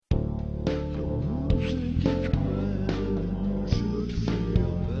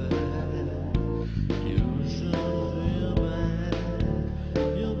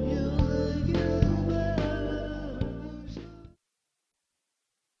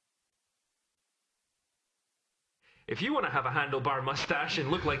if you want to have a handlebar mustache and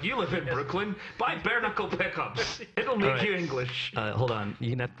look like you live in Brooklyn, buy bare knuckle pickups. It'll make right. you English. Hold on. You're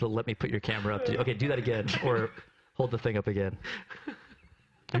going to have to let me put your camera up. Okay, do that again. Or hold the thing up again.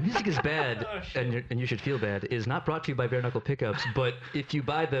 Your music is bad, and you should feel bad. It is not brought to you by Bare Knuckle Pickups, but if you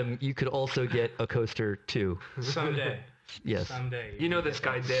buy them, you could also get a coaster too. Someday. Yes. Someday. You know, this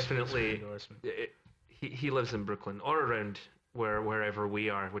guy definitely, endorsement. he lives in Brooklyn or around wherever we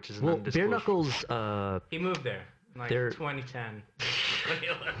are, which is an Well, undisclosed. Bare Knuckles, He moved there in like They're- 2010.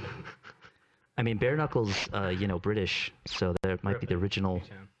 2011. I mean, Bare Knuckles, British, so there might be the original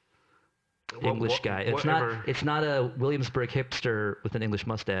English guy. Whatever. It's not a Williamsburg hipster with an English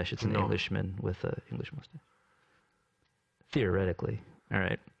mustache. It's an No. Englishman with an English mustache. Theoretically. All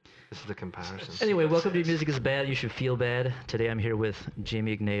right. This is the comparison. Anyway, welcome to Music is Bad. You should feel bad. Today I'm here with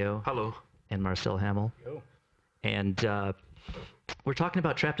Jamie Igneo Hello. and Marcel Hamill. Yo. And we're talking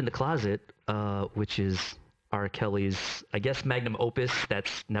about Trapped in the Closet, which is R. Kelly's, I guess, magnum opus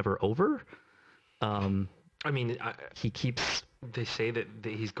that's never over. I mean, He keeps... they say that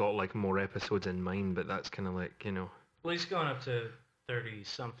he's got like more episodes in mind, but that's kind of like, Well, he's going up to 30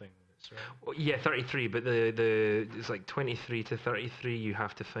 something with this, right? well, yeah, 33, but the it's like 23 to 33 you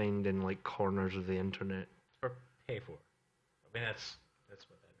have to find in like corners of the internet. Or pay for. I mean, that's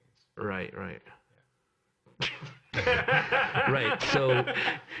what that means. Right. Right, so...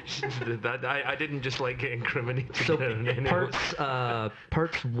 that I didn't just like get incriminated. So in any way.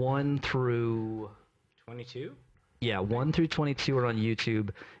 parts 1 through... 22? Yeah, 1 through 22 are on YouTube.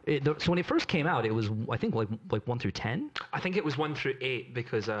 So when it first came out, it was, I think, like 1 through 10? I think it was 1 through 8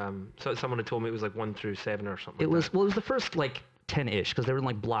 because so someone had told me it was like 1 through 7 or something. It like was, that. well, it was the first, like, 10-ish, because they were in,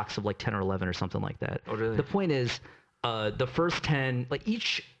 like, blocks of, like, 10 or 11 or something like that. Oh, really? The point is, the first 10, like,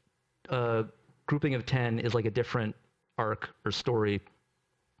 each grouping of 10 is, like, a different arc or story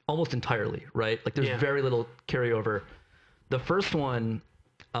almost entirely, right? Like, there's Yeah. very little carryover. The first one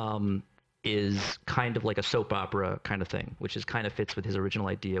is kind of like a soap opera kind of thing, which is kind of fits with his original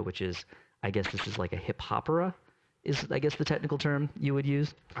idea, which is, I guess this is like a hip hopera, is, I guess, the technical term you would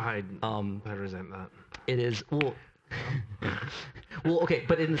use. I resent that. It is, well, okay,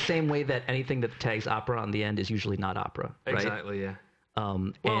 but in the same way that anything that tags opera on the end is usually not opera, right? Exactly, yeah.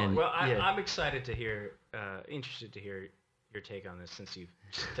 And yeah. I'm excited to hear, interested to hear your take on this since you've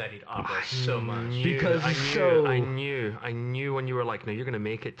studied opera so much. Because I knew when you were like, no, you're gonna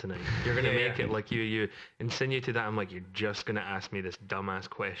make it tonight. You're gonna make it. Like you insinuated that. I'm like, you're just gonna ask me this dumbass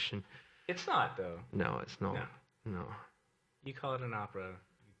question. It's not, though. No, it's not. No. You call it an opera.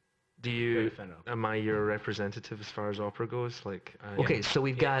 Do you? defend opera. Am I your representative as far as opera goes? Like. okay, so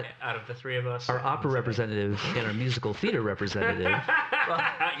we've got Out of the three of us. our opera representative and our musical theater representative.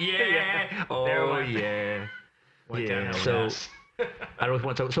 Yeah. Oh There went- yeah. Went Yeah. down So- fast. I don't know if you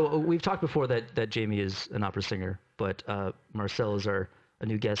want to talk. So we've talked before that Jamie is an opera singer, but Marcel is a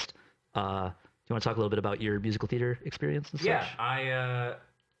new guest. Do you want to talk a little bit about your musical theater experience and such? Yeah,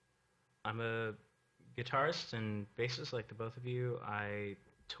 I'm a guitarist and bassist like the both of you. I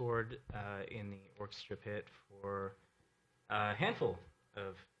toured in the orchestra pit for a handful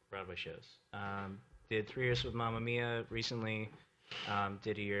of Broadway shows. Did 3 years with Mamma Mia recently.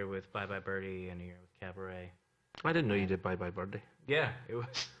 Did a year with Bye Bye Birdie and a year with Cabaret. I didn't know you did Bye Bye Birdie Yeah, it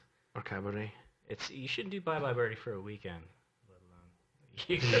was. or Cabaret. You shouldn't do Bye Bye Birdie for a weekend, let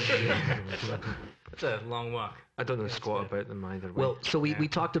alone. It's a long walk. I don't know That's squat good. about them either way. Well, so we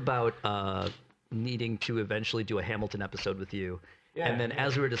talked about needing to eventually do a Hamilton episode with you. Yeah, And then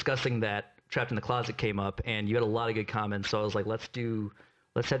as we were discussing that, Trapped in the Closet came up, and you had a lot of good comments. So I was like, let's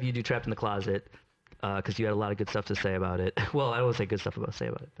have you do Trapped in the Closet, because you had a lot of good stuff to say about it. Well, I don't want to say good stuff to say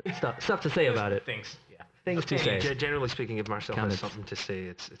about it, but stuff to say about it. Things, yeah. Things to say. Generally speaking, if Marcel has Comments. something to say,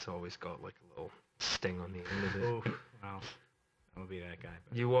 it's always got like a little sting on the end of it. Oh, well, I'm gonna be that guy.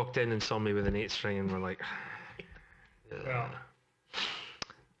 But. You walked in and saw me with an 8-string and were like, Well,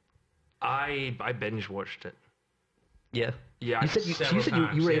 I binge watched it. Yeah. Yeah. You said Several you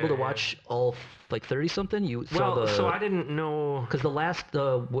times, were able to yeah. watch all like 30 something. You saw well, the so I didn't know. because the last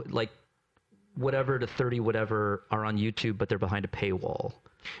like whatever to 30 whatever are on YouTube, but they're behind a paywall.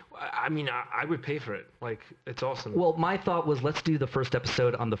 I mean, I would pay for it. Like, it's awesome. Well, my thought was let's do the first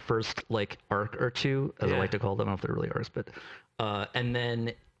episode on the first like arc or two, as I Yeah. like to call them. I don't know if they're really arcs, but and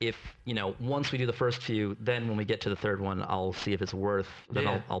then if once we do the first few, then when we get to the third one, I'll see if it's worth. Then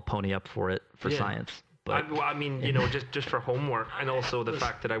Yeah. I'll pony up for it for Yeah. science. But I mean, just for homework, and also the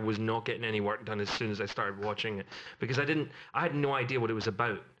fact that I was not getting any work done as soon as I started watching it, because I had no idea what it was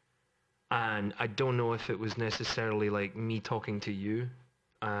about, and I don't know if it was necessarily like me talking to you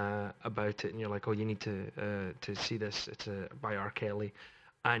about it, and you're like, oh, you need to see this. It's by R. Kelly,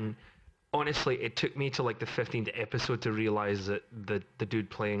 and honestly, it took me to like the 15th episode to realize that the dude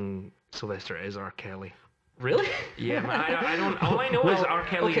playing Sylvester is R. Kelly. Really? Yeah, man, I don't. All I know is R.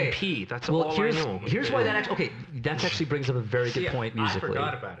 Kelly and P. That's all I know. Here's why that actually. Okay, that actually brings up a very good point musically.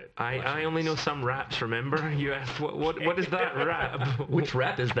 I forgot about it. I only know some raps. Remember? You asked what is that rap? Which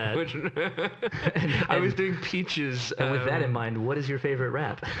rap is that? I was doing Peaches. And with that in mind, what is your favorite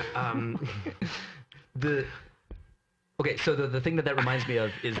rap? Okay, so the thing that reminds me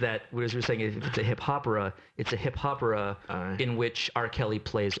of is that, as you were saying, if it's a hip opera, it's a hip opera in which R. Kelly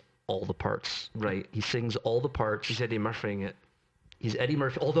plays all the parts. Right. He sings all the parts. He's Eddie Murphying it. He's Eddie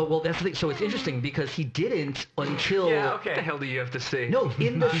Murphy. Although, well, that's the thing. So it's interesting because he didn't until... Yeah, okay. What the hell do you have to say? No,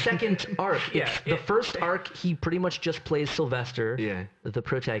 in the second arc. The first arc, he pretty much just plays Sylvester, the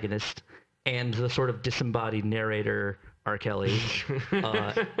protagonist, and the sort of disembodied narrator, R. Kelly.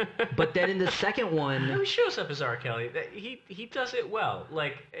 But then in the second one... No, he shows up as R. Kelly. He does it well.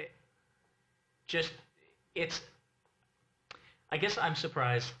 Like, it's... I guess I'm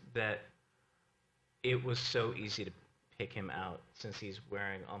surprised that it was so easy to pick him out since he's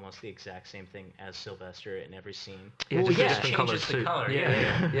wearing almost the exact same thing as Sylvester in every scene. Yeah, well, just changes the color.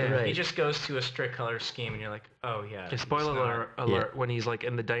 Yeah. Right. He just goes to a strict color scheme, and you're like, oh yeah. Just spoiler alert! When he's like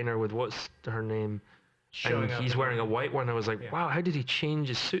in the diner with what's her name, and he's wearing a white one. I was like, wow, how did he change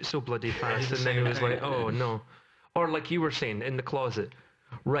his suit so bloody fast? And then it was like, oh no, or like you were saying, in the closet.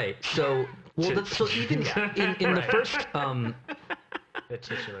 Right. So, so even in the first, the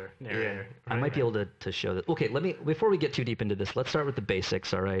titular narrator. I might be able to show that. Okay, before we get too deep into this, let's start with the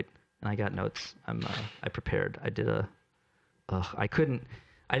basics. All right. And I got notes. I prepared. I did I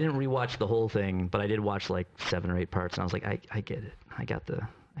didn't rewatch the whole thing, but I did watch like 7 or 8 parts, and I was like, I get it. I got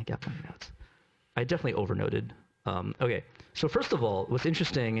my notes. I definitely overnoted. Okay. So first of all, what's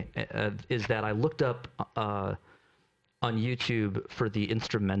interesting is that I looked up on YouTube for the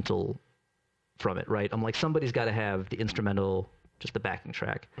instrumental from it, right? I'm like, somebody's got to have the instrumental, just the backing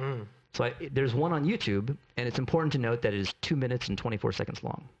track. So there's one on YouTube, and it's important to note that it is 2 minutes and 24 seconds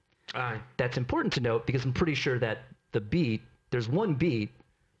long. That's important to note because I'm pretty sure that there's one beat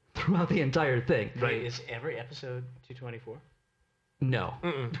throughout the entire thing. Right. Is every episode 224? No.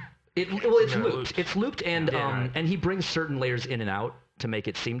 It's looped. It's looped, and he brings certain layers in and out to make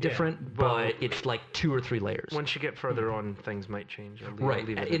it seem different, but it's like 2 or 3 layers. Once you get further on, things might change. Right.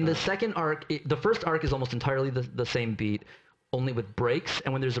 In the second arc, the first arc is almost entirely the same beat, only with breaks.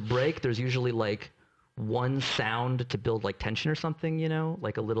 And when there's a break, there's usually like one sound to build like tension or something, you know,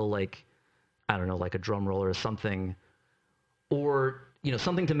 like a little like, I don't know, like a drum roll or something, or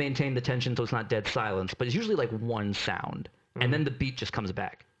something to maintain the tension so it's not dead silence. But it's usually like one sound, and then the beat just comes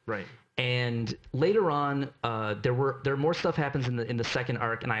back. Right. And later on, there more stuff happens in the second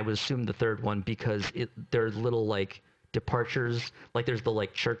arc, and I would assume the third one because there's little like departures, like there's the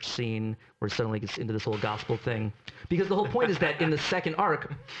like church scene where it suddenly gets into this whole gospel thing. Because the whole point is that in the second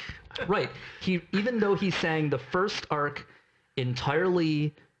arc, right, even though he sang the first arc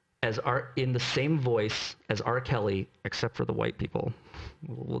entirely in the same voice as R. Kelly, except for the white people.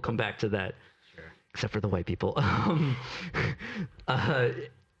 We'll come back to that. Sure. Except for the white people.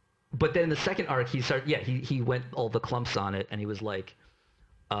 But then in the second arc, he went all the clumps on it, and he was like,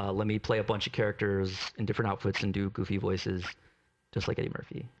 let me play a bunch of characters in different outfits and do goofy voices, just like Eddie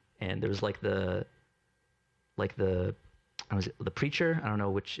Murphy. And there was like the preacher. I don't know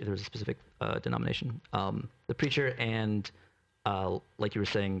which, there was a specific denomination. The preacher and, like you were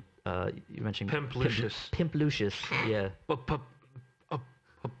saying, you mentioned Pimp Lucius. Pimp Lucius, yeah.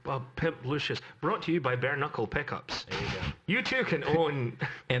 Pimp Lucius, brought to you by Bare Knuckle Pickups. There you go. You too can own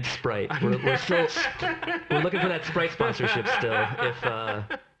and Sprite. We're looking for that Sprite sponsorship still.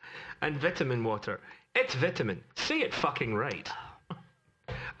 And vitamin water. It's vitamin. Say it fucking right.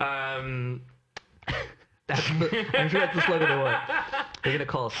 I'm sure that's the slogan of what they're gonna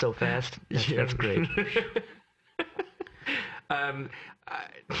call us so fast. That's great.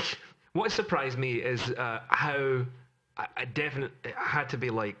 What surprised me is how. I definitely had to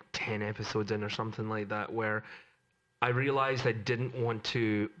be like 10 episodes in or something like that where I realized I didn't want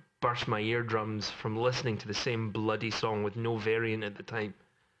to burst my eardrums from listening to the same bloody song with no variant at the time.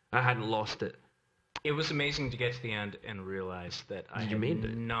 I hadn't lost it. It was amazing to get to the end and realize that I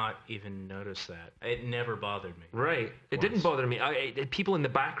had not even noticed that. It never bothered me. Right. It didn't bother me. People in the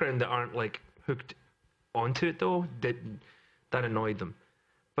background that aren't like hooked onto it though, that annoyed them.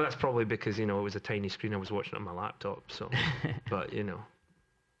 But that's probably because, it was a tiny screen. I was watching it on my laptop. So, but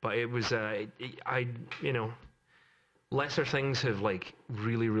it was, lesser things have like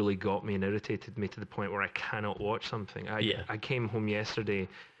really, really got me and irritated me to the point where I cannot watch something. I came home yesterday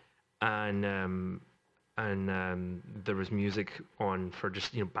and and there was music on for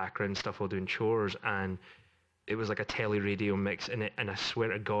just background stuff while doing chores, and it was like a telly radio mix, and I swear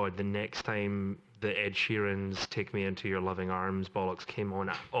to God, the next time the Ed Sheeran's "Take Me Into Your Loving Arms" bollocks came on,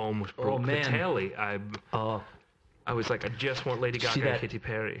 I almost broke the telly. I was like, I just want Lady Gaga and Katy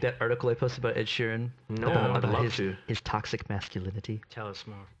Perry. That article I posted about Ed Sheeran. No, I'd love his toxic masculinity. Tell us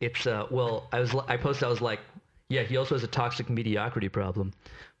more. It's well, I was like, yeah, he also has a toxic mediocrity problem.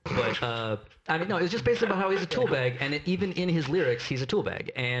 But I mean, no, it's just basically about how he's a tool bag, and even in his lyrics, he's a tool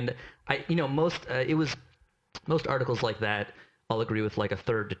bag. And most articles like that, I'll agree with like a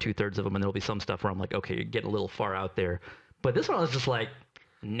third to 2/3 of them, and there'll be some stuff where I'm like, okay, you're getting a little far out there. But this one I was just like,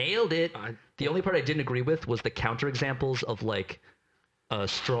 nailed it. The only part I didn't agree with was the counterexamples of like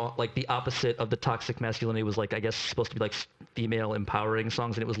strong, like the opposite of the toxic masculinity was like, I guess supposed to be like female empowering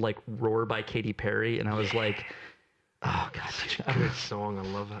songs, and it was like "Roar" by Katy Perry, and I was like, oh god, such a good song. I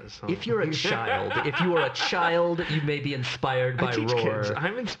love that song. If you are a child, you may be inspired by "Roar." Kids.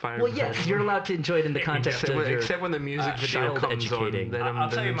 I'm inspired. Well, yes, you're allowed to enjoy it in the context of your except when the music video comes educating. on. Then I'll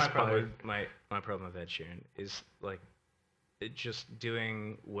tell you my inspired. problem. My problem with Ed Sheeran is like just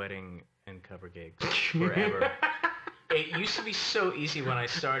doing wedding and cover gigs forever. It used to be so easy when I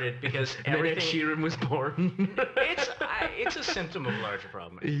started because Ed everything. Sheeran was born. It's a symptom of a larger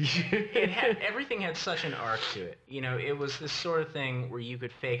problem. Everything had such an arc to it. It was this sort of thing where you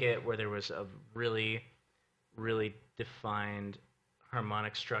could fake it, where there was a really, really defined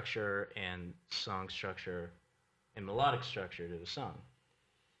harmonic structure and song structure and melodic structure to the song.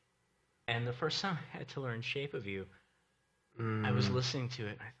 And the first time I had to learn "Shape of You," I was listening to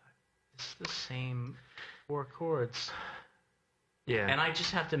it and I thought, this is the same 4 chords. Yeah. And I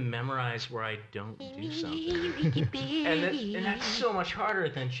just have to memorize where I don't do something. and that's so much harder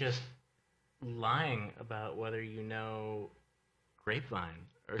than just lying about whether you know Grapevine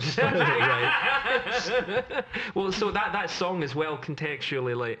or something. Right. Well, so that song as well,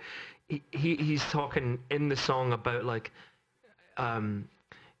 contextually, like he's talking in the song about like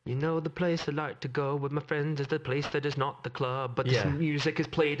the place I like to go with my friends is the place that is not the club, but this music is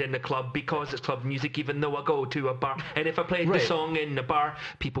played in the club because it's club music, even though I go to a bar. And if I played the song in the bar,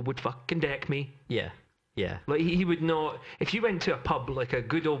 people would fucking deck me. Yeah. Like he would not. If you went to a pub, like a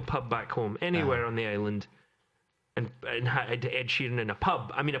good old pub back home, anywhere on the island, and had Ed Sheeran in a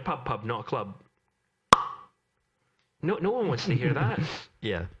pub. I mean, a pub, not a club. No one wants to hear that.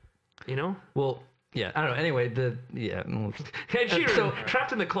 Yeah. Well. Yeah, I don't know. Anyway, Ed Sheeran,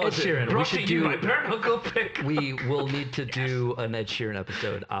 Trapped in the Closet. Ed Sheeran, brought to you by Bare Knuckle Pick. We will need to do an Ed Sheeran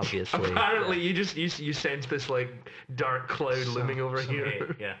episode, obviously. Apparently, you sense this like dark cloud looming over here. Hate,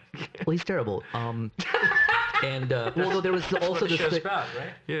 yeah. Well, he's terrible. And well, there was also this show's about,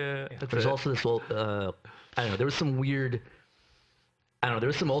 right? Yeah. There's also this I don't know. There was some weird. I don't know.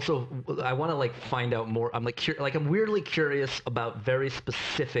 There's some also. I want to like find out more. I'm like I'm weirdly curious about very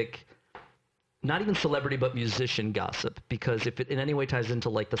specific. Not even celebrity, but musician gossip, because if it in any way ties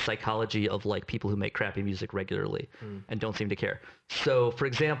into like the psychology of like people who make crappy music regularly and don't seem to care. So, for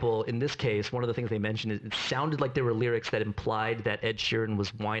example, in this case, one of the things they mentioned is it sounded like there were lyrics that implied that Ed Sheeran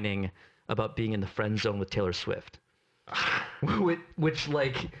was whining about being in the friend zone with Taylor Swift, which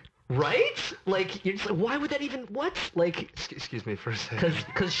like. Right? Like, you're just like, why would that even, what? Like... Excuse me for a second.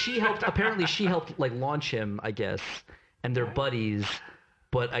 Because she helped like, launch him, I guess, and they're buddies,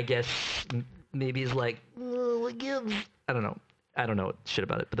 but I guess maybe he's like, oh, I don't know shit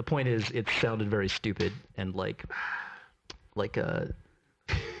about it. But the point is, it sounded very stupid and like There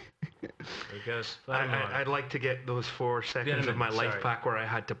it goes. I'd like to get those 4 seconds of my life back where I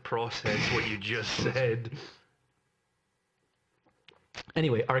had to process what you just said.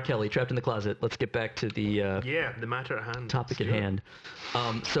 Anyway, R. Kelly, Trapped in the Closet. Let's get back to the the matter at hand. Topic at hand.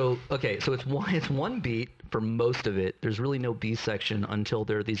 So it's one beat for most of it. There's really no B section until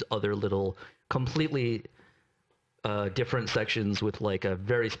there are these other little completely different sections with like a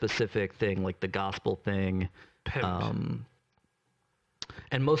very specific thing, like the gospel thing. Pimp.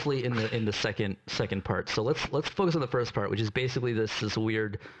 And mostly in the second part. So let's focus on the first part, which is basically this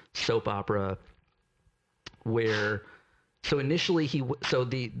weird soap opera where. So initially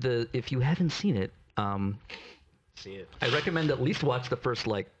the if you haven't seen it, see it. I recommend at least watch the first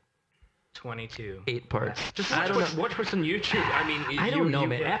like 22 8 parts. Just watch what's on YouTube. I mean, I don't know,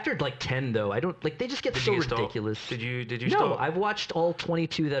 man. After like 10 though, I don't like they just get so ridiculous. Did you No, stop? I've watched all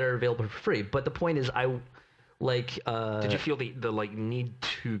 22 that are available for free. But the point is, did you feel the like need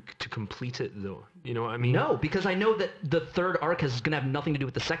to complete it though? You know what I mean? No, because I know that the third arc is going to have nothing to do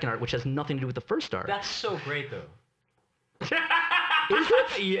with the second arc, which has nothing to do with the first arc. That's so great though. Is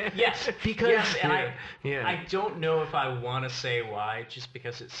it? Yeah. Yes, because yes, and yeah. I don't know if I want to say why, just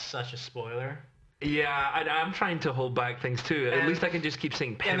because it's such a spoiler. Yeah, I'm trying to hold back things too. At And- least I can just keep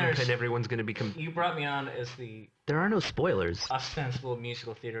saying pimp there's- and everyone's going to become... You brought me on as the There are no spoilers. ostensible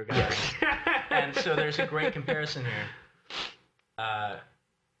musical theater guy. And so there's a great comparison here. Can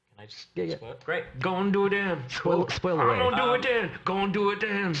I just... Yeah. spoil? Great. Go and do it then. Spoil I'm away. going to do it then. Go and do it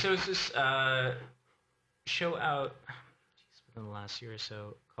then. So it's this show out within the last year or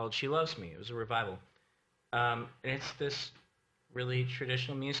so called She Loves Me. It was a revival. And it's this really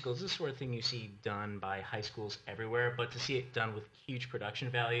traditional musical. It's the sort of thing you see done by high schools everywhere, but to see it done with huge production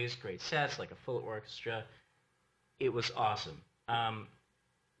values, great sets, like a full orchestra, it was awesome.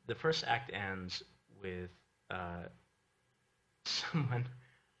 The first act ends with someone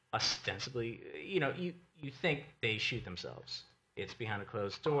ostensibly, you think they shoot themselves. It's behind a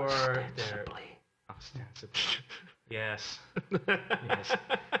closed door. Ostensibly. Yes. Yes.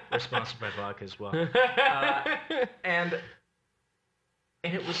 We're sponsored by vodka as well. And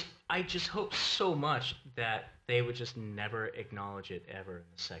it was, I just hoped so much that they would just never acknowledge it ever in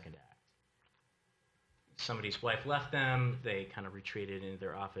the second act. Somebody's wife left them. They kind of retreated into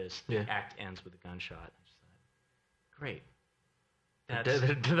their office. The act ends with a gunshot. I just thought, great. That's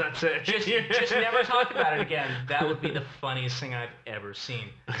it. Just never talk about it again. That would be the funniest thing I've ever seen.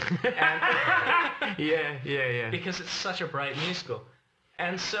 And, Yeah. because it's such a bright musical.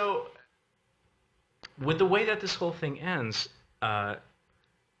 And so, with the way that this whole thing ends,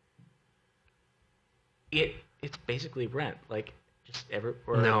 it's basically Rent. Like,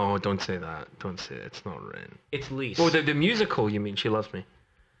 No, don't say that. Don't say it. It's not Rent. it's Lease. Oh, the musical, you mean? She Loves Me?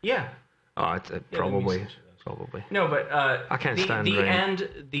 Yeah. Oh, it's the probably. musical, She Probably. No, but I can't the, stand the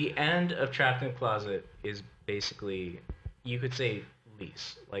Rent. the end of Trapped in the Closet is basically, you could say,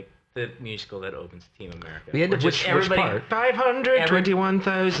 Lease, like the musical that opens Team America. The end of Where which just everybody- part?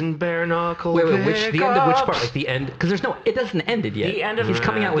 521,000 bare knuckle. Wait, which the end of which part? pickups. Like the end, because there's no, it doesn't ended yet. The end of He's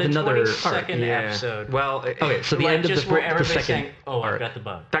coming out with the another 22nd arc. episode. Well, Okay, so the Like, end of just the, where the everybody's second saying, "Oh, I've arc. got the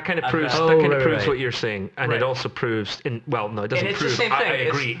bug." that kind of I've proves got- that Oh, kind of right, proves right. what you're saying, and Right. it also proves in well, no, it doesn't it's the prove. same I thing. It's-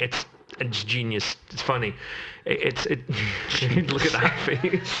 agree. It's genius. It's funny. Look at that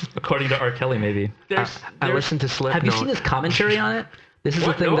face. According to R. Kelly, maybe. I listened to Slipknot. Have you seen his commentary on it? This is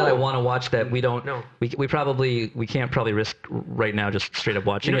What? the thing that I No. want to watch that we don't. No. We can't probably risk right now just straight up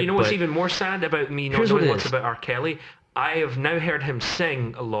watching it. You know what's but even more sad about me not here's what knowing it what's is. about R. Kelly? I have now heard him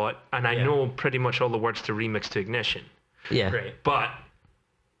sing a lot, and I Yeah. know pretty much all the words to Remix to Ignition. Yeah. Great. But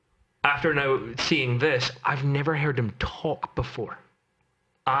after now seeing this, I've never heard him talk before.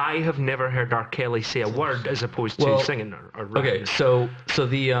 I have never heard R. Kelly say a word as opposed to Well, singing or rapping. Okay, so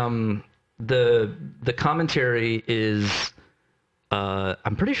the commentary is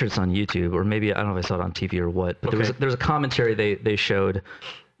I'm pretty sure it's on YouTube, or maybe I don't know if I saw it on TV or what. But Okay. there was a commentary they showed,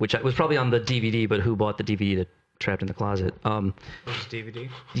 which was probably on the DVD. But who bought the DVD to Trapped in the Closet? There's DVD.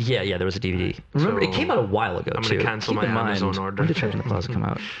 Yeah, there was a DVD. Remember, it So, came out a while ago. I'm gonna too. cancel Keep my in mind, Amazon order. When did Trapped in the Closet come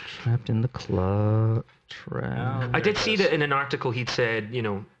out? Trapped in the Closet. I did see that in an article he'd said,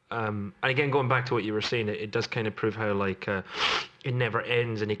 and again, going back to what you were saying, it does kind of prove how, like, it never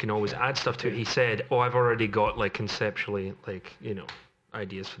ends and he can always add stuff to it. He said, I've already got, like, conceptually, like,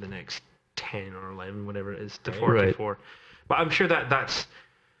 ideas for the next 10 or 11, whatever it is, to 44. But I'm sure that's...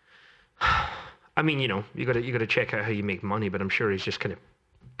 I mean, you got to check out how you make money, but I'm sure he's just kind of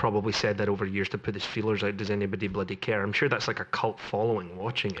probably said that over years to put his feelers out. Does anybody bloody care? I'm sure that's like a cult following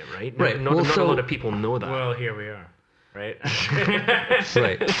watching it, right? Right. Not Well, a so- lot of people know that. Well, here we are, right?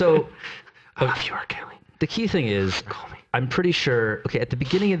 Right. So I love you, R. Kelly. the key thing is, Call me. I'm pretty sure. Okay, at the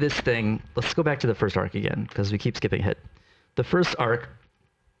beginning of this thing, let's go back to the first arc again because we keep skipping ahead. The first arc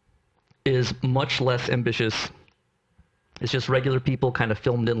is much less ambitious. It's just regular people kind of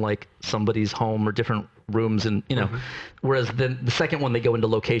filmed in like somebody's home or different rooms, and whereas the second one they go into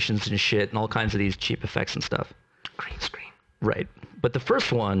locations and shit and all kinds of these cheap effects and stuff. Green screen. Right. But the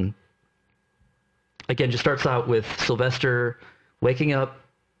first one, again, just starts out with Sylvester waking up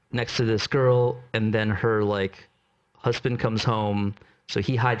next to this girl, and then her like husband comes home, so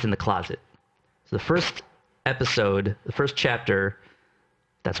he hides in the closet. So the first episode, the first chapter,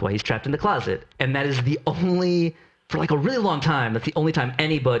 that's why he's trapped in the closet, and that is the only, for like a really long time, that's the only time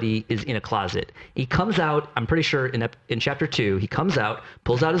anybody is in a closet. He comes out, I'm pretty sure in chapter 2, he comes out,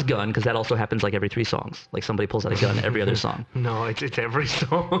 pulls out his gun, because that also happens like every 3 songs. Like somebody pulls out a gun every other song. No, it's every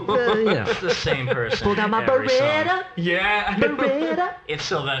song. It's the same person. Pulled out my every song. Beretta, Yeah. Beretta. It's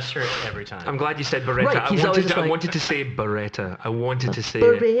Sylvester every time. I'm glad you said Beretta. Right, he's always just I like- wanted to say Beretta. I wanted to say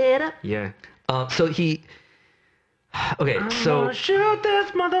it. Beretta. Yeah. So he... Okay, so... shoot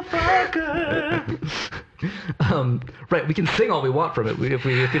this motherfucker. Right, we can sing all we want from it if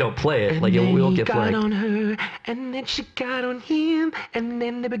we don't play it. Like we won't get flagged. on her, and then she got on him, and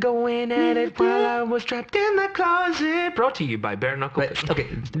then they were going at it while I was trapped in the closet. Brought to you by Bare Knuckle. Right, okay.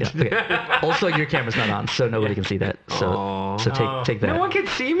 Yeah, okay. Also, your camera's not on, so nobody can see that. So Aw. so take that. No one can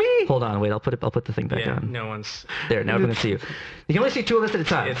see me. Hold on, wait. I'll put the thing back Yeah, on. no one's. There, now everyone can see you. You can only see two of us at a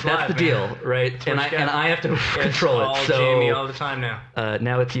time. It's That's live, the man. deal, right? And what you got. I have to It's control all it. So Jamie all the time now.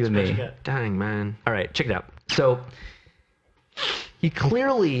 now it's you and What you me. got? Dang, man. All right, check it out. So he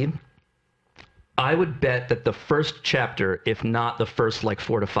clearly, I would bet that the first chapter, if not the first like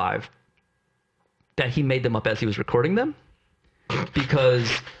 4 to 5, that he made them up as he was recording them,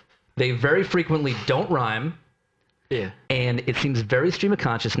 because they very frequently don't rhyme, Yeah. and it seems very stream of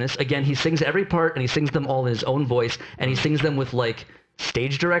consciousness. Again, he sings every part, and he sings them all in his own voice, and he sings them with like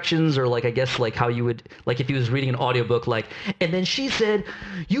stage directions, or like I guess like how you would, like if he was reading an audiobook, like, and then she said,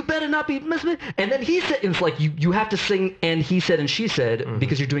 you better not be missing it, and then he said, and it's like you have to sing and he said and she said,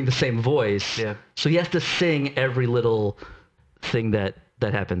 because you're doing the same voice. Yeah. So he has to sing every little thing that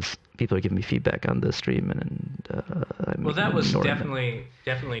happens. People are giving me feedback on the stream, and I'm Well, that was ignoring them.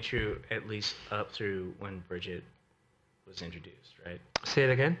 definitely true, at least up through when Bridget was introduced, right? Say it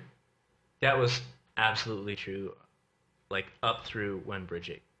again. That was absolutely true, like up through when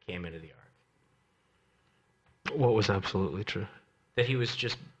Bridget came into the arc. What was absolutely true? That he was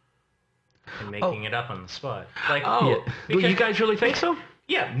just making it up on the spot. Like, Oh, Yeah. well, you guys really think so?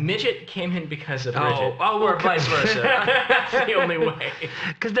 yeah, Midget came in because of Oh, Bridget. oh, or okay. vice versa. That's the only way.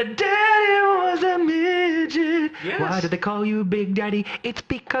 Because the daddy was a midget. Yes. Why did they call you Big Daddy? It's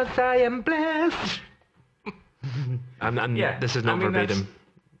because I am blessed. Yeah, This is not I mean, verbatim.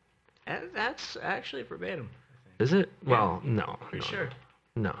 That's actually verbatim. Is it? Well, no. Pretty no, sure.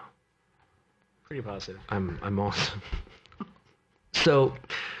 No. Pretty positive. I'm awesome. So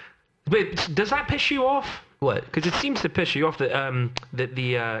Wait, does that piss you off? what? Because it seems to piss you off that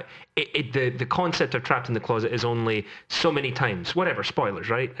the concept of trapped in the closet is only so many times. Whatever, spoilers,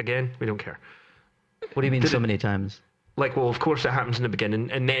 right? Again, we don't care. What do you mean Did so it- many times? Like, well, of course it happens in the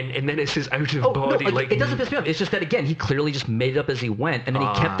beginning, and then it's his out of Oh, body. no, like it doesn't piss me off. It's just that, again, he clearly just made it up as he went, and then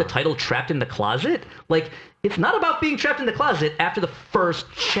he kept the title Trapped in the Closet. Like, it's not about being trapped in the closet after the first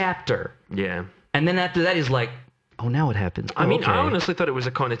chapter. Yeah. And then after that, he's like, oh, now it happens. I Oh, mean, okay. I honestly thought it was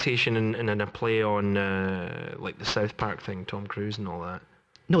a connotation and a play on like the South Park thing, Tom Cruise and all that.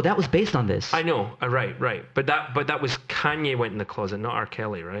 No, that was based on this. I know, right. But that was Kanye went in the closet, not R.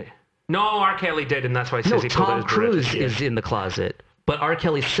 Kelly, right? No, R. Kelly did, and that's why he says No, he pulled out Tom his Cruise Beretta. Yeah. is in the closet, but R.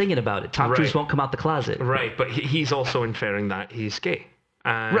 Kelly's singing about it. Tom Right. Cruise won't come out the closet. Right, but he's also inferring that he's gay.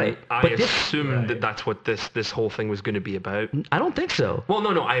 And Right, I but this- assumed that that's what this whole thing was going to be about. I don't think so. Well,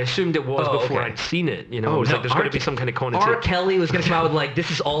 no, I assumed it was Oh, before okay. I'd seen it. You know, Oh, it was no, like there's got to be some kind of R. connotation. Kelly was going to come out with like, this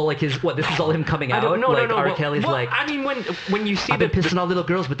is all like his, what, this is all him coming out? No, like, no. R. Well, Kelly's well, like, I mean, when you see I've been pissing on little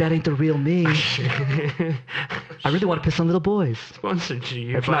girls, but that ain't the real me. I really want to piss on little boys. sponsored to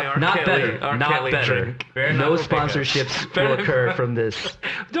you It's by not, R. not Kelly, better. R. Not Kelly better. drink. Bare No knuckle pickups. sponsorships will occur from this.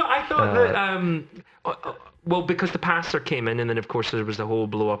 No, I thought that well, because the pastor came in, and then of course there was the whole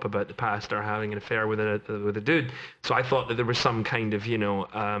blow up about the pastor having an affair with a dude. So I thought that there was some kind of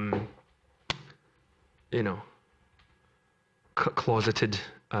closeted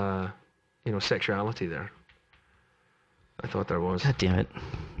sexuality there. I thought there was. God damn it.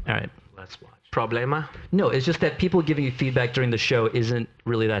 All right. Let's watch. Problema? No, it's just that people giving you feedback during the show isn't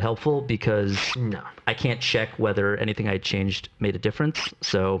really that helpful because No. I can't check whether anything I changed made a difference.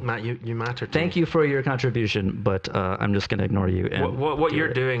 So Matt, you matter to thank me. you for your contribution, but I'm just going to ignore you. And What do you're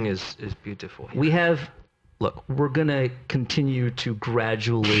it. doing is beautiful. We have, look, we're going to continue to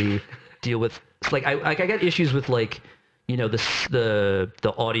gradually deal with, it's like I got issues with like,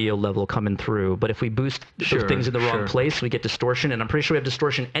 the audio level coming through, but if we boost Sure, things in the wrong sure. place, we get distortion, and I'm pretty sure we have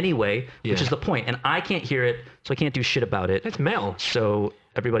distortion anyway, which Yeah. is the point, and I can't hear it, so I can't do shit about it. It's metal. So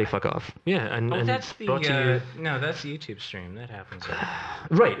everybody fuck off. Yeah, and that's the brought to you. no, that's the YouTube stream. That happens.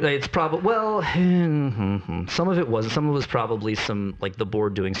 Right, it's probably, well, some of it was, some of it was probably some, like the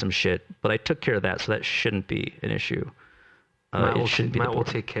board doing some shit, but I took care of that, so that shouldn't be an issue. Matt will, It shouldn't be the Matt will board.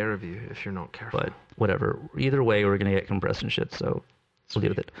 take care of you if you're not careful. But whatever. Either way, we're gonna get compressed and shit. So we'll deal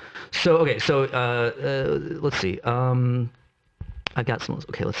with it. So okay. So let's see. I've got some.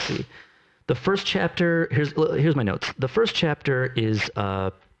 Okay, let's see. The first chapter. Here's my notes. The first chapter is.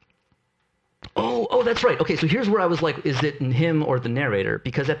 Oh, that's right. Okay, so here's where I was like, is it in him or the narrator?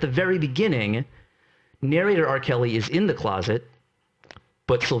 Because at the very beginning, narrator R. Kelly is in the closet,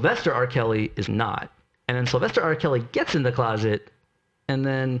 but Sylvester R. Kelly is not. And then Sylvester R. Kelly gets in the closet, and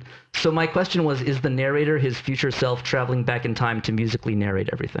then, so my question was, is the narrator his future self traveling back in time to musically narrate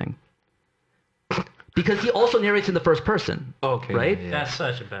everything? because he also narrates in the first person. Okay. Right? Yeah. That's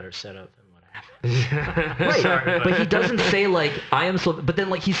such a better setup than what happened. Right, Sorry, but he doesn't say like I am. But then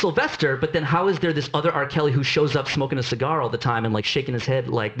like he's Sylvester. But then how is there this other R. Kelly who shows up smoking a cigar all the time and like shaking his head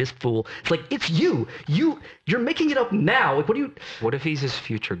like this fool? It's like it's you. You're making it up now. Like what do you? What if he's his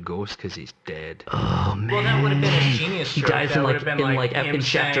future ghost because he's dead? Oh man. Well, that would have been a genius He trope. dies That in would like have been him in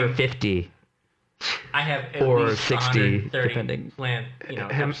chapter saying, 50. I have at or least 60, 130 depending.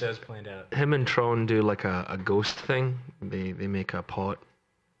 episodes planned out. Him and Tron do like a ghost thing. They make a pot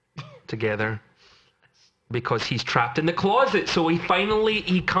together because he's trapped in the closet. So he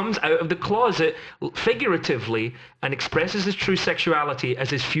comes out of the closet figuratively and expresses his true sexuality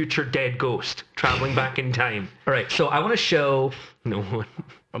as his future dead ghost traveling back in time. All right, so I want to show. No one.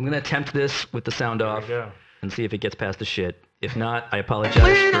 I'm gonna attempt this with the sound off go. and see if it gets past the shit. If not, I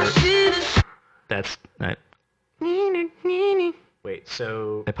apologize for. That's right. Wait,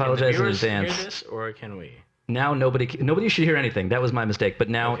 so I apologize in can the viewers advance. hear this, or can we? Now nobody should hear anything. That was my mistake. But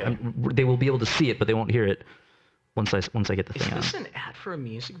now Okay. they will be able to see it, but they won't hear it once I get the Is thing this an ad for a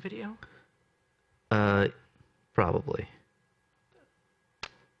music video? on. Probably.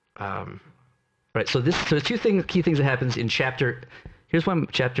 Um, Right. So the key things that happens in chapter. Here's one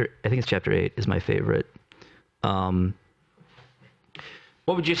chapter. I think it's chapter 8 is my favorite.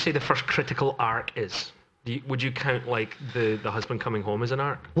 what would you say the first critical arc is? Would you count like the husband coming home as an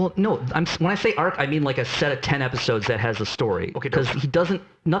arc? Well, no. When I say arc, I mean like a set of 10 episodes that has a story. Okay, Because he doesn't.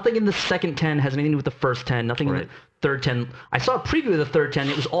 Nothing in the second 10 has anything to do with the first 10. Nothing in Right. the third 10. I saw a preview of the third 10.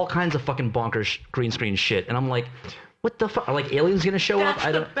 It was all kinds of fucking bonkers green screen shit, and I'm like, what the fuck? Are like aliens gonna show That's up?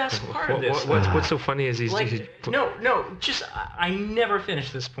 I the don't. best part of this. What's so funny is he's Like, no, just I never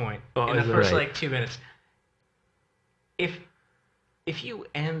finished this point Oh, in the is it? first Right. like 2 minutes. If you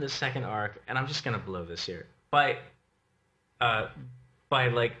end the second arc, and I'm just gonna blow this here by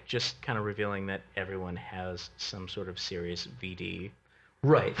like just kind of revealing that everyone has some sort of serious VD.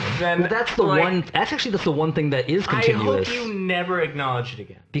 Right. Then, Well, that's the like, one. That's the one thing that is I continuous. hope you never acknowledge it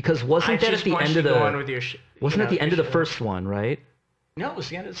again. Because I wasn't that at just the want end you of to the? go on with your Wasn't at the end of the your first one, right? No, it was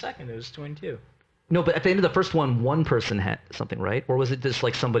the end of the second. It was 22. No, but at the end of the first one person had something, right? Or was it just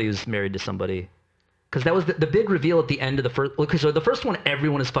like somebody who's married to somebody? Because that was the big reveal at the end of the first. Okay, so the first one,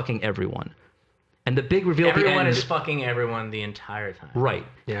 everyone is fucking everyone, and the big reveal at the Everyone end is fucking everyone the entire time. right.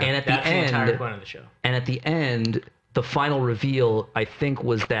 Yeah. And at That's the the entire end, point of the show. and at the end, the final reveal I think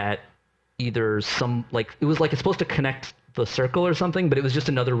was that either it was like it's supposed to connect the circle or something, but it was just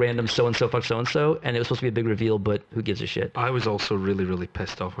another random so and so fuck so and so, and it was supposed to be a big reveal, but who gives a shit? I was also really, really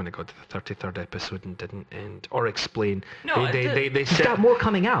pissed off when it got to the 33rd episode and didn't end or explain. No, they He's said got more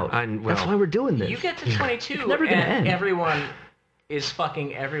coming out. And, That's well, why we're doing this. You get to 22 never gonna and end. everyone is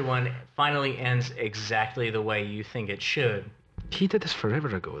fucking everyone finally ends exactly the way you think it should. he did this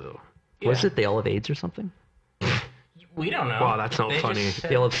forever ago, though. Was Yeah. it they all have AIDS or something? We don't know. Wow, that's not They just funny. said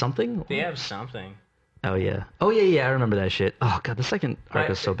They all have something? They have something. Oh yeah. Oh yeah. I remember that shit. Oh god, the second arc Right?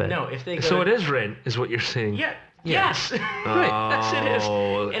 was so bad. No, if they go So it is Rent, is what you're saying. Yeah. Yeah. Yes. Right. That's it is.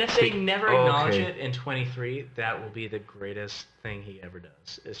 Oh, And if they see- never acknowledge okay. it in 23, that will be the greatest thing he ever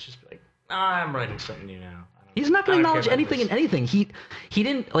does. It's just like, I'm writing something new now. He's not going I to don't care acknowledge about anything this. in anything. He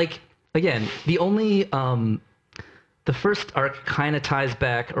didn't like again. The only the first arc kind of ties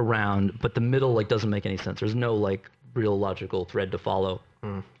back around, but the middle like doesn't make any sense. There's no like real logical thread to follow.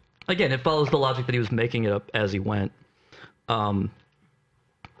 Again, it follows the logic that he was making it up as he went. But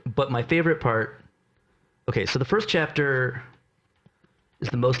my favorite part. Okay, so the first chapter is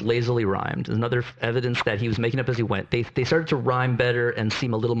the most lazily rhymed. There's another evidence that he was making up as he went. They started to rhyme better and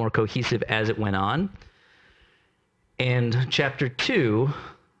seem a little more cohesive as it went on. And chapter 2,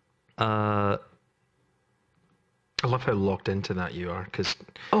 I love how locked into that you are, because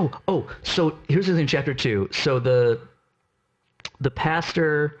so here's the thing in chapter 2. So the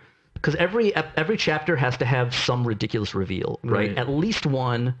pastor, because every chapter has to have some ridiculous reveal, right? Right. At least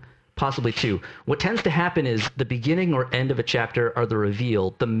one, possibly two. What tends to happen is the beginning or end of a chapter are the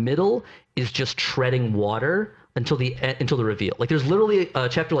reveal. The middle is just treading water until the reveal. Like there's literally a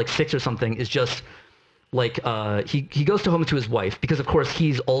chapter like 6 or something is just like he goes home to his wife because of course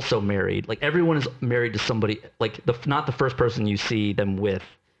he's also married. Like everyone is married to somebody, like not the first person you see them with.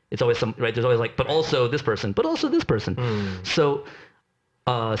 It's always right. There's always like, but also this person, but also this person. So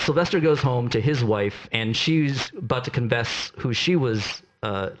Sylvester goes home to his wife and she's about to confess who she was.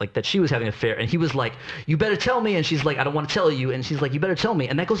 Like that she was having an affair, and he was like, "You better tell me," and she's like, "I don't want to tell you," and she's like, "You better tell me,"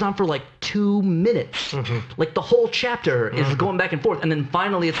 and that goes on for like 2 minutes. Like the whole chapter is going back and forth, and then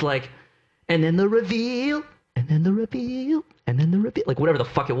finally it's like, and then the reveal, and then the reveal, and then the reveal, like whatever the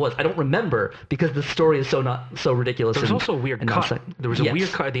fuck it was. I don't remember because the story is so ridiculous. There was also a weird cut. There was a Yes. weird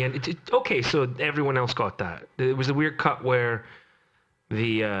cut at the end. Okay, so everyone else got that. There was a weird cut where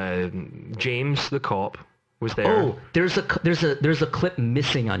the James, the cop, was there. Oh, there's a clip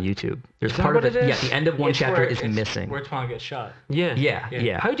missing on YouTube. There's Is that part what of it it. is? Yeah, the end of one It's chapter where- is it's missing. Where Twan gets shot. Yeah.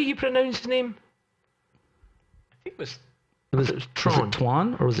 Yeah. How do you pronounce his name? I think it was. Was it was it Tron.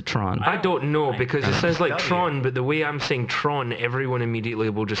 Twan or was it Tron? I don't know because it sounds like W. Tron, but the way I'm saying Tron, everyone immediately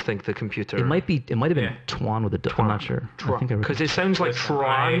will just think the computer. It might have been Yeah. Twan with a I'm not sure. I think I read- Because it sounds like Listen,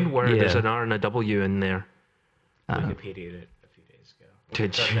 Tron, where there's Yeah. an R and a W in there. Wikipedia'd it a few days ago.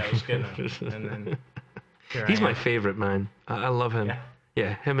 Did Thought you? that was good enough. And then here He's I my am. favorite man. I love him.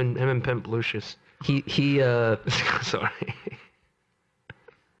 Yeah, him and Pimp Lucius. he Sorry.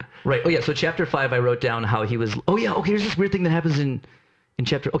 Right. Oh yeah. So chapter 5, I wrote down how he was. Oh yeah. Okay. Here's this weird thing that happens in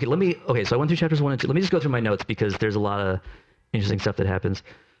chapter. Okay. Okay. So I went through chapters 1 and 2. Let me just go through my notes because there's a lot of interesting stuff that happens.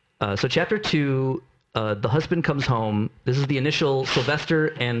 So chapter 2, the husband comes home. This is the initial Sylvester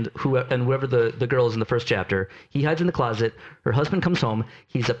and whoever the girl is in the first chapter. He hides in the closet. Her husband comes home.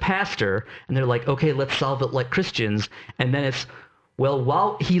 He's a pastor, and they're like, okay, let's solve it like Christians. And then it's, while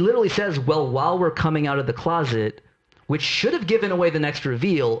we're coming out of the closet, which should have given away the next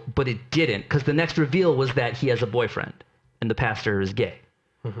reveal, but it didn't, because the next reveal was that he has a boyfriend and the pastor is gay.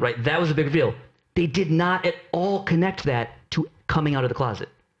 Right? That was a big reveal. They did not at all connect that to coming out of the closet.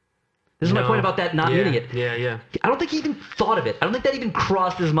 This is my point about that not meaning it. Yeah. I don't think he even thought of it. I don't think that even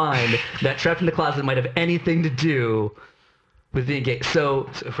crossed his mind that trapped in the closet might have anything to do with being gay. So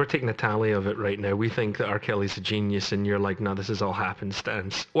If we're taking a tally of it right now, we think that R. Kelly's a genius, and you're like, no, this is all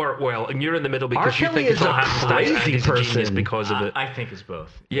happenstance. And you're in the middle because R. you Kelly think it's is all a happenstance and crazy he's a genius person. because of it. I think it's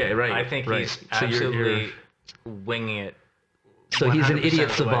both. Yeah, right. I think right. he's So you're- absolutely winging it. So he's an 100%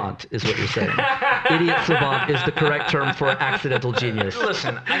 idiot of the way. savant, is what you're saying. Idiot savant is the correct term for accidental genius.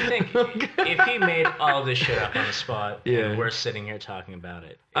 Listen, I think if he made all this shit up on the spot, Yeah. and we're sitting here talking about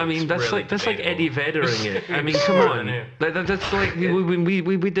it. I mean, it's that's really like Eddie debatable. Veddering it. I mean, come on. That's like when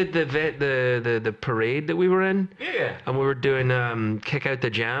we did the parade that we were in, Yeah. and we were doing Kick Out the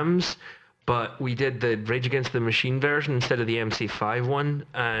Jams, but we did the Rage Against the Machine version instead of the MC5 one,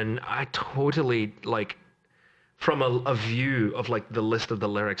 and I totally like. From a view of like the list of the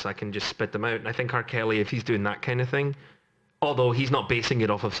lyrics, I can just spit them out. And I think R. Kelly, if he's doing that kind of thing, although he's not basing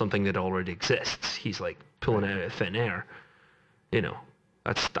it off of something that already exists, he's like pulling it out of thin air. You know,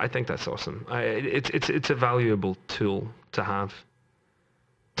 I think that's awesome. It's a valuable tool to have.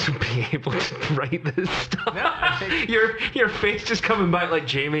 To be able to write this stuff. No, I think- your face just coming back like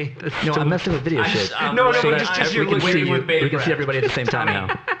Jamie. That's No, still- I'm messing with video shit. No, So but that just we you're can see looking you- with bated we can see breath. everybody at the same time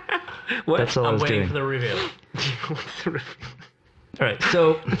now. What? That's all I I'm was waiting doing. for the reveal. All right,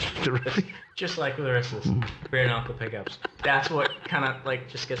 so Just like with the rest of this, bare knuckle pickups. That's what kind of like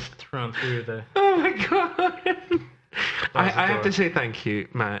just gets thrown through the. Oh my god! I have door. to say thank you,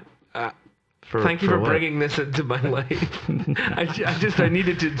 Matt. Thank you for what? bringing this into my life. I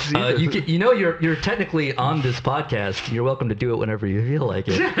needed to see this. You're technically on this podcast. You're welcome to do it whenever you feel like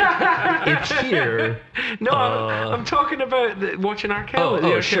it. It's here. No, I'm talking about watching R. Kelly.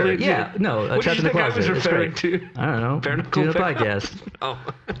 Oh, R. sure. Kelly- Yeah, no, What did Trapped you in the think I was Closet. It's referring great. to? I don't know. Bare knuckle Doing a pickup? podcast. Oh.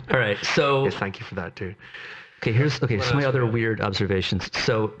 All right, so Yes, thank you for that too. okay, some of else my we other got? weird observations.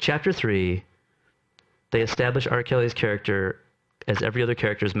 So chapter 3, they establish R. Kelly's character as every other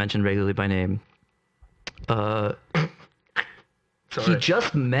character is mentioned regularly by name. He Sorry.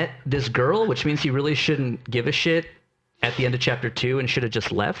 just met this girl, which means he really shouldn't give a shit at the end of chapter 2 and should have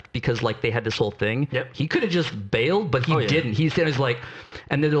just left because like they had this whole thing. Yep. He could have just bailed, but he Oh, yeah. didn't. He's like,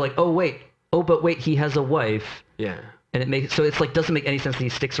 and then they're like, oh but wait, he has a wife. Yeah. And it's like doesn't make any sense that he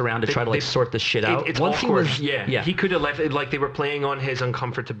sticks around to try to like sort this shit out. It's Once awkward. he was, yeah. He could have left it like they were playing on his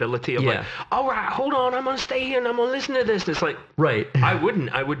uncomfortability of like, Yeah. all right, hold on, I'm gonna stay here and I'm gonna listen to this. And it's like, right. I wouldn't.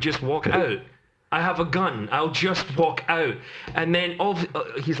 I would just walk out. I have a gun. I'll just walk out. And then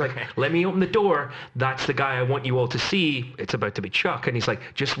he's like, let me open the door. That's the guy I want you all to see. It's about to be Chuck. And he's like,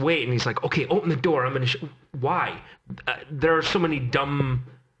 just wait. And he's like, okay, open the door. I'm going to why? There are so many dumb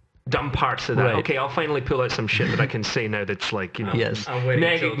parts of that. Right. Okay, I'll finally pull out some shit that I can say now that's like, you know, Yes. I'm waiting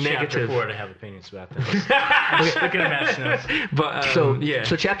until chapter negative. 4 to have opinions about this. I'm just looking at Matt's notes. But, So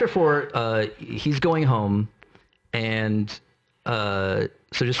so chapter 4, he's going home, and so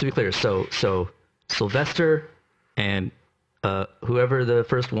just to be clear, so Sylvester and whoever the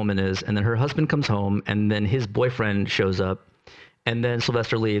first woman is, and then her husband comes home, and then his boyfriend shows up, and then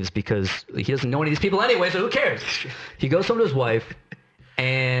Sylvester leaves because he doesn't know any of these people anyway, so who cares? He goes home to his wife,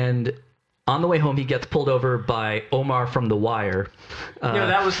 and on the way home, he gets pulled over by Omar from The Wire. No,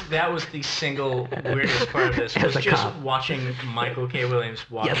 that was the single weirdest part of this. As Was a just cop. watching Michael K. Williams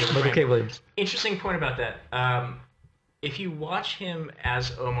walk. Yes, into the Michael frame. K. Williams. Interesting point about that. If you watch him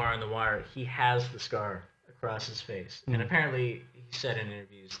as Omar on The Wire, he has the scar across his face, and apparently he said in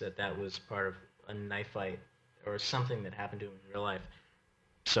interviews that was part of a knife fight or something that happened to him in real life.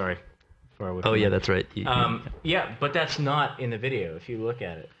 Sorry. Oh yeah, that's right. Yeah, but that's not in the video. If you look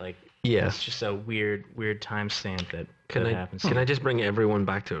at it, like, Yeah. it's just a weird timestamp that Can I happens. can I just bring everyone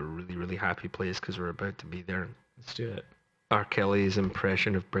back to a really really happy place because we're about to be there. Let's do it. R. Kelly's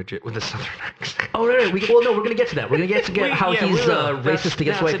impression of Bridget with a southern accent. Oh no, no, we're gonna get to that. We're gonna get to how We he's will. racist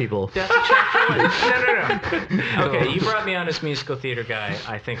against white people. That's a chapter one. No. Okay, you brought me on as musical theater guy.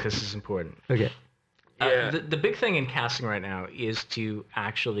 I think this is important. Okay. Yeah. The big thing in casting right now is to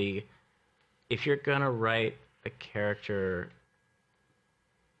actually, if you're gonna write a character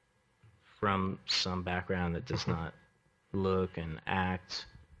from some background that does not look and act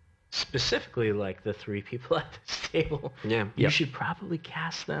specifically like the three people at this table, Yeah. you Yep. should probably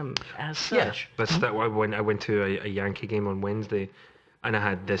cast them as Yeah. such. That's that why when I went to a Yankee game on Wednesday, and I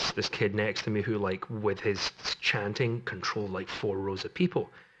had this kid next to me who, like, with his chanting controlled like 4 rows of people.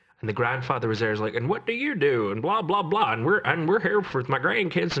 And the grandfather was there, is like, and what do you do? And blah blah blah. And we're here with my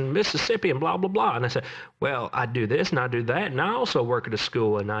grandkids in Mississippi and blah blah blah. And I said, well, I do this and I do that, and I also work at a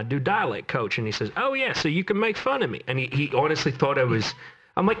school and I do dialect coach. And he says, oh yeah, so you can make fun of me. And he honestly thought I was.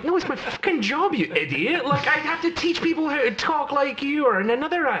 I'm like, no, it's my fucking job, you idiot. Like, I have to teach people how to talk like you or in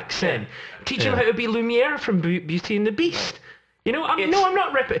another accent. Teach them how to be Lumiere from Beauty and the Beast. You know, I'm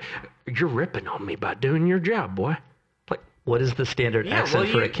not ripping. You're ripping on me by doing your job, boy. Like, What is the standard accent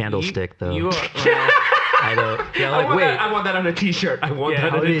for a candlestick, though? You are, I don't. Yeah, like wait. I want that on a T-shirt. I want Yeah,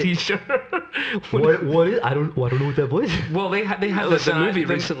 that how on do a you- T-shirt. What is? I don't know what that voice. Well, they had the Listen, movie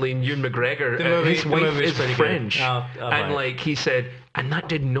the- recently, and Ewan McGregor. the movie- His the wife movie's is pretty good. French, I'll buy and it. like he said, and that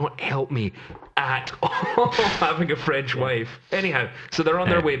did not help me at all having a French wife. Anyhow, so they're on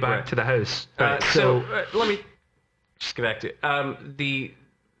their way back right. to the house. so let me just get back to it.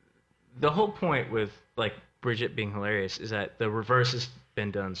 The whole point with, like, Bridget being hilarious is that the reverse has been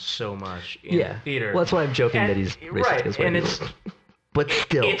done so much in Yeah. theater. Well, that's why I'm joking that And- he's racist right, against white and people. But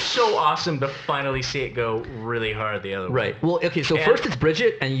still. it's so awesome to finally see it go really hard the other way. Right. Well, okay. So And- first it's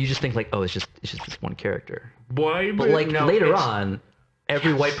Bridget, and you just think like, oh, it's just this one character. Why? But like No, later it's- on,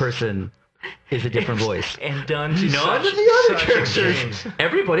 every white person is a different voice. And done to None such, of the other such characters. extremes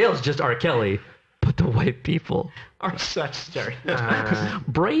Everybody else just R. Kelly, but the white people. are such stars.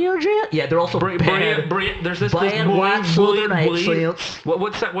 Bridget. Yeah, they're also bad. There's this bad boy, white boy, southern boy. accents.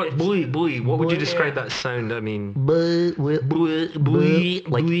 What's that? What boy? What would you Boy. describe that sound? I mean,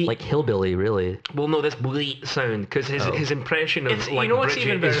 Like hillbilly, really. well, no, this bleat sound because his impression of It's, like you know what's Bridget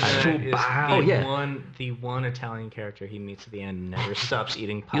even better is than so that is bad. Oh, yeah. the one Italian character he meets at the end never stops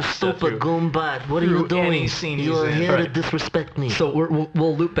eating You pasta stupid through, goombat! What are you through doing? any scene he's You're in. here to Right. disrespect me. So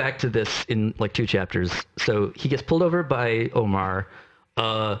we'll loop back to this in like 2 chapters. So he gets pulled over by Omar.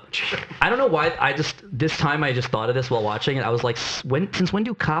 I don't know why. This time I just thought of this while watching it. I was like, since when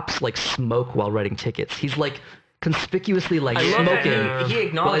do cops like smoke while writing tickets? He's like conspicuously like I love smoking. that he while he's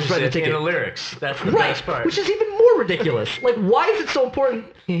acknowledges writing it the in ticket. the lyrics. That's the Right, best part. which is even more ridiculous. Like, why is it so important?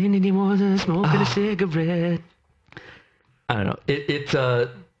 And he wasn't smoking a cigarette. I don't know.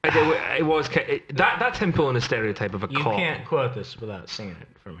 It was that's him pulling a stereotype of a You cop. can't quote this without singing it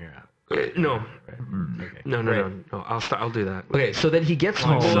from here out. No, Okay. no. Great. I'll do that. Okay, so then he gets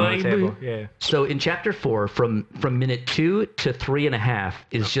Lines home. on the table. Yeah. So in chapter 4, from minute 2 to 3.5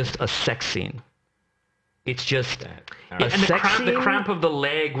 is just a sex scene. It's just All a right. And the sex cramp, the scene. cramp of the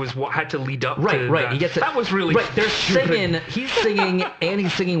leg was what had to lead up to Right. that. He gets it. That was really right. They're stupid. singing. He's singing, and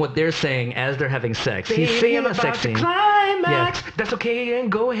he's singing what they're saying as they're having sex. Baby, He's singing I'm a sex about to scene. climax. That's okay,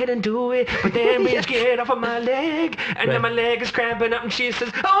 and go ahead and do it. But then we just get off of my leg, and then Right. my leg is cramping up, and she says,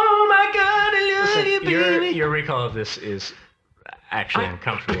 "Oh my God, I love Listen, you, baby." your recall of this is actually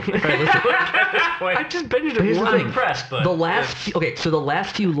uncomfortable. Right, listen. I just binged Here's it the I'm thing. impressed, but The last so the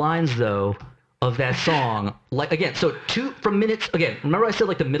last few lines though of that song, like again, so from minutes again. Remember I said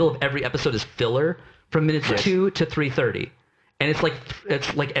like the middle of every episode is filler from minutes 2 to 3:30, and it's like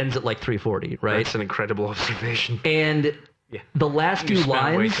ends at like 3:40, right? That's an incredible observation. And Yeah. the last You few spent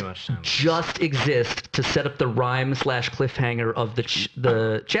way lines too much time on this. just exist to set up the rhyme / cliffhanger of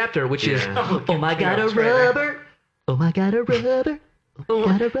the chapter, which is Yeah. oh my god a That's right there. rubber, oh my god a rubber.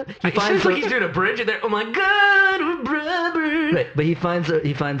 Got a rubber. He It finds sounds like a- he's doing a bridge in there. Oh my God, a rubber. Right, but he finds a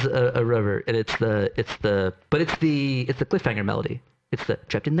rubber, and it's the cliffhanger melody. It's the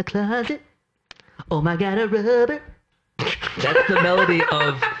trapped in the closet. Oh my god, a rubber. That's the melody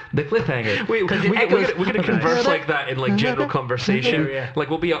of The cliffhanger. We're 'Cause it gonna echoes- converse like that in like general conversation. Yeah. Like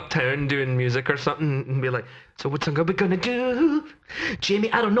we'll be uptown doing music or something and be like, so what song are we gonna do?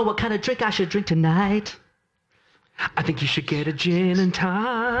 Jamie, I don't know what kind of drink I should drink tonight. I think you should get a gin and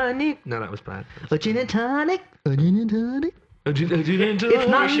tonic. No, that was bad. A gin and tonic. A gin and tonic. A gin and tonic. It's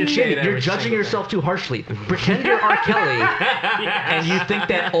not should say Jamie. it You're every judging single yourself too harshly. Pretend you're R. Kelly, and you think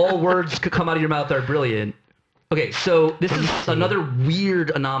that all words could come out of your mouth are brilliant. Okay, so this is another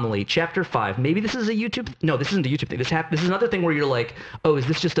weird anomaly. Chapter 5. Maybe this is a YouTube... No, this isn't a YouTube thing. This is another thing where you're like, oh, is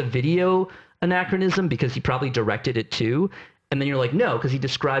this just a video anachronism because he probably directed it too? And then you're like, no, because he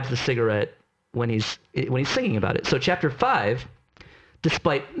describes the cigarette when he's singing about it. So chapter 5,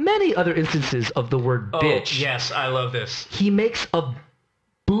 despite many other instances of the word bitch, yes, I love this. he makes a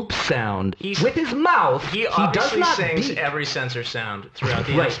boop sound He's- with his mouth. He does obviously not sings beep. every censor sound throughout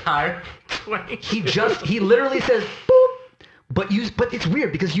the Right. entire 20. He literally says boop, but it's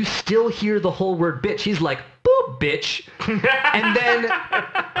weird because you still hear the whole word bitch. He's like boop bitch, and then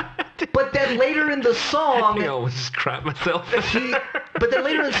but then later in the song I always crap myself. but then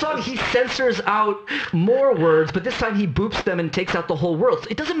later in the song he censors out more words, but this time he boops them and takes out the whole word. So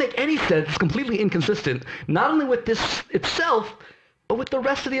it doesn't make any sense. It's completely inconsistent, not only with this itself, but with the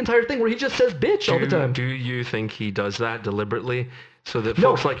rest of the entire thing where he just says bitch all the time. Do you think he does that deliberately so that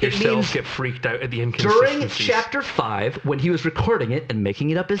No, folks like it yourself means get freaked out at the During inconsistencies? chapter 5, when he was recording it and making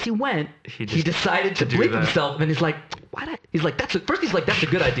it up as he went, He he just decided to to do bleep that. himself, and he's like, "Why?" He's like, "That's a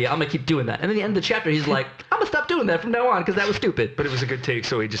good idea. I'm gonna keep doing that." And then at the end of the chapter, he's like, "I'm gonna stop doing that from now on because that was stupid." But it was a good take,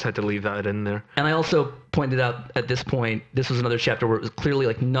 so he just had to leave that in there. And I also pointed out at this point, this was another chapter where it was clearly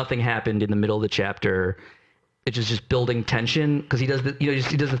like nothing happened in the middle of the chapter. It was just building tension because he does the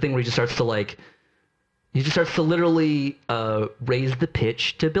thing where he just starts to literally raise the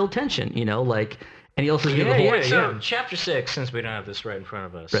pitch to build tension, like, and he also the whole yeah. So chapter 6, since we don't have this right in front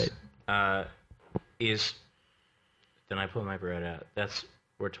of us, Right. Is then I pull my bread out. That's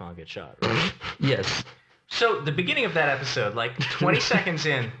where Twan gets shot. Right? yes. So the beginning of that episode, like 20 seconds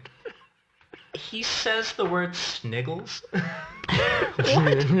in, he says the word sniggles.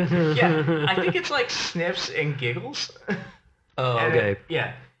 What? Yeah, I think it's like sniffs and giggles. Oh, And okay.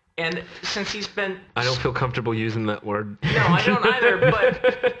 yeah. And since he's been... I don't feel comfortable using that word. No, I don't either,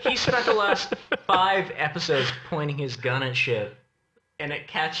 but he spent the last 5 episodes pointing his gun at shit, and it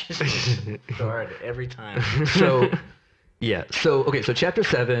catches his guard every time. So, yeah. So, okay. So, chapter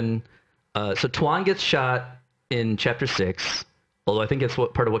 7. So, Twan gets shot in chapter 6. Although I think it's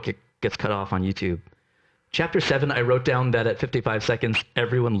part of what gets cut off on YouTube. Chapter 7, I wrote down that at 55 seconds,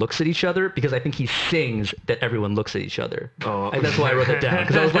 everyone looks at each other because I think he sings that everyone looks at each other. Oh. And that's why I wrote that down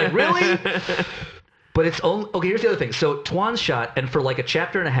because I was like, really? But it's only okay. Here's the other thing. So, Twan's shot, and for like a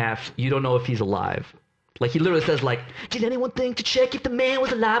chapter and a half, you don't know if he's alive. Like he literally says, like, "Did anyone think to check if the man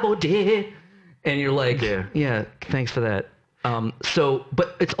was alive or dead?" And you're like, yeah, thanks for that.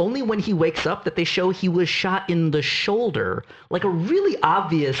 But it's only when he wakes up that they show he was shot in the shoulder, like a really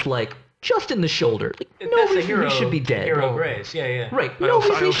obvious, like, just in the shoulder. Like, no That's a reason he should be dead. Hero grace, yeah. Right, I no also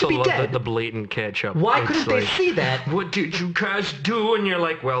reason he should be love dead. the blatant catch-up. Why It's couldn't they like, see that? What did you guys do? And you're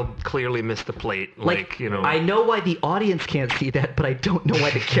like, well, clearly missed the plate. Like, I know why the audience can't see that, but I don't know why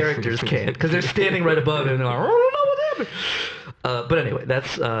the characters can't, because they're standing right above it and they're like, "Oh, I don't know what happened." But anyway,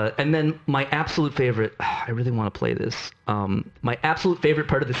 that's and then my absolute favorite. I really want to play this. My absolute favorite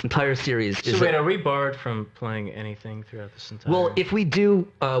part of this entire series is. So wait, are we barred from playing anything throughout this entire? Well, if we do,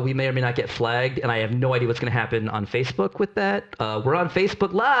 we may or may not get flagged, and I have no idea what's going to happen on Facebook with that. We're on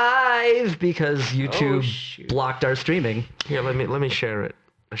Facebook Live because YouTube blocked our streaming. Here, let me share it.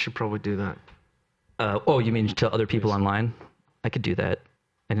 I should probably do that. Oh, you mean to other people online? I could do that.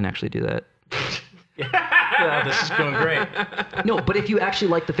 I didn't actually do that. Yeah, this is going great. No, but if you actually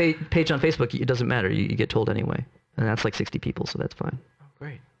like the page on Facebook, it doesn't matter. You get told anyway. And that's like 60 people, so that's fine. Oh,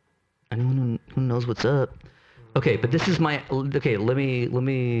 great. Anyone who knows what's up. Okay, but this is my... Okay, let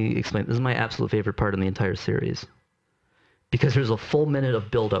me explain. This is my absolute favorite part in the entire series. Because there's a full minute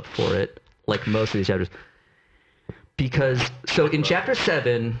of build-up for it, like most of these chapters. Because... So in chapter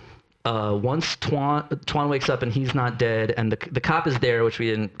 7... once Twan wakes up and he's not dead, and the cop is there, which we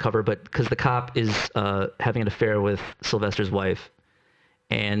didn't cover, but because the cop is having an affair with Sylvester's wife,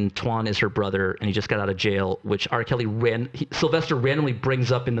 and Twan is her brother, and he just got out of jail, which R. Kelly Sylvester randomly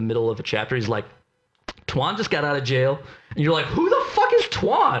brings up in the middle of a chapter. He's like, "Twan just got out of jail," and you're like, "Who the fuck is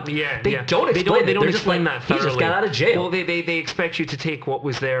Twan?" Yeah, they don't explain. They don't They're explain just like, that thoroughly. He just got out of jail. Well, they expect you to take what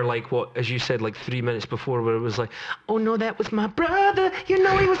was there, like what, as you said, like 3 minutes before, where it was like, "Oh no, that was my brother. You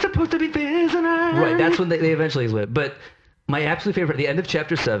know he was supposed to be visiting." Right, that's when they eventually went. But my absolute favorite, at the end of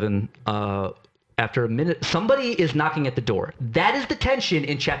chapter 7, after a minute, somebody is knocking at the door. That is the tension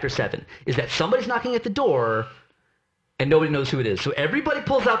in chapter 7, is that somebody's knocking at the door and nobody knows who it is. So everybody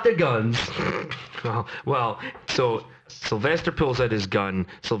pulls out their guns. So Sylvester pulls out his gun.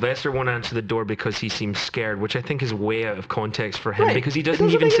 Sylvester won't answer the door because he seems scared, which I think is way out of context for him, Right. because he It doesn't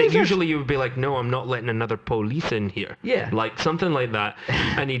doesn't even make say, any sense. usually you would be like, no, I'm not letting another police in here. Yeah. Like something like that.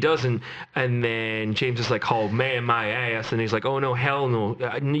 And he doesn't. And then James is like, oh, man, my ass. And he's like, oh, no, hell no.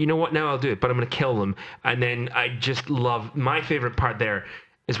 You know what? Now I'll do it, but I'm going to kill them. And then I just love, my favorite part there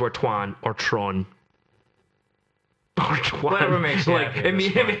is where Twan or Tron or Twan, Whatever makes you like, happy at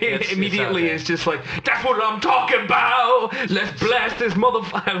this point. It's immediately out there. is just like, that's what I'm talking about. Let's blast this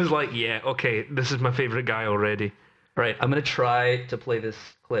motherfucker. I was like, yeah, okay, this is my favorite guy already. All right, I'm going to try to play this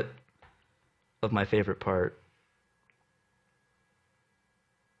clip of my favorite part.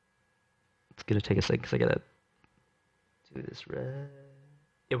 It's going to take a second because I got to do this right.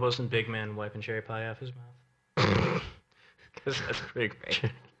 It wasn't Big Man wiping cherry pie off his mouth. Because that's pretty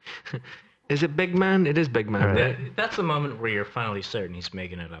great. Is it Big Man? It is Big Man, All right. right? That's the moment where you're finally certain he's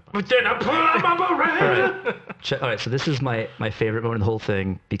making it up. But then I pull out my Beretta. All right, so this is my favorite moment of the whole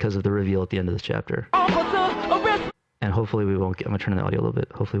thing because of the reveal at the end of this chapter. And hopefully we won't get, I'm going to turn on the audio a little bit.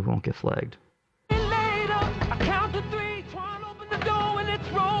 Hopefully we won't get flagged. Later, I count to 3, Twan opened the door and it's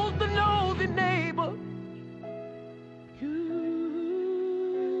rolled the nosy neighbor.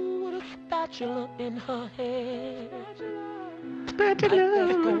 You with a spatula in her hand. Like that's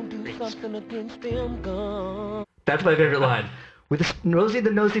gonna do something against them guns. That's my favorite line. With Rosie the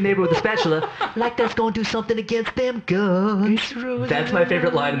nosy neighbor with a spatula, like that's going to do something against them guns. That's my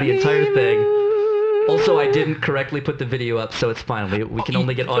favorite line in the entire thing. Also, I didn't correctly put the video up, so it's fine. We can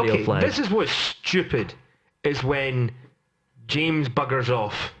only get audio Okay, flags. this is what's stupid, is when James buggers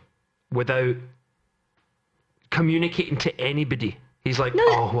off without communicating to anybody. He's like,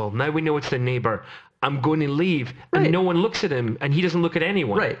 oh, well, now we know it's the neighbor. I'm going to leave. And Right. no one looks at him, and he doesn't look at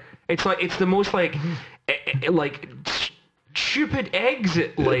anyone. Right. It's like, it's the most like stupid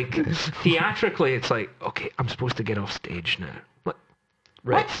exit, like theatrically. It's like, okay, I'm supposed to get off stage now. What?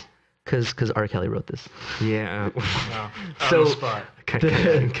 Right. Because R. Kelly wrote this. Yeah. Wow. So- On the spot.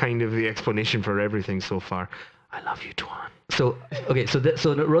 kind of the explanation for everything so far. I love you, Twan. So, okay, so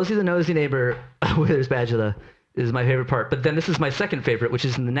Rosie the nosy neighbor with her spatula is my favorite part. But then this is my second favorite, which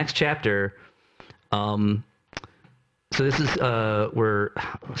is in the next chapter. So this is where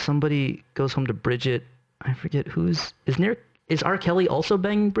somebody goes home to Bridget. I forget is R. Kelly also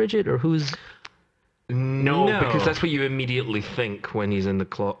banging Bridget, or who's? No, No. because that's what you immediately think when he's in the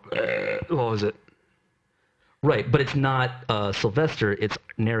what was it? Right, but it's not Sylvester. It's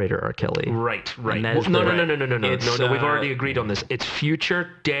narrator R. Kelly. Right. And that Well, is no, the- no. It's, We've already agreed on this. It's future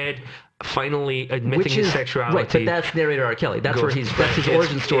dead, finally admitting Which his is sexuality. right, but that's narrator R. Kelly. That's where Goes- that's his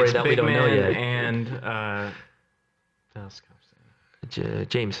origin story It's that we Big don't know Man yet. And what else comes in?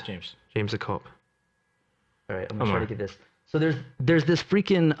 James. James. James the cop. All right, I'm gonna Omar. try to get this. So there's this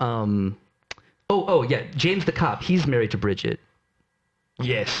freaking oh yeah, James the cop. He's married to Bridget.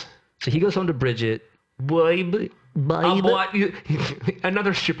 Yes. So he goes home to Bridget. I bought you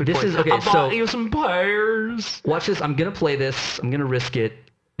another stupid This point. is- okay, I so- bought you some pears. Watch this. I'm gonna play this. I'm gonna risk it.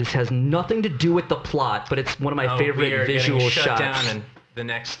 This has nothing to do with the plot, but it's one of my We are favorite visual getting shut shots. down in the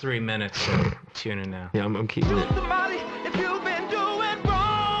next 3 minutes. So tune in now. Yeah, I'm keeping it. Somebody, if you've been doing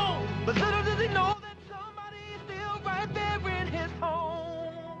wrong, but little does he know that somebody is still right there in his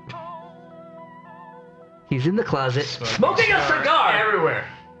home. He's in the closet smoking a cigar everywhere.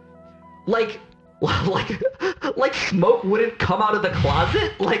 like smoke wouldn't come out of the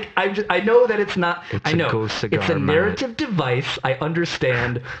closet. Like I know that it's not. It's I a know ghost cigar, it's a man. narrative device. I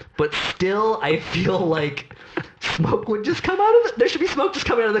understand, but still, I feel like smoke would just come out of it. There should be smoke just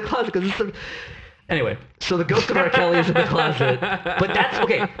coming out of the closet because Anyway, so the ghost of R. Kelly is in the closet, but that's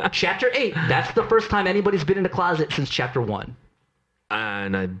okay. Chapter 8. That's the first time anybody's been in a closet since chapter 1.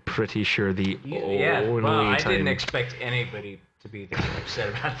 And I'm pretty sure the Yeah. only Well, I time. didn't expect anybody to be that upset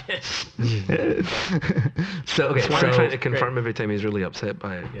about this. So okay, That's why I'm trying to so, confirm every time he's really upset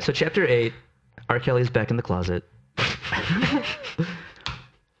by it. so chapter 8, R. Kelly's back in the closet.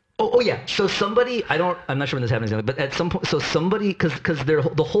 Oh yeah. So somebody, I'm not sure when this happens, but at some point, so somebody, because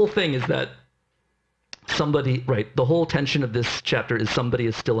the whole thing is that somebody, right? The whole tension of this chapter is somebody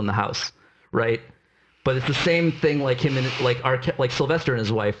is still in the house, right? But it's the same thing like him and like Sylvester and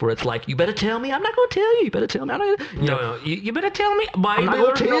his wife, where it's like, you better tell me. I'm not going to tell you. You better tell me. I'm not gonna, No, you better tell me. I'm not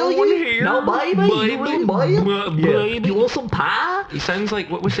going to tell you. No, baby. You will, baby. Yeah. You want some pie? He sounds like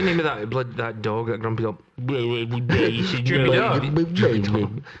what's the name of that dog that grumpy up?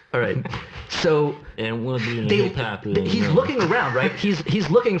 All right. So And we'll be he's looking around, right? He's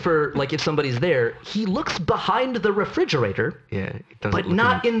looking for like if somebody's there. He looks behind the refrigerator, Yeah, it doesn't but look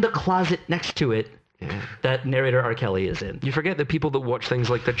not in the closet next to it. Yeah. That narrator R. Kelly is in. You forget that people that watch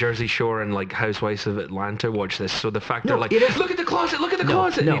things like The Jersey Shore and like Housewives of Atlanta watch this. So the fact No, they're like, it is- look at the closet, look at the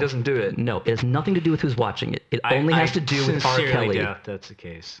closet, and he doesn't do it. No, it has nothing to do with who's watching it. It only has to do with R. sincerely Kelly. doubt that's the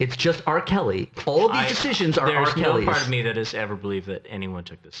case. It's just R. Kelly. All of these decisions are R. There's no Kelly's. part of me that has ever believed that anyone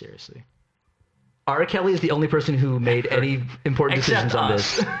took this seriously. R. Kelly is the only person who made any important decisions on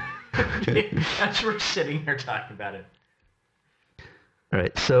this. That's we're sitting here talking about it. All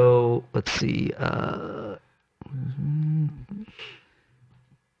right, so let's see.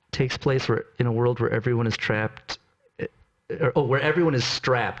 Takes place in a world where everyone is trapped. Where everyone is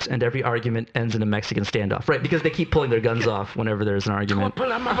strapped and every argument ends in a Mexican standoff. Right, because they keep pulling their guns off whenever there's an argument.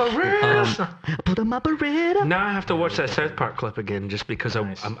 Put on my Beretta. Put on my Beretta. Now I have to watch that South Park clip again just because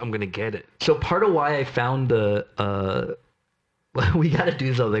Nice. I'm gonna get it. So part of why I found the we got to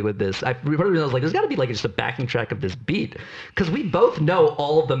do something with this. I was like, there's got to be like just a backing track of this beat because we both know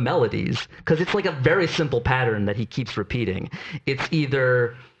all of the melodies because it's like a very simple pattern that he keeps repeating. It's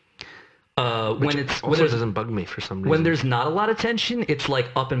either when Also doesn't bug me for some reason. when there's not a lot of tension, it's like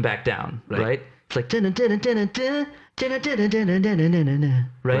up and back down, right? It's like dun dun dun dun dun dun dun dun dun,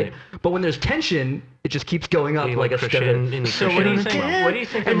 right? Right. But when there's tension, it just keeps going up He, like a step. So what do you think? What do you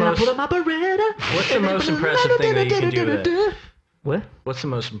think the And then I most? put on my Beretta. What's the most impressive thing that you can do with that? What? What's the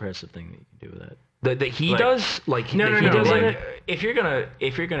most impressive thing that you can do with that? that he Like- does like No, he does like, like if you're gonna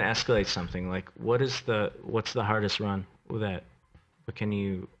escalate something, like what's the hardest run with that? What can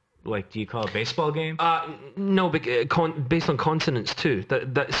you like? Do you call it a baseball game? no, based on consonants too.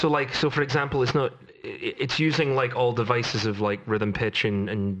 So for example, it's not. It's using like all devices of like rhythm, pitch,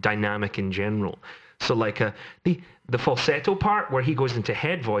 and dynamic in general. So like the falsetto part where he goes into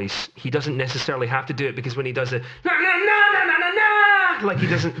head voice, he doesn't necessarily have to do it because when he does it, na na na na na na na, like he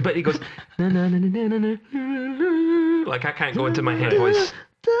doesn't, but he goes na na na na na na na. Like I can't go into my head voice.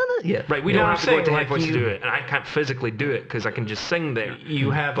 Yeah. Right, we No, don't I'm have to go saying, into head like, voice to you- do it, and I can't physically do it because I can just sing there. You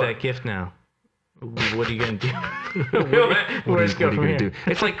have but- that gift now. What are you gonna do? What Where's are go you from gonna here? do?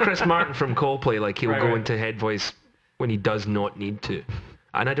 It's like Chris Martin from Coldplay. Like he'll Right, go right. into head voice when he does not need to.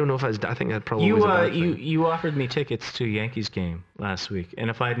 And I don't know if I think that probably You was a bad thing. you offered me tickets to a Yankees game last week, and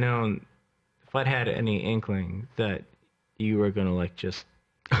if I'd had any inkling that you were gonna like just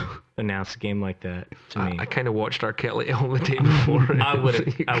announce a game like that to me, I kind of watched R. Kelly all the day before. I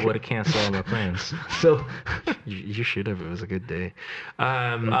would have canceled all my plans. So You should have. It was a good day.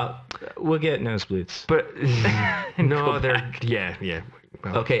 We'll get nosebleeds. But no, they're yeah.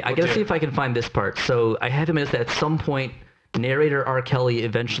 Well, okay, I gotta see if I can find this part. So I have him as at some point, narrator R. Kelly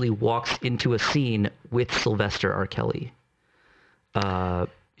eventually walks into a scene with Sylvester R. Kelly. You talking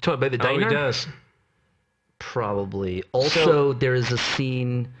about the Oh, diner? he does. Probably. Also, there is a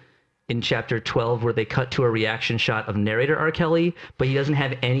scene in chapter 12 where they cut to a reaction shot of narrator R. Kelly, but he doesn't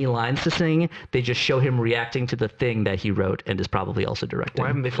have any lines to sing. They just show him reacting to the thing that he wrote and is probably also directing. Why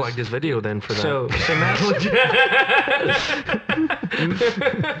haven't they flagged his video then for that? So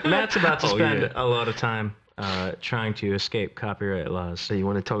Matt's about to Oh, spend yeah. a lot of time trying to escape copyright laws. So you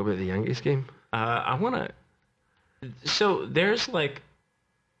want to talk about the Yankees game? I want to. So there's like.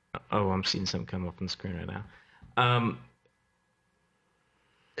 Oh, I'm seeing something come up on the screen right now.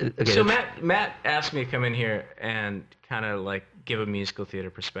 Okay, So that's- Matt asked me to come in here and kind of like give a musical theater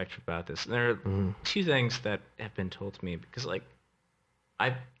perspective about this. And there are two things that have been told to me because like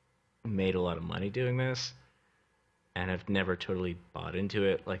I've made a lot of money doing this and I've never totally bought into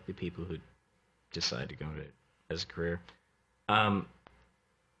it like the people who decide to go into it as a career.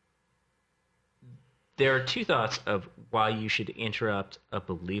 There are two thoughts of why you should interrupt a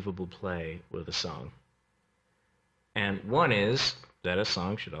believable play with a song. And one is that a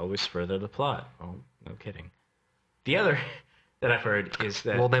song should always further the plot. Oh, no kidding. The other that I've heard is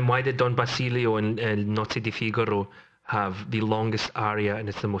that Well, then why did Don Basilio and Notte di Figaro have the longest aria and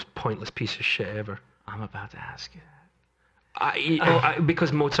it's the most pointless piece of shit ever? I'm about to ask you that.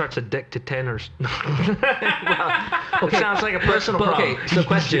 Because Mozart's a dick to tenors. It sounds like a personal But problem. okay, so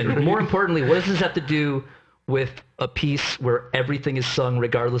question. More importantly, what does this have to do with a piece where everything is sung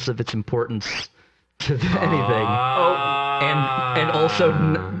regardless of its importance to anything? And also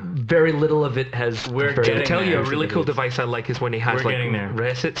very little of it has. We're very- getting I tell you, there. a really cool device I like is when he has We're like getting there.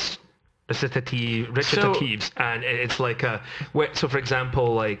 recits recitatives, and it's like so for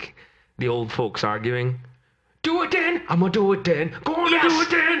example, like the old folks arguing. Do it then, I'm gonna do it then, gonna do it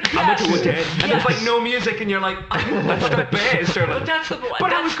then, I'm gonna do it then. And there's like no music and you're like, that's the best. Or like, But that's the point.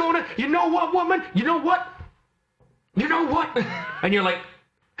 but I was gonna, you know what, woman? You know what? You know what? And you're like,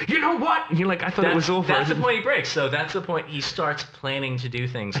 you know what? And you're like, I thought it was over. That's the point he breaks. So that's the point he starts planning to do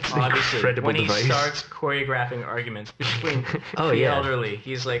things. That's an Obviously, incredible when he device. starts choreographing arguments between the yeah. elderly,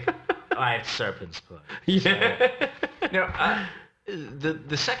 he's like, I have serpent's blood. Yeah. No,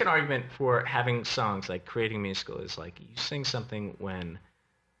 the second argument for having songs, like creating a musical, is like you sing something when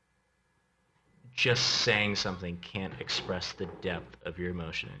just saying something can't express the depth of your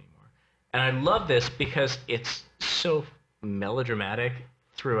emotion anymore. And I love this because it's so melodramatic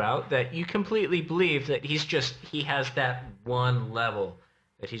throughout that you completely believe that he has that one level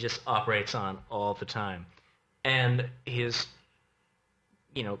that he just operates on all the time. And his,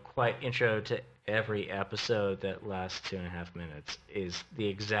 quite intro to every episode that lasts 2.5 minutes is the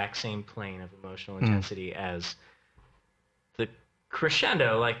exact same plane of emotional intensity as the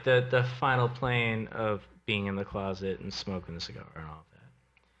crescendo, like the final plane of being in the closet and smoking the cigar and all of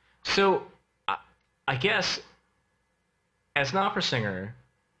that. So I guess as an opera singer,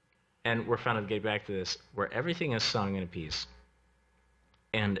 and we're finally getting back to this, where everything is sung in a piece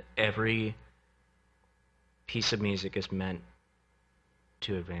and every piece of music is meant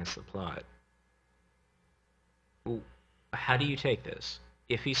to advance the plot. How do you take this?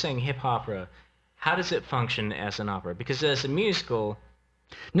 If he's saying hip opera, how does it function as an opera? Because as a musical,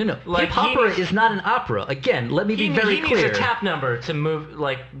 No. Like, Hip opera is not an opera. Again, let me be very he clear. needs a tap number to move,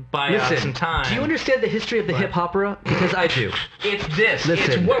 like, buy out some time. do you understand the history of the hip opera? Because I do. It's this.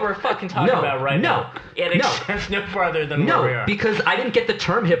 Listen. It's what we're fucking talking about right now. It extends no farther than where we are. Because I didn't get the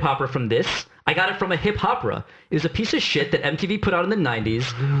term hip opera from this. I got it from a hip opera. It was a piece of shit that MTV put out in the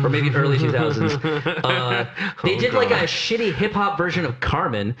 90s, or maybe early 2000s. They did like a shitty hip hop version of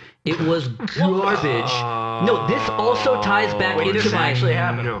Carmen. It was garbage. No, this also ties back Wait, into this my... actually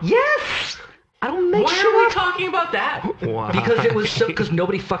happened. No. Yes! I don't make Why shit are we up. talking about that? Wow. Because it was so, because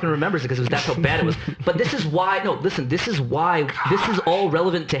nobody fucking remembers it because that's how bad it was. But this is why, no, listen, this is why, this is all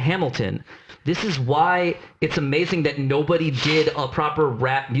relevant to Hamilton. This is why it's amazing that nobody did a proper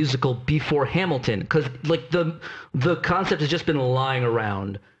rap musical before Hamilton. Because, like, the concept has just been lying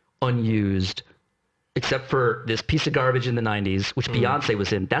around unused, except for this piece of garbage in the 90s, which Beyonce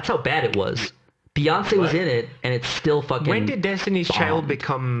was in. That's how bad it was. Beyonce was in it, and it's still fucking When did Destiny's Child bombed.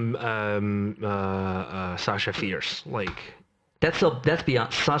 become Sasha Fierce? Like, That's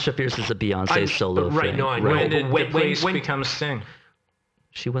Beyonce. Sasha Fierce is a Beyonce solo right, thing. no, I know. When did When- the police when- become Sting?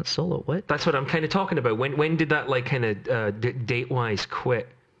 She went solo. What? that's what I'm kind of talking about. When did that, like, kind of date-wise quit?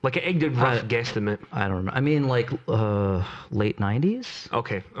 Like, I did rough guesstimate. I don't remember. I mean, like late 90s,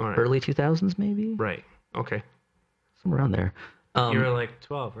 Okay, all right. early 2000s, maybe Right, okay. somewhere around there. You were like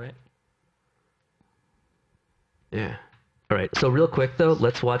 12, right? Yeah. All right. So real quick though,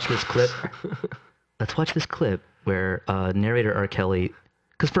 let's watch this clip. Let's watch this clip where narrator R. Kelly.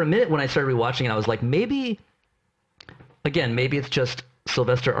 Because for a minute when I started rewatching it, I was like, maybe it's just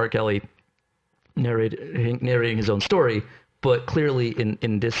Sylvester R. Kelly narrating his own story. But clearly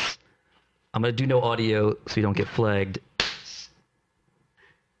in this, I'm gonna do no audio so you don't get flagged.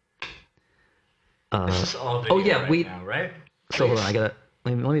 This is all video now, right? So hold on,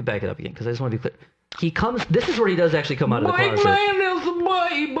 let me back it up again because I just want to be clear. He comes. This is where he does actually come out of the closet. is a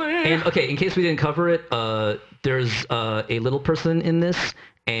baby. And okay, in case we didn't cover it, there's a little person in this,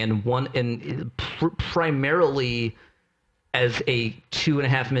 and primarily as a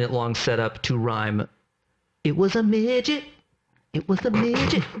 2.5 minute long setup to rhyme. It was a midget. It was a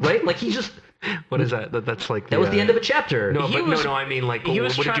midget. Right? Like he just. What is that? That's like That was the end of a chapter. No, He but was- no. I mean, like, He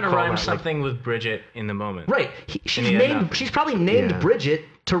was what did trying you to call rhyme that? Like, something with Bridget in the moment. Right. She's he had named. nothing. She's probably named Yeah. Bridget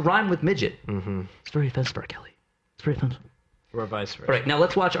to rhyme with midget. Mm-hmm. It's very offensive, R. Kelly. It's very offensive. Or vice versa. All right, now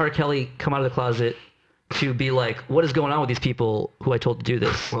let's watch R. Kelly come out of the closet to be like, what is going on with these people who I told to do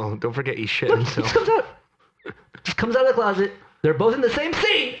this? well, don't forget he's shit Look, he himself. just comes out. Just comes out of the closet. They're both in the same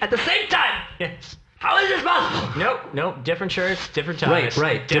scene at the same time. Yes. How is this possible? Nope. Different shirts, different ties.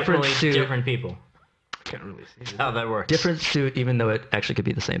 Right. Different Definitely suit. different people. Can't really see it. How that works. Different suit, even though it actually could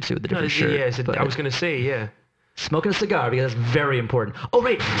be the same suit with a No, different shirt. yeah, it's a- but I was gonna say, yeah. smoking a cigar because that's very important. Oh,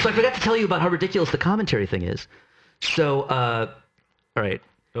 right. So I forgot to tell you about how ridiculous the commentary thing is. So, all right.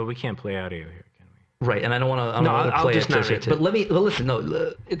 But we can't play audio here, can we? Right, and I don't want to. No, I'm not I'll play just it, narrate it. But listen.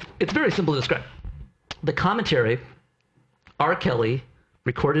 No, it's very simple to describe. The commentary. R. Kelly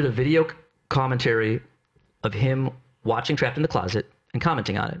recorded a video commentary of him watching Trapped in the Closet and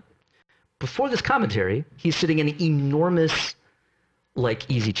commenting on it. Before this commentary, he's sitting in an enormous,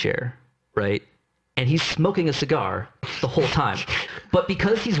 like, easy chair, right? And he's smoking a cigar the whole time. But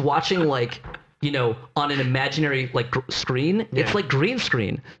because he's watching like, you know, on an imaginary like screen, it's like green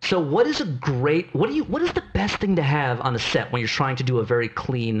screen. So what is the best thing to have on a set when you're trying to do a very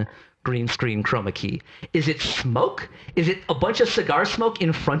clean green screen chroma key? Is it smoke? Is it a bunch of cigar smoke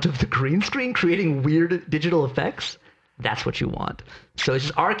in front of the green screen creating weird digital effects? That's what you want. So it's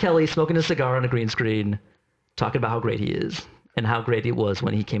just R. Kelly smoking a cigar on a green screen, talking about how great he is and how great it was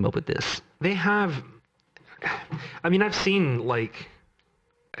when he came up with this. They have, I mean, I've seen, like,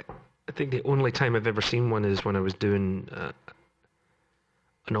 I think the only time I've ever seen one is when I was doing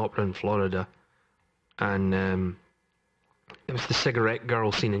an opera in Florida, and it was the cigarette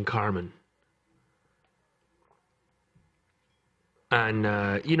girl scene in Carmen.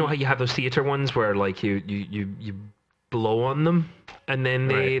 And you know how you have those theater ones where like you blow on them and then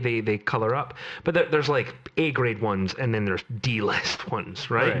they color up, but there's like A grade ones and then there's D list ones,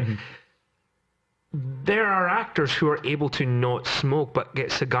 right? There are actors who are able to not smoke but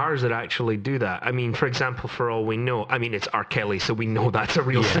get cigars that actually do that. I mean, for example, for all we know, I mean, it's R. Kelly, so we know that's a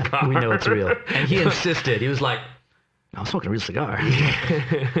real cigar. We know it's real. And he insisted. He was like, I'm smoking a real cigar.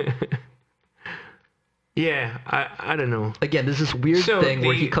 Yeah, I don't know. Again, there's this weird thing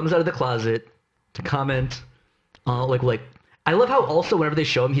where he comes out of the closet to comment. Like I love how also whenever they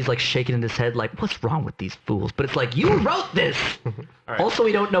show him, he's like shaking in his head, like, what's wrong with these fools? But it's like, you wrote this! Right. Also,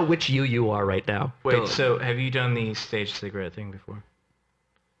 we don't know which you are right now. Wait, so have you done the stage cigarette thing before?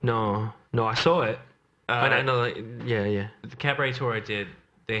 No, I saw it. And I know, yeah. The cabaret tour I did,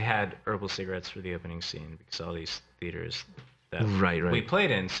 they had herbal cigarettes for the opening scene because all these theaters that we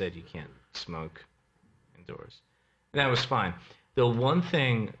played in said you can't smoke indoors. And that was fine. The one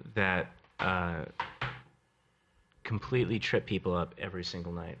thing that completely tripped people up every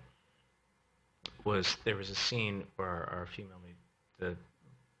single night was there was a scene where our female lead, the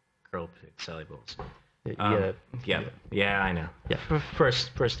girl picked Sally Bowles. Yeah, I know. Yeah,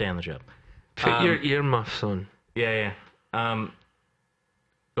 first day on the job. Put your earmuffs on. Yeah.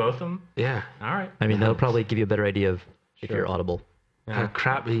 Both of them? Yeah. All right. I mean, that'll probably give you a better idea of if you're audible. Yeah. How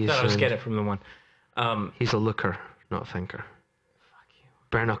crap he is. I was get it from the one. He's a looker, not a thinker.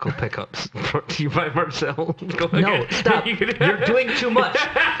 Bare knuckle pickups brought to you by Marcel. No, stop. You're doing too much.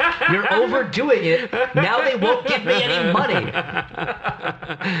 You're overdoing it. Now they won't give me any money.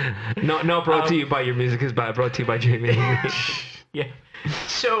 Not brought to you by Your Music Is Bad, brought to you by Jamie. Yeah.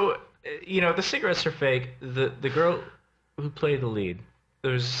 So, you know, the cigarettes are fake. The girl who played the lead,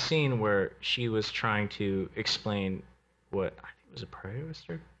 there was a scene where she was trying to explain what, I think it was a prairie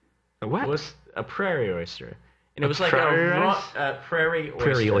oyster? A what? It was a prairie oyster. And it was like prairie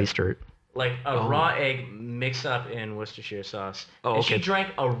oyster. Like a raw egg mixed up in Worcestershire sauce. Oh, and she drank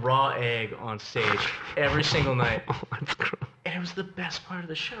a raw egg on stage every single night. Oh, that's gross. And it was the best part of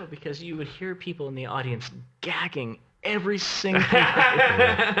the show because you would hear people in the audience gagging every single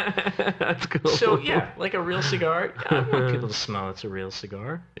night. That's cool. So, yeah, like a real cigar. I want people to smell it's a real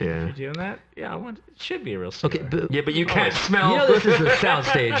cigar. Yeah. If you're doing that, yeah, it should be a real cigar. Okay, but you can't smell. You know this is a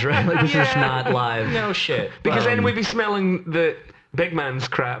soundstage, right? Like this is not live. No shit. Because then we'd be smelling the big man's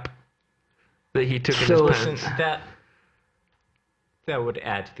crap that he took in his pants. That would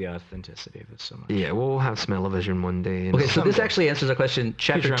add to the authenticity of it so much. Yeah, we'll have smell-o-vision one day. Okay, so this actually answers a question.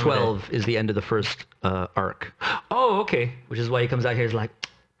 Chapter 12 is the end of the first arc. Oh, okay. Which is why he comes out here and is like,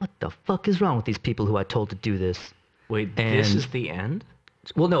 what the fuck is wrong with these people who I told to do this? Wait, this is the end?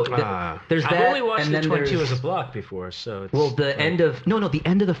 Well, no, there's that. I've only watched and the then 22 as a block before, so it's... Well, the end of... No, the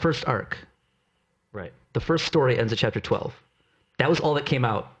end of the first arc. Right. The first story ends at chapter 12. That was all that came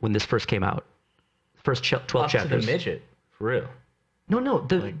out when this first came out. First 12 chapters. Up to the midget, for real. No,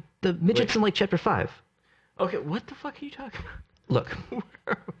 the midget's in like chapter 5. Okay, what the fuck are you talking about? Look, Where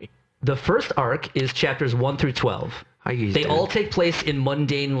are we? the first arc is chapters 1 through 12. They all take place in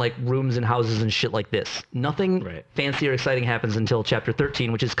mundane like rooms and houses and shit like this. Nothing fancy or exciting happens until chapter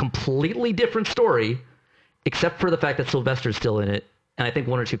 13, which is completely different story, except for the fact that Sylvester's still in it. And I think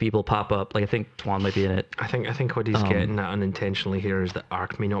one or two people pop up. Like I think Tuan might be in it. I think what he's getting at unintentionally here is that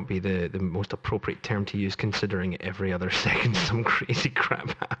arc may not be the most appropriate term to use, considering every other second some crazy crap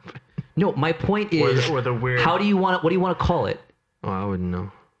happens. No, my point is, or the weird... what do you want to call it? Oh, I wouldn't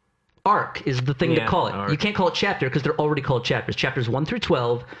know. Arc is the thing to call it. Arc. You can't call it chapter because they're already called chapters. Chapters 1 through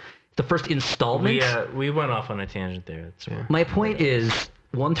 12, the first installment. We went off on a tangent there. That's My point is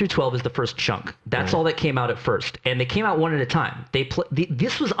 1 through 12 is the first chunk. That's all that came out at first, and they came out one at a time.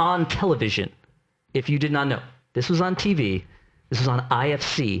 This was on television. If you did not know, this was on TV. This was on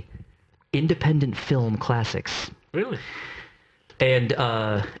IFC, Independent Film Classics. Really? And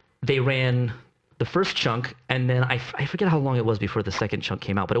they ran the first chunk, and then I forget how long it was before the second chunk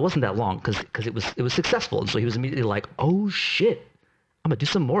came out, but it wasn't that long because it was successful, and so he was immediately like, oh shit, I'm gonna do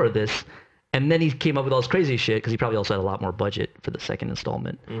some more of this. And then he came up with all this crazy shit because he probably also had a lot more budget for the second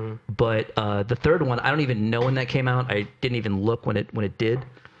installment. Mm-hmm. But the third one, I don't even know when that came out. I didn't even look when it did.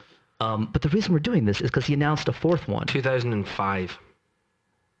 But the reason we're doing this is because he announced a fourth one. 2005.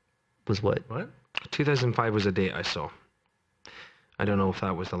 Was what? What? 2005 was a date I saw. I don't know if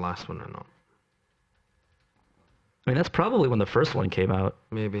that was the last one or not. I mean, that's probably when the first one came out.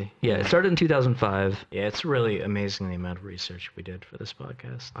 Maybe. Yeah, it started in 2005. Yeah, it's really amazing the amount of research we did for this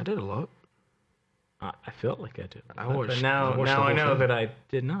podcast. I did a lot. I felt like I did. I watched- but now I watched the I whole know thing. that I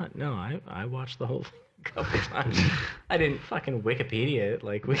did not. No, I watched the whole thing a couple times. I didn't fucking Wikipedia it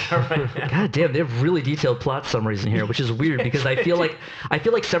like we are right now. God damn, they have really detailed plot summaries in here, which is weird because I feel like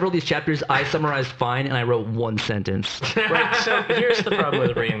several of these chapters I summarized fine and I wrote one sentence. Right. So here's the problem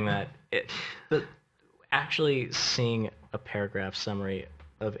with reading that. Actually seeing a paragraph summary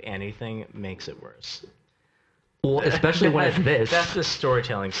of anything makes it worse. Well, especially when it's this. That's the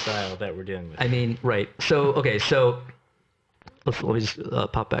storytelling style that we're dealing with. I mean, right. So, okay, so let me just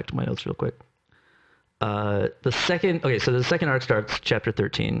pop back to my notes real quick. The second arc starts chapter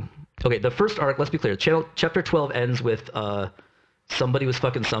 13. Okay, the first arc, let's be clear. Chapter 12 ends with somebody was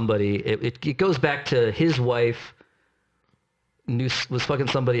fucking somebody. It goes back to his wife was fucking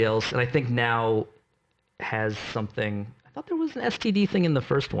somebody else, and I think now has something. I thought there was an STD thing in the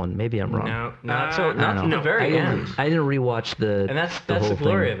first one. Maybe I'm wrong. No, not I don't from know. the very end. I didn't rewatch the. And that's whole the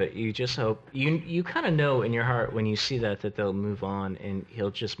glory thing. of it. You just hope you kind of know in your heart when you see that they'll move on and he'll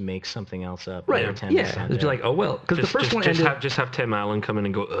just make something else up. Right. every time Yeah. it's on It's there. like, oh well, because the first one ended. Just have Tim Allen come in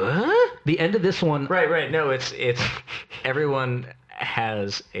and go, The end of this one. Right. No, it's everyone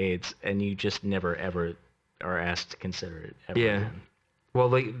has AIDS, and you just never ever are asked to consider it. Ever Yeah. again. Well,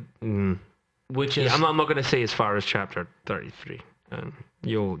 like, Which is yeah, I'm not going to say as far as chapter 33.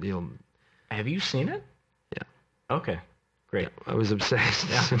 You'll. Have you seen it? Yeah. Okay. Great. I was obsessed.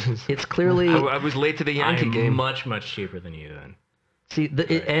 It's clearly. I was late to the Yankee I'm game. much cheaper than you then. See,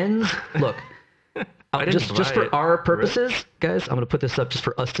 it ends. Look, didn't just buy for it. our purposes, guys, I'm gonna put this up just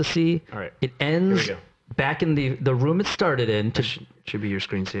for us to see. All right. It ends Here we go. back in the room it started in, Should be your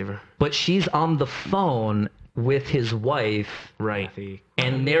screensaver. but she's on the phone with his wife, Right. Kathy.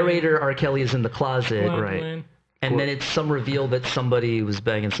 and narrator R. Kelly is in the closet, Gwendolyn. and then it's some reveal that somebody was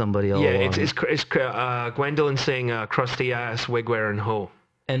banging somebody all Yeah, along. it's Gwendolyn saying crusty ass, wig wearing hoe.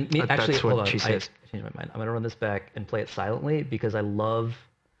 And me, That's actually, what hold on, she says. I changed my mind. I'm gonna run this back and play it silently because I love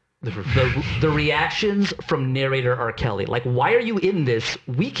the reactions from narrator R. Kelly. Like, why are you in this?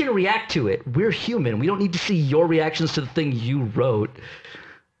 We can react to it. We're human. We don't need to see your reactions to the thing you wrote.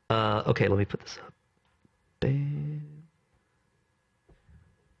 Okay, let me put this up. Bam.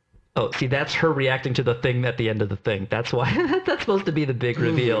 Oh, see, that's her reacting to the thing at the end of the thing. That's why that's supposed to be the big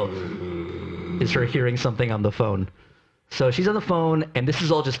reveal. Is her hearing something on the phone. So she's on the phone, and this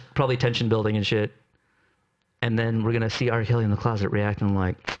is all just probably tension building and shit. And then we're gonna see R. Kelly in the closet reacting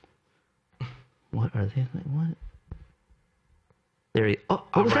like, "What are they? What?" There he. Oh,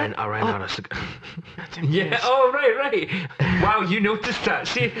 what was that? I ran Oh, out of cigar. Yeah. Oh, right. Wow, you noticed that.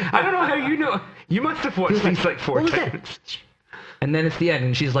 See, I don't know how you know. You must have watched these like 4 what was that? times. And then it's the end,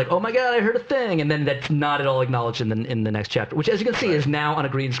 and she's like, "Oh my god, I heard a thing," and then that's not at all acknowledged in the next chapter, which, as you can see, is now on a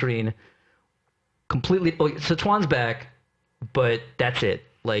green screen. Completely. Oh, so Twan's back, but that's it.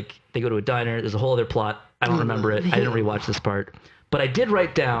 Like, they go to a diner. There's a whole other plot. I don't remember it. I didn't rewatch this part, but I did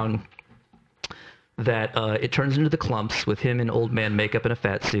write down that it turns into the Clumps with him in old man makeup and a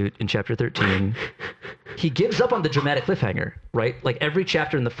fat suit in chapter 13. He gives up on the dramatic cliffhanger, right? Like, every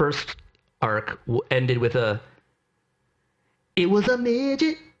chapter in the first arc ended with it was a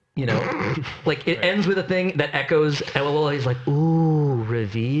midget, you know? Like, it ends with a thing that echoes, and well, he's like, ooh,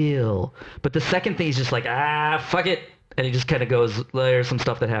 reveal. But the second thing, he's just like, fuck it. And he just kind of goes, there's some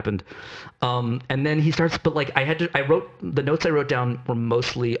stuff that happened. And then he starts, but like, the notes I wrote down were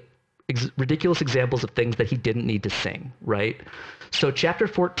mostly ridiculous examples of things that he didn't need to sing, right? So chapter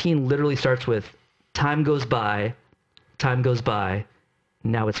 14 literally starts with, time goes by,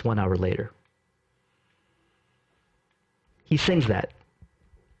 now it's 1 hour later. He sings that.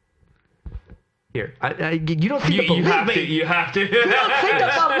 Here, you don't seem to believe me. You have to. You don't seem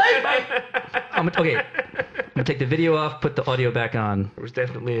to believe me. Okay, I'm gonna take the video off, put the audio back on. There was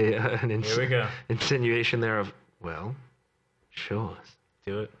definitely an Here we go. insinuation there of, well, show us.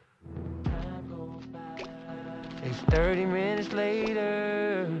 Do it. It's 30 minutes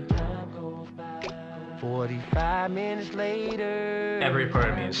later. 45 minutes later. Every part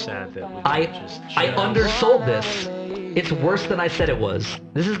of me is sad that we I just undersold this. It's worse than I said it was.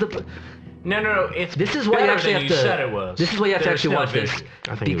 This is No. It's This is why you better actually than have you to. said it was. This is why you have to There's actually no watch this vision.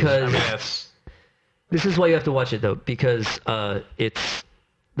 I think it was- because I mean, that's this is why you have to watch it though because it's.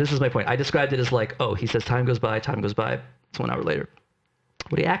 This is my point. I described it as like, oh, he says time goes by. It's 1 hour later.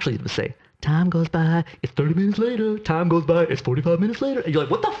 What he actually would say, time goes by. It's 30 minutes later. Time goes by. It's 45 minutes later. And you're like,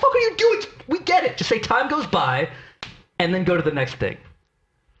 what the fuck are you doing? We get it. Just say time goes by, and then go to the next thing.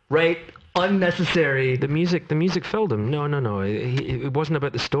 Right? Unnecessary. The music filled him. No. It wasn't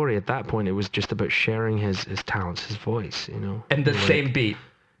about the story at that point. It was just about sharing his talents, his voice, you know. And the same beat.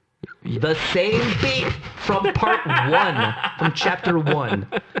 The same beat from part 1, from chapter 1.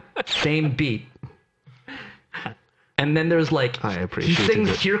 Same beat. And then there's like, I he appreciated sings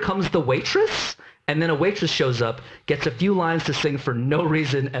it. Here Comes the Waitress, and then a waitress shows up, gets a few lines to sing for no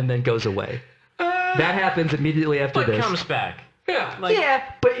reason, and then goes away. That happens immediately after but this. comes back. Yeah. Like, Yeah,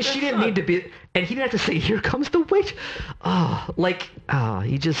 but she didn't need to be, and he didn't have to say, here comes the wait.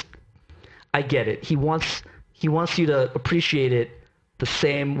 He just, I get it. He wants you to appreciate it the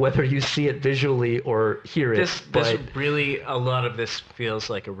same whether you see it visually or hear it. This but really, a lot of this feels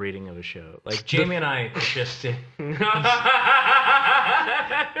like a reading of a show. Like Jamie and I just did.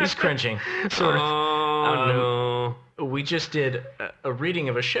 He's cringing. Sort of. Oh no. We just did a reading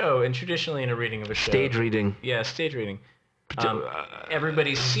of a show, and traditionally in a reading of a show, Stage reading. Yeah, stage reading.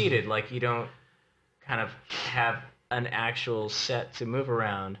 Everybody's seated, like you don't kind of have an actual set to move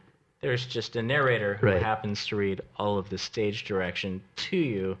around. There's just a narrator who Right. happens to read all of the stage direction to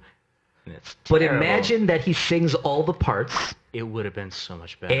you, and it's But terrible. imagine that he sings all the parts It would have been so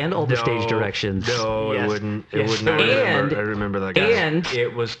much better. and all the stage directions. No, Yes. it wouldn't. It Yes. wouldn't. I remember that guy. And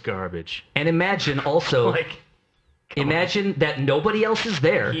It was garbage. imagine also, Like, imagine that nobody else is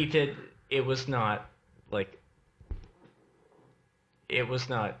there. he did. It was not like. It was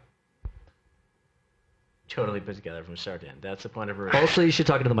not totally put together from start to end. That's the point of a. Also, you should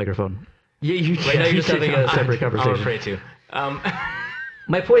talk into the microphone. Yeah, Wait, no, you're you just having a separate I'm conversation. afraid to.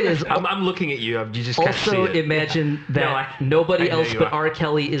 My point is, I'm looking at you. You just can't also see it. imagine that No, I nobody know else you but are. R.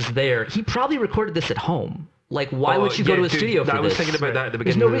 Kelly is there. He probably recorded this at home. Like, why Oh, would you go yeah, to a dude, studio for I was this? thinking about that at the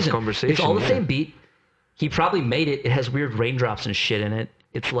There's beginning no of this reason. conversation. It's all the yeah. same beat. He probably made it. It has weird raindrops and shit in it.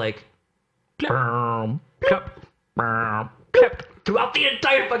 It's like, boom, plop, boom, plop, throughout the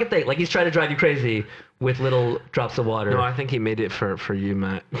entire fucking thing. Like he's trying to drive you crazy with little drops of water. No, I think he made it for you,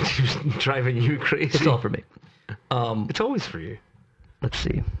 Matt. He was driving you crazy. It's all for me. It's always for you. Let's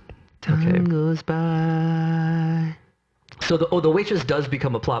see. Time goes by. So the waitress does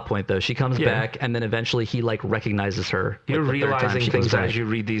become a plot point though. She comes Yeah. back and then eventually he like recognizes her. You're like, the third time realizing she goes things back. as you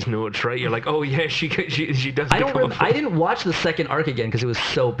read these notes, right? You're like, oh yeah, she does. I don't. become a I didn't watch the second arc again because it was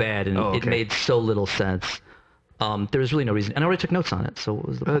so bad and Oh, it okay. made so little sense. There was really no reason, and I already took notes on it. So what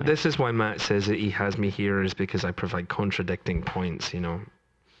was the point? This is why Matt says that he has me here is because I provide contradicting points. You know,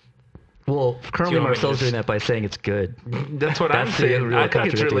 Well, currently want me to Marcel's just- doing that by saying it's good. that's what I'm That's the saying. real I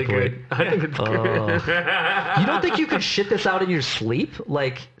think it's really contradicting good. I think it's good. You don't think you could shit this out in your sleep?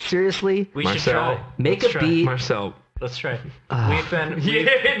 Like seriously? we should Marcel. try. Make Let's a try. beat. Marcel. Let's try. We've been.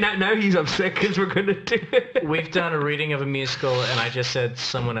 Yeah, now he's upset because we're gonna do it. We've done a reading of a musical, and I just said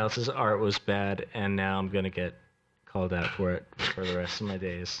someone else's art was bad, and now I'm gonna get called out for it for the rest of my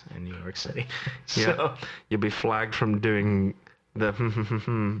days in New York City. So Yeah. You'll be flagged from doing the.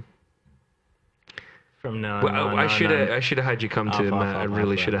 from now Well, on, I should have had you come to it, Off, Matt. I off,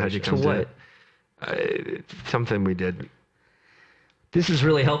 really off, should have had you to come to what? it. Something we did. This is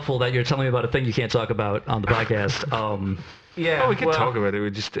really helpful that you're telling me about a thing you can't talk about on the podcast. Yeah. Oh, we can well, talk about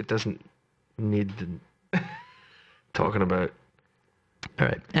it. It doesn't need talking about. All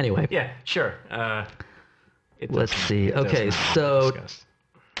right. Anyway, Yeah, sure. Let's see. Okay, so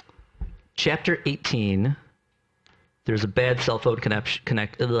chapter 18. There's a bad cell phone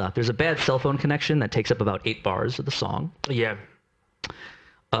There's a bad cell phone connection that takes up about 8 bars of the song. Yeah.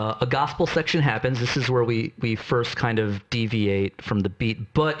 A gospel section happens. This is where we first kind of deviate from the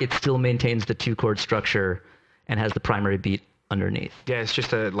beat, but it still maintains the 2-chord structure and has the primary beat underneath. Yeah, it's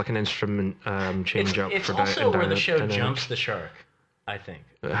just like an instrument change up It's for also where the dynamic- show dynamic. jumps the shark, I think.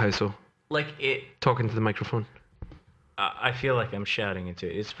 How so? Like it. Talking to the microphone. I feel like I'm shouting into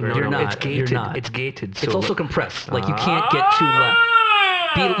it. It's very. You're no, not. it's You're gated. not. It's gated. It's so also compressed. Like you can't get too loud.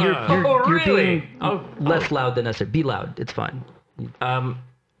 You're really? being Oh, less loud than necessary. Be loud. It's fine.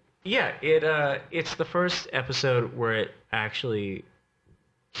 Yeah, it's the first episode where it actually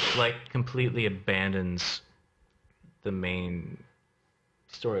like completely abandons the main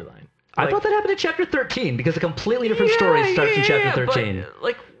storyline. I thought that happened in chapter 13 because a completely different story starts in chapter 13. But,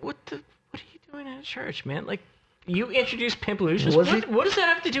 like what are you doing at church, man? Like You introduced Pimp Lucius. Was What does that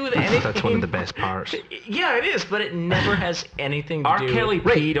have to do with anything? That's one of the best parts. Yeah, it is, but it never has anything to R. do. Kelly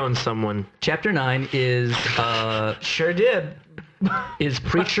peed on someone. Chapter 9 is Sure did.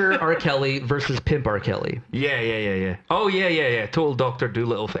 Preacher R. Kelly versus Pimp R. Kelly. Yeah. Oh, yeah. Total Dr.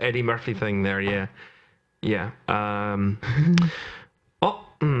 Doolittle Eddie Murphy thing there, yeah. Yeah.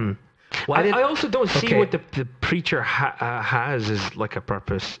 I also don't see Okay. what the preacher has as like a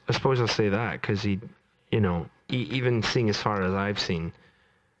purpose. I suppose I'll say that because he, even seeing as far as I've seen,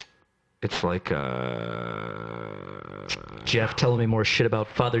 it's like Jeff telling me more shit about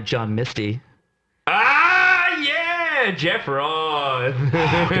Father John Misty. yeah, Jeff Roth.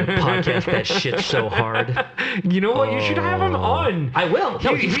 Podcast that shit so hard. You know what? You should have him on. I will.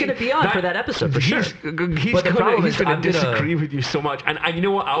 No, he's going to be on for that episode for sure. He's But the problem is gonna I'm gonna- disagree with you so much, and you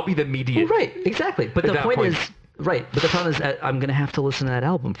know what? I'll be the mediator. Well, right, exactly. But the that point point. is, right. But the problem is, I'm going to have to listen to that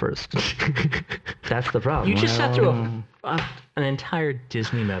album first. That's the problem. You just sat through Well, an entire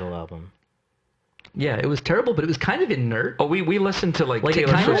Disney metal album. Yeah, it was terrible, but it was kind of inert. Oh, we listened to like Like, it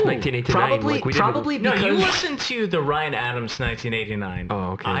Taylor kind of- Swift's 1989. Probably, like, we didn't- probably No, because you listened to the Ryan Adams 1989.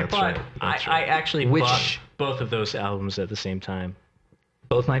 Oh, okay, I that's bought. right, that's I actually Which- bought both of those albums at the same time.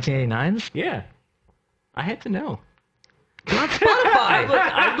 both 1989s. Yeah, I had to know. They're on Spotify.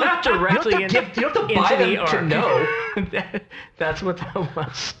 I looked directly you don't have to buy into the them to arc. know. That's what that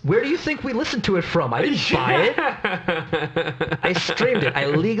was. Where do you think we listened to it from? I didn't buy it. I streamed it. I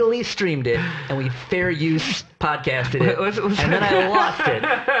legally streamed it, and we fair use podcasted it. And then I lost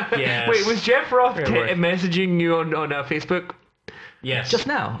it. Yes. Wait, was Jeff Roth Fair work. messaging you on Facebook? Yes. Just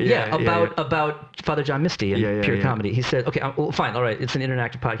now. Yeah, About Father John Misty and Yeah, Pure yeah. Comedy. He said, okay, well, fine, all right, it's an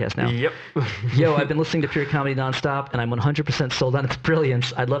interactive podcast now. Yep. Yo, I've been listening to Pure Comedy nonstop, and I'm 100% sold on its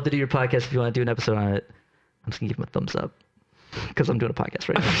brilliance. I'd love to do your podcast if you want to do an episode on it. I'm just going to give him a thumbs up because I'm doing a podcast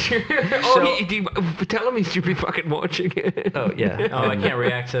right now. Tell him he should be fucking watching it. Oh, yeah. Oh, I can't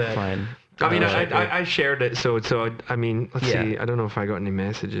react to that. Fine. I mean, Uh, I shared it, so I mean, let's Yeah. see. I don't know if I got any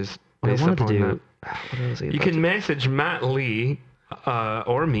messages What I based wanted to upon do... that. What was I You about can to- message Matt Lee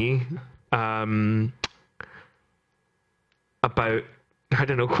or me about, I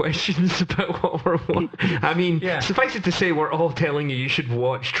don't know, questions about what we're watching. I mean, Yeah. suffice it to say, we're all telling you should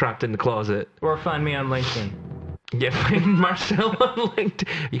watch Trapped in the Closet. Or find me on LinkedIn. Yeah, find Marcel on LinkedIn.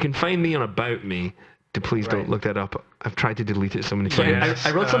 You can find me on About Me. Please don't Right. look that up. I've tried to delete it so many So times.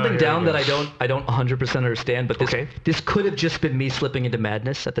 I wrote something here down we that go. I don't 100% understand, but Okay. this could have just been me slipping into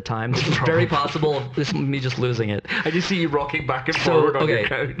madness at the time. This is very possible. This is me just losing it. I just see you rocking back and So, forward on your okay.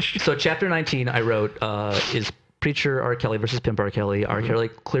 couch. So chapter 19 I wrote is Preacher R. Kelly versus Pimp R. Kelly. R. Kelly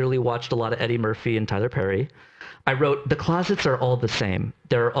clearly watched a lot of Eddie Murphy and Tyler Perry. I wrote, the closets are all the same.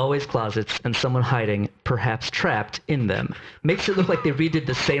 There are always closets and someone hiding, perhaps trapped, in them. Makes it look like they redid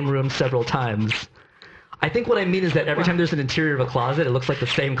the same room several times. I think what I mean is that every time there's an interior of a closet, it looks like the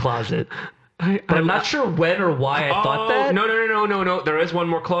same closet. But I'm not sure when or why I thought that. No. There is one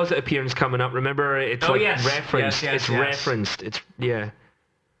more closet appearance coming up. Remember, it's Oh, like yes. referenced. Yes, it's yes. referenced. It's yeah.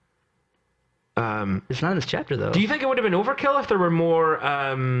 It's not in this chapter, though. Do you think it would have been overkill if there were more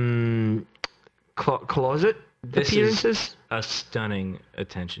closet This appearances? is a stunning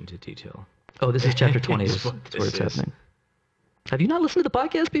attention to detail. Oh, this is chapter 20 Is is what where it's this is. happening. Have you not listened to the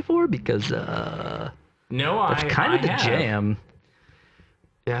podcast before? Because No, that's kind of the jam.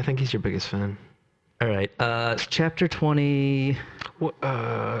 Yeah, I think he's your biggest fan. All right, it's chapter 20. What,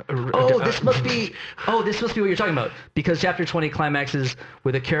 This must be what you're talking about. Because chapter 20 climaxes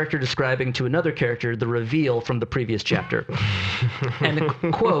with a character describing to another character the reveal from the previous chapter. And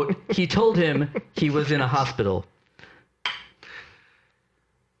the quote, he told him he was in a hospital.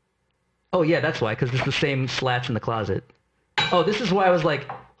 Oh, yeah, that's why, because it's the same slats in the closet. Oh, this is why I was like,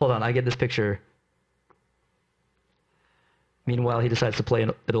 hold on, I get this picture. Meanwhile, he decides to play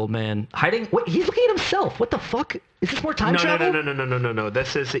an old man. Hiding? Wait, he's looking at himself. What the fuck? Is this more time travel? No.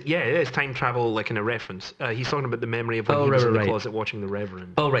 This is it is time travel, like in a reference. He's talking about the memory of when Oh, he was right, in the right. closet watching the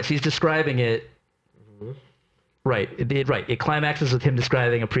Reverend. Oh, right. So he's describing it. Right. It climaxes with him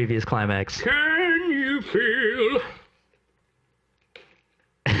describing a previous climax. Can you feel?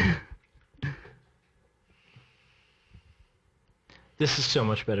 This is so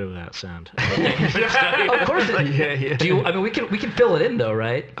much better without sound. Of course. Yeah. Do you? I mean, we can fill it in though,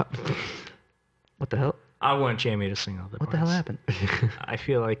 right? What the hell? I want Jamie to sing all the What the hell parts. happened? I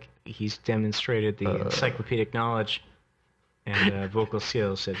feel like he's demonstrated the encyclopedic knowledge and vocal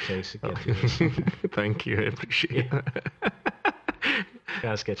skills it takes to get through this. Thank you, I appreciate it.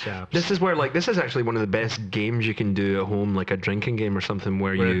 Guys get chops. This is actually one of the best games you can do at home, like a drinking game or something,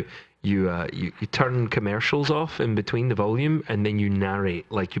 where Right. you turn commercials off in between the volume and then you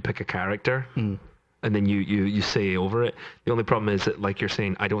narrate, like you pick a character. and then you say over it. The only problem is that, like you're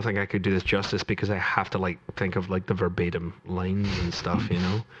saying, I don't think I could do this justice because I have to like think of like the verbatim lines and stuff, you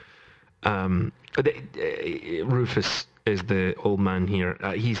know. Rufus is the old man here.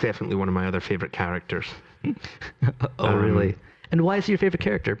 He's definitely one of my other favorite characters. Oh, really? And why is he your favorite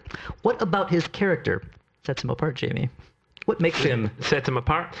character? What about his character sets him apart, Jamie? What makes him Sets him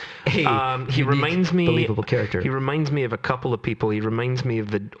apart? a He unique, reminds me believable character? He reminds me of a couple of people. He reminds me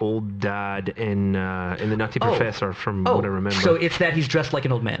of the old dad in the Nutty Professor, from what I remember. So it's that he's dressed like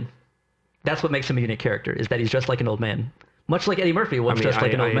an old man. That's what makes him a unique character, is that he's dressed like an old man. Much like Eddie Murphy once dressed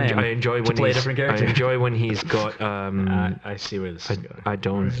like an old man. I enjoy to when play a he's different character. I enjoy when he's got. I see where this is going. I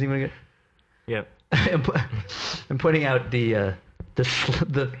don't. Yep. I'm pointing out the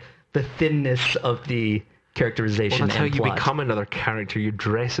thinness of the characterization Well, that's how and you plot. become another character. You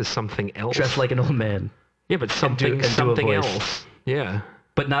dress as something else. Dressed like an old man. Yeah, but something and do a something voice. else. Yeah.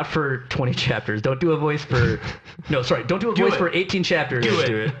 But not for 20 chapters. Don't do a voice for... No, sorry. Don't do a voice it. for 18 chapters.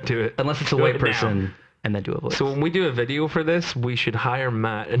 Do it. Unless it's a Do white it now. person. And then do a voice. So when we do a video for this, we should hire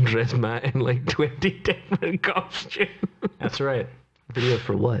Matt and dress Matt in like 20 different costumes. That's right. Video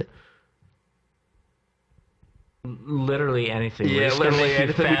for what? Literally anything. We're Yeah, just gonna literally make you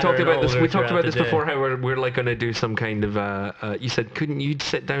anything. We fatter talked and about this. older We talked throughout about the this day. before. How we're like going to do some kind of. You said, couldn't you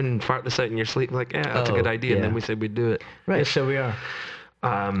sit down and fart this out in your sleep? Like, yeah, that's a Oh, good idea. And then yeah. we said we'd do it. Right. Yes, so we are.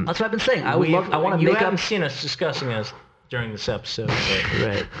 That's what I've been saying. I would love... I want to You make haven't up... seen us discussing this during this episode.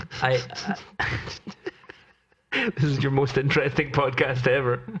 But Right. This is your most interesting podcast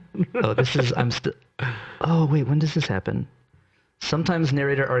ever. Oh, this is... I'm still... Oh, wait. When does this happen? Sometimes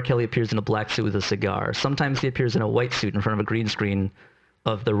narrator R. Kelly appears in a black suit with a cigar. Sometimes he appears in a white suit in front of a green screen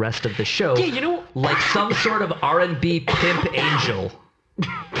of the rest of the show. Yeah, you know- like some sort of R&B pimp angel.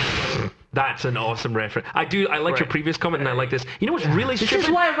 That's an awesome reference. I like your previous comment, and I like this. You know what's really This stupid?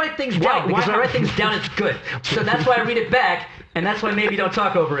 is why I write things down, because when I write things down, it's good. So that's why I read it back, and that's why maybe don't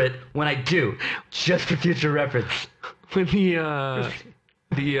talk over it when I do, just for future reference. When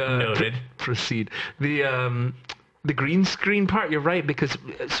Noted. Proceed. The green screen part, you're right, because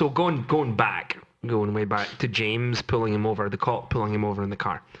so going way back to James pulling him over, the cop pulling him over in the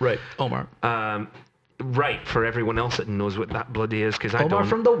car. Right, Omar. Right, for everyone else that knows what that bloody is, because I Omar don't.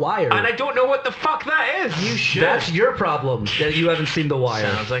 from The Wire. And I don't know what the fuck that is. You should. That's your problem, that you haven't seen The Wire.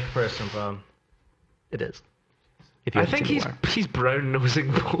 sounds like a personal problem. It is. If you I haven't think seen The Wire. he's brown nosing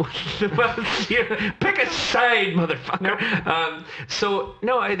both of us here. Pick a side, motherfucker.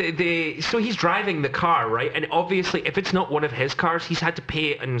 So he's driving the car, right? And obviously, if it's not one of his cars, he's had to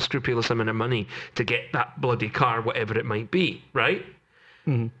pay an unscrupulous amount of money to get that bloody car, whatever it might be, right?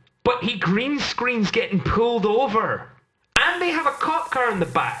 Mm-hmm. But he green screens getting pulled over, and they have a cop car in the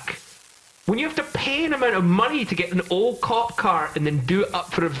back. When you have to pay an amount of money to get an old cop car and then do it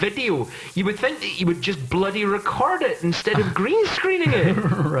up for a video, you would think that you would just bloody record it instead of green screening it.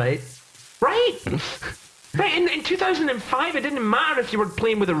 Right. Right? Right, in 2005, it didn't matter if you were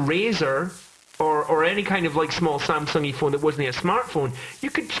playing with a Razr or any kind of like small Samsung phone that wasn't a smartphone. You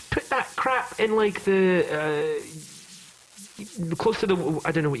could just put that crap in like the close to the,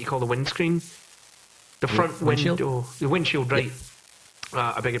 I don't know what you call the windscreen, the front windshield? window, the windshield, right?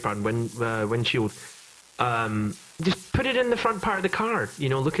 I beg your pardon, windshield. Just put it in the front part of the car,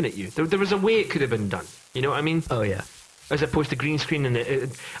 looking at you. There was a way it could have been done. You know what I mean? Oh, yeah. As opposed to green screen and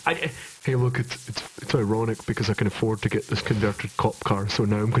hey, look, it's ironic because I can afford to get this converted cop car, so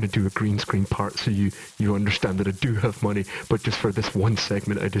now I'm going to do a green screen part so you understand that I do have money, but just for this one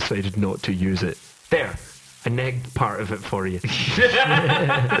segment I decided not to use it. There. I negged part of it for you.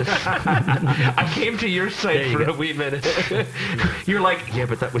 I came to your side for a wee minute. You're like, yeah,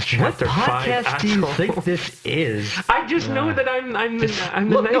 but that was What chapter 5. podcast do you asshole." think this is? I just know that I'm the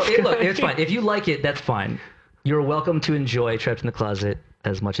Look, nice guy. look, it's fine. If you like it, that's fine. You're welcome to enjoy Trapped in the Closet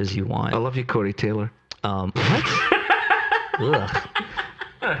as much as you want. I love you, Corey Taylor. What? Ugh.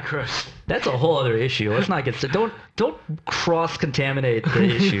 Gross. That's a whole other issue. Let's not get don't cross-contaminate the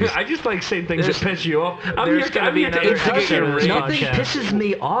issues. I just like saying things that piss you off. there's gonna be another instigate a episode. Nothing podcast. pisses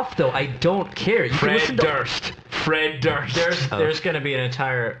me off though. I don't care. You can Fred listen to Durst. Fred Durst. There's going to be an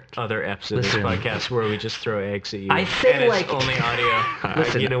entire other episode Listen. of this podcast where we just throw eggs at you. I say, and like- it's only audio.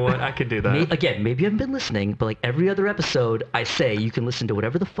 Listen, you know what? I could do that. Again, maybe you haven't been listening, but like every other episode, I say you can listen to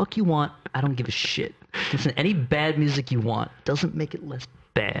whatever the fuck you want. I don't give a shit. Listen to any bad music you want. Doesn't make it less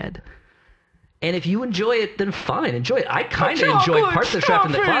bad. And if you enjoy it, then fine, enjoy it. I kind of enjoy chocolate parts of Trapped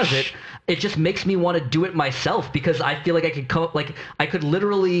in the starfish. Closet. It just makes me want to do it myself because I feel like I could come up, like I could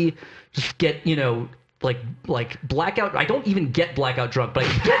literally just get like blackout. I don't even get blackout drunk, but I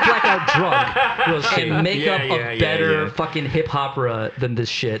can get blackout drunk and make up a better fucking hip hopera than this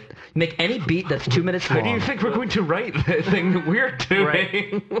shit. Make any beat that's 2 minutes long. How do you think we're going to write the thing that we're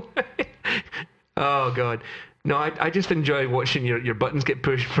doing? Oh god. No, I just enjoy watching your buttons get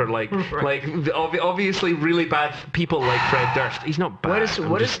pushed for obviously really bad people like Fred Durst. He's not bad.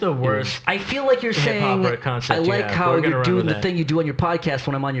 What is the worst? I feel like you're saying hip-hopera concept I you like have. how We're gonna you're run doing with the that. thing you do on your podcast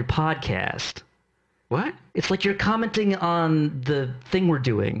when I'm on your podcast. What? It's like you're commenting on the thing we're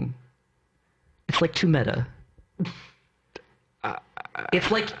doing. It's like too meta.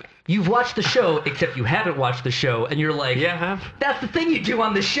 It's like you've watched the show, except you haven't watched the show, and you're like, Yeah, I have. that's the thing you do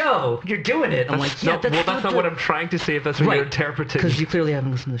on the show. You're doing it. I'm like, yeah, That's not what I'm trying to say if that's what you're interpreting. Because you clearly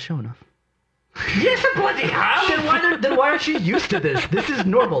haven't listened to the show enough. Yes, I bloody have. Then why aren't you used to this? This is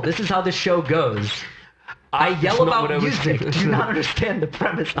normal. This is how the show goes. I yell not about what I was music. saying. Do you not understand the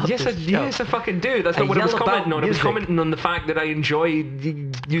premise of this show? Yes, I fucking do. That's I not what I was yell about commenting on. I was music. commenting on the fact that I enjoy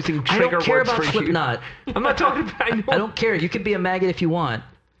using I trigger don't care words about for Slipknot. you. I'm not talking about. I know. I don't care. You can be a maggot if you want.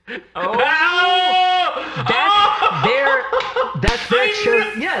 Oh! That's their show.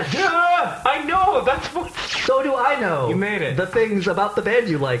 Yes. I know. That's what. So do I know. You made it. The things about the band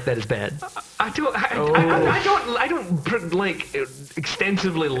you like that is bad. I don't like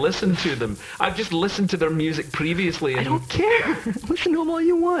extensively listen to them. I've just listened to their music previously. I And don't care. Listen to them all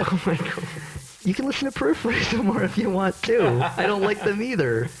you want. Oh my god. You can listen to Periphery some more if you want to. I don't like them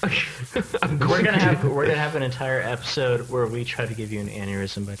either. We're gonna have an entire episode where we try to give you an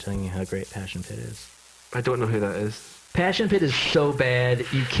aneurysm by telling you how great Passion Pit is. I don't know who that is. Passion Pit is so bad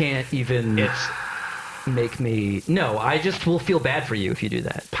you can't even make me. No, I just will feel bad for you if you do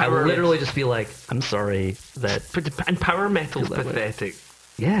that. I will literally just be like, I'm sorry that. And power metal's Feel that way. pathetic.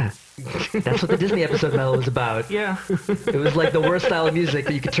 Yeah. That's what the Disney episode metal was about. Yeah. It was like the worst style of music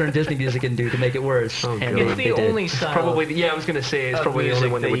that you could turn Disney music into to make it worse. Oh, and God. It's they the did. only style. Probably, I was gonna say it's of probably the only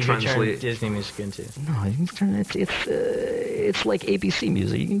music one that that would you can turn translate. Disney music into. No, you can turn it. It's like ABC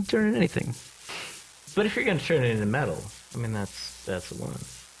music. You can turn it anything. But if you're gonna turn it into metal, I mean that's the one.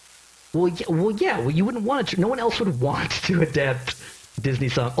 Well, you wouldn't want to. No one else would want to adapt Disney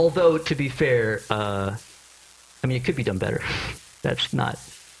song. Although, to be fair, I mean, it could be done better. That's not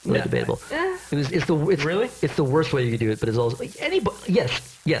really debatable. It's the worst way you could do it, but it's also like anybody. Yes.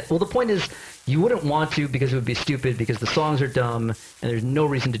 Well, the point is, you wouldn't want to because it would be stupid because the songs are dumb and there's no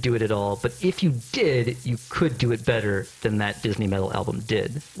reason to do it at all. But if you did, you could do it better than that Disney metal album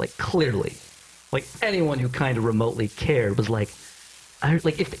did. Like clearly, like anyone who kind of remotely cared was like, for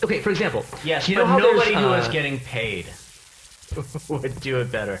example, Yes, you but know how nobody there's, who was getting paid would do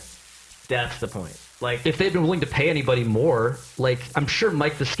it better. That's the point. Like, if they'd been willing to pay anybody more, like, I'm sure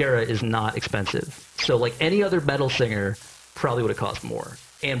Mike Viscera is not expensive. So, like, any other metal singer probably would have cost more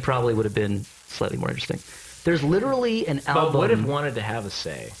and probably would have been slightly more interesting. There's literally an album... but would have wanted to have a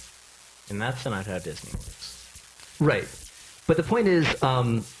say. And that's not how Disney works. Right. But the point is,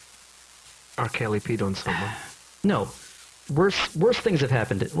 R. Kelly peed on someone. no. Worse things have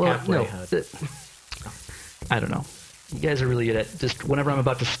happened. Well, Halfway no. hut. I don't know. You guys are really good at just whenever I'm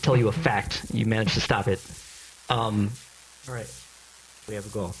about to tell you a fact, you manage to stop it. All right. We have a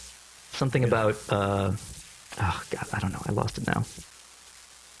goal. Something about, oh God, I don't know. I lost it now.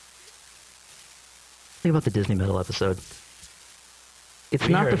 Think about the Disney metal episode. It's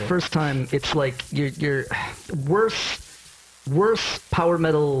We not the heard it. first time. It's like you're worse power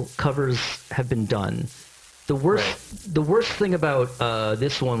metal covers have been done. The worst thing about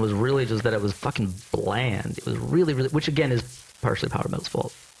this one was really just that it was fucking bland. It was really, which again is partially power metal's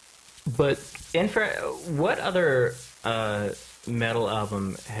fault. But And for what other metal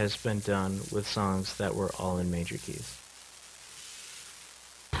album has been done with songs that were all in major keys?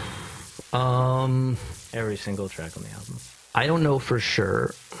 Every single track on the album. I don't know for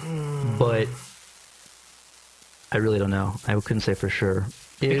sure, but I really don't know. I couldn't say for sure.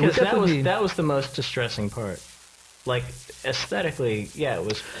 It would Because definitely- that was the most distressing part. Like aesthetically, yeah, it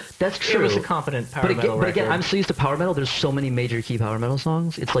was. That's It was a true. competent power metal But again, record. I'm so used to power metal. There's so many major key power metal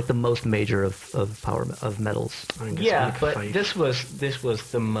songs. It's like the most major of metals. I think it's Yeah, like but 5. this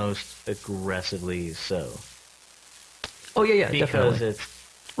was the most aggressively so. Oh yeah, Because definitely. it's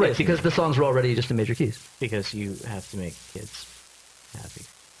Right, Disney. because the songs were already just in major keys. Because you have to make kids happy,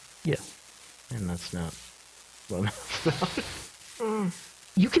 Yeah. and that's not what I'm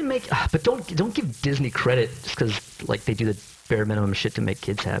You can make, but don't give Disney credit just because like they do the bare minimum shit to make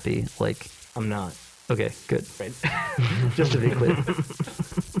kids happy. Like, I'm not. okay, good. Right. Just to be clear.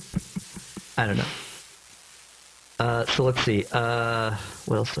 I don't know. So let's see.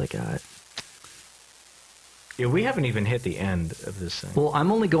 What else do I got? Yeah, we haven't even hit the end of this thing. Well,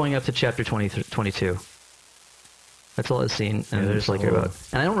 I'm only going up to chapter 22. That's all I've seen, and there's there's like a whole- about,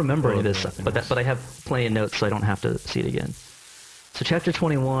 and I don't remember any of this, nothing but else. but I have plenty of notes, so I don't have to see it again. So chapter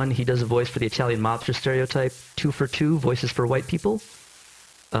 21, he does a voice for the Italian mobster stereotype, 2 for 2 voices for white people.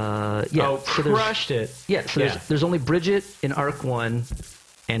 Yeah, oh, so there's, crushed it. yeah, so Yeah. there's only Bridget in arc 1,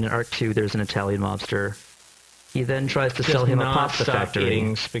 and in arc 2 there's an Italian mobster. He then tries to sell Does him a not pasta stop factory.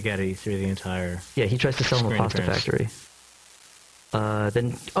 eating spaghetti through the entire. Yeah, he tries to sell him a Screen pasta appearance. factory.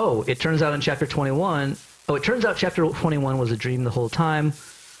 Then, it turns out in chapter 21, it turns out chapter 21 was a dream the whole time.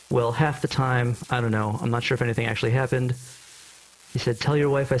 Well, half the time, I don't know. I'm not sure if anything actually happened. He said, tell your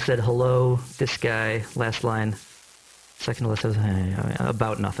wife I said hello, this guy, last line. Second to last,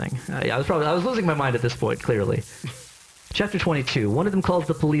 about nothing. I was losing my mind at this point, clearly. Chapter 22, one of them calls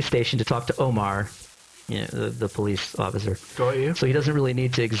the police station to talk to Omar, the police officer. Got you. So he doesn't really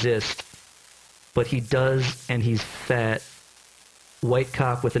need to exist, but he does, and he's fat. White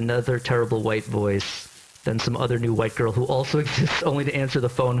cop with another terrible white voice, then some other new white girl who also exists only to answer the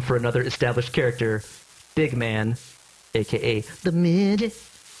phone for another established character, Big Man, a.k.a. the Midget.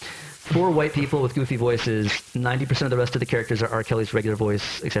 4 white people with goofy voices. 90% of the rest of the characters are R. Kelly's regular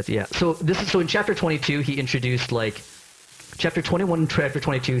voice, except, yeah. So in chapter 22, he introduced, chapter 21 and chapter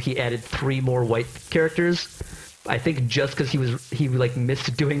 22, he added 3 more white characters. I think just because he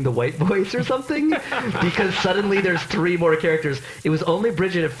missed doing the white voice or something, because suddenly there's 3 more characters. It was only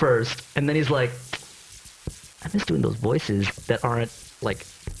Bridget at first, and then he's like, I miss doing those voices that aren't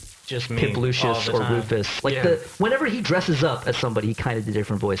Just me. Pip all Lucius the or time. Rufus. Yeah. Whenever he dresses up as somebody, he kind of did a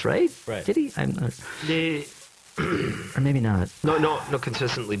different voice, right? Right. Did he? I'm not, They, or maybe not. not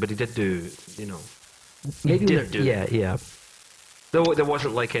consistently, but he did do, Maybe did there- do. yeah. there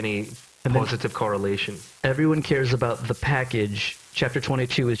wasn't any And then- positive correlation. Everyone cares about the package. Chapter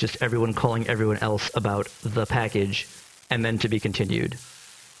 22 is just everyone calling everyone else about the package, and then to be continued.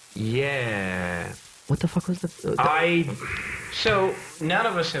 Yeah. What the fuck was the? So none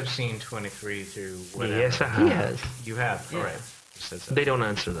of us have seen 23 through whatever. Yes, I have. He has. You have. Yeah. All right. Said so. They don't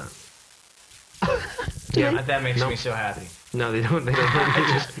answer that. Yeah, that makes No. me so happy. No, they don't. They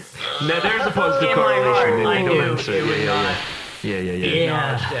just. No, there's a positive In my correlation. heart, They I don't knew answer it would yeah, not yeah.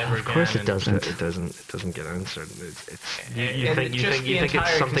 acknowledged ever of course again, it doesn't. It doesn't get answered. It's you, And you think just the it's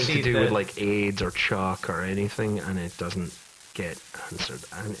entire something to conceit do with that- AIDS or chalk or anything, and it doesn't get answered.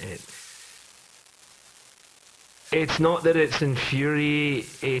 And it's not that it's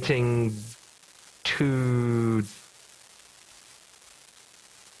infuriating to.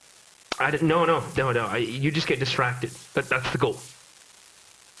 No. You just get distracted. That's the goal.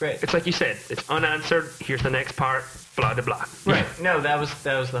 Great. It's like you said. It's unanswered. Here's the next part. Blah blah blah. Right. No, that was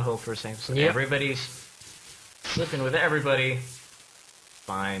the whole first thing. So Yep. everybody's slipping with everybody.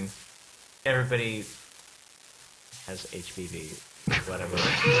 Fine. Everybody has HPV. Whatever.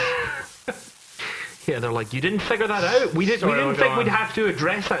 Yeah, they're like, you didn't figure that out. We didn't Sorry, think go we'd on. have to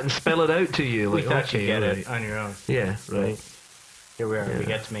address that and spell it out to you. We Like, thought okay, you'd get right. it on your own. Yeah, right. Here we are. We Yeah.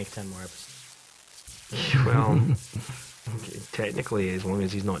 get to make 10 more episodes. Well, okay, technically, as long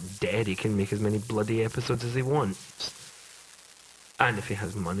as he's not dead, he can make as many bloody episodes as he wants. And if he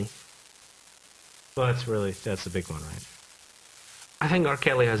has money. Well, that's the big one, right? I think R.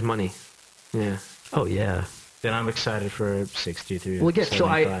 Kelly has money. Yeah. Oh yeah. Then I'm excited for 60 through Well, again, so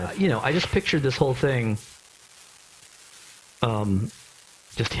 75. I just pictured this whole thing.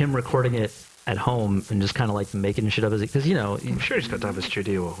 Just him recording it at home and just kind of making shit up as because I'm sure he's got to have a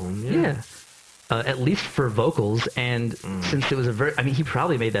studio at home. yeah. At least for vocals, and since it was he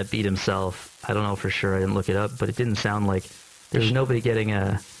probably made that beat himself. I don't know for sure. I didn't look it up, but it didn't sound like there's nobody getting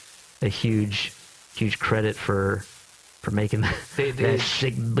a huge credit for making They- that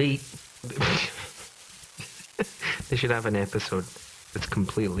sick beat. They should have an episode that's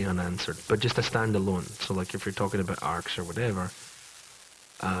completely unanswered, but just a standalone. So, if you're talking about arcs or whatever,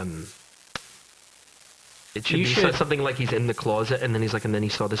 it should You be should- something like he's in the closet, and then he's and then he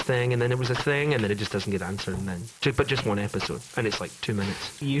saw this thing, and then it was a thing, and then it just doesn't get answered, and then, but just one episode, and it's 2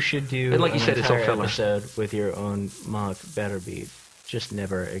 minutes. You should do And like you an said, it's all entire filler. episode with your own mock better beat, just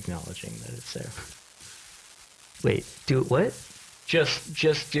never acknowledging that it's there. Wait, do what?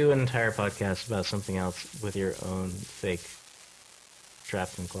 Just do an entire podcast about something else with your own fake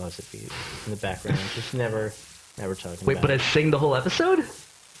trapped in closet beat in the background. Just never talking Wait, about but I it. sing the whole episode?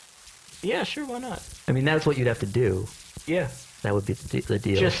 Yeah, sure, why not? I mean, that's what you'd have to do. Yeah. That would be the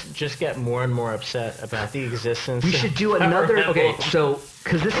deal. Just get more and more upset about the existence. We should do of another. Rebel. Okay, so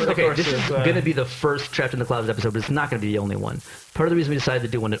because this is Over the course this is of, going to be the first Trapped in the Closet episode, but it's not going to be the only one. Part of the reason we decided to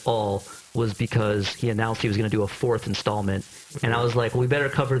do one at all was because he announced he was going to do a 4th installment, and I was like, well, we better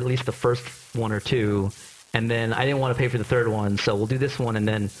cover at least the first 1 or 2, and then I didn't want to pay for the third one, so we'll do this one, and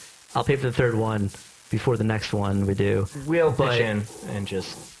then I'll pay for the third one before the next one we do. We'll But- pitch in and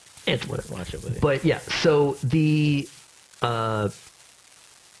just It's whatever. watch it with you. But yeah, so the I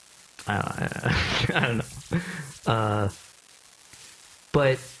don't know.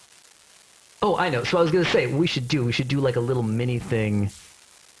 But oh, I know. So I was gonna say we should do like a little mini thing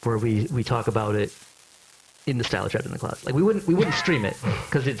where we talk about it in the style of Trapped in the Closet. Like we wouldn't stream it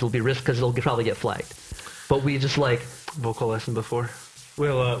because it'll be risk because it'll probably get flagged. But we just like Vocal lesson before.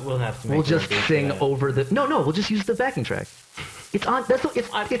 We'll have to. Make we'll just a beat for sing that. over the no, we'll just use the backing track. It's on it's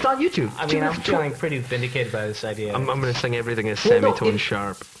on YouTube. I mean, I'm feeling pretty vindicated by this idea. I'm going to sing everything as Well, no, semitone if-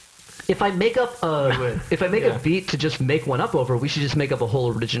 sharp. If I make up if I make a Yeah. beat to just make one up over, we should just make up a whole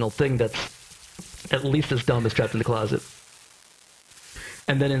original thing that's at least as dumb as Trapped in the Closet.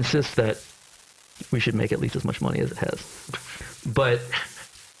 And then insist that we should make at least as much money as it has. But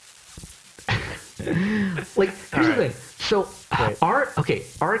like here's the thing. So Right.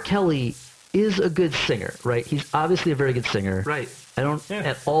 R. Kelly is a good singer, right? He's obviously a very good singer. Right. I don't Yeah.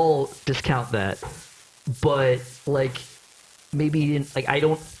 at all discount that. But like maybe he didn't, like I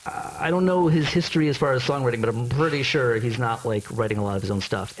don't know his history as far as songwriting, but I'm pretty sure he's not like writing a lot of his own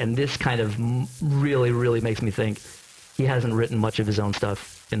stuff. And this kind of really, really makes me think he hasn't written much of his own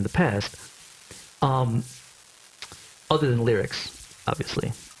stuff in the past, other than lyrics,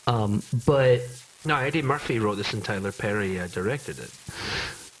 obviously. But No, Eddie Murphy wrote this and Tyler Perry directed it.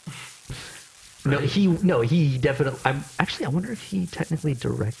 he definitely. I wonder if he technically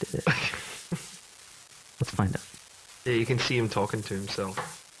directed it. Let's find out. Yeah, you can see him talking to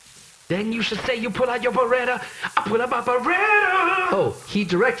himself. Then you should say you pull out your Beretta. I pull out my Beretta. Oh, he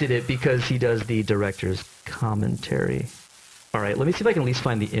directed it because he does the director's commentary. All right, let me see if I can at least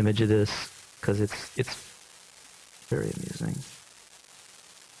find the image of this because it's very amusing.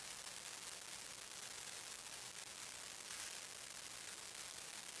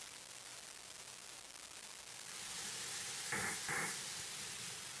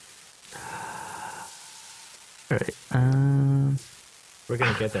 All right. We're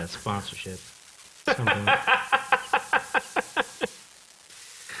gonna get that sponsorship. Something.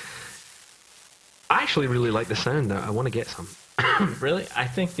 I actually really like the sound. I want to get some. Really? I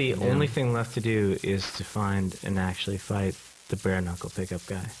think the only thing left to do is to find and actually fight the bare knuckle pickup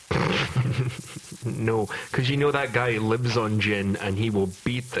guy. No, because you know that guy lives on gin and he will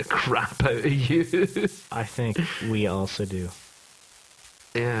beat the crap out of you. I think we also do.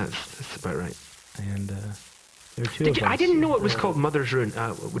 Yeah, that's about right. And there are two of us. I didn't know it was called Mother's Ruin.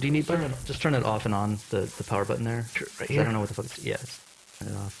 Would you need that? Just turn it off and on, the power button there. Right 'Cause I here. don't know what the fuck it's... Yeah, turn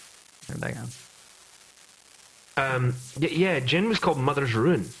it off. Turn it back on. Yeah, gin was called Mother's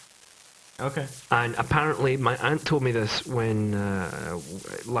Ruin. Okay. And apparently, my aunt told me this when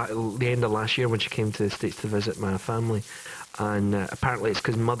the end of last year when she came to the States to visit my family. And apparently, it's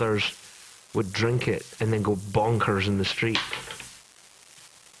because mothers would drink it and then go bonkers in the street.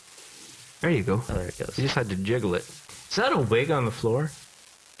 There you go. Oh, there it goes. You just had to jiggle it. Is that a wig on the floor?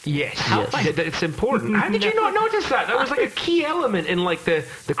 Yes, Yes. It's important. How did you not notice that? That was like a key element in like the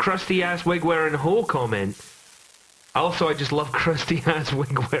crusty ass wig wearing hoe comment. Also, I just love crusty ass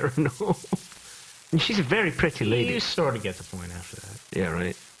wig wearing hoe. And she's a very pretty lady. You sort of get the point after that. Yeah,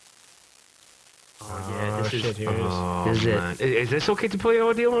 right. Oh, yeah, this shit, here it is. Oh, Is it? man. Is this okay to play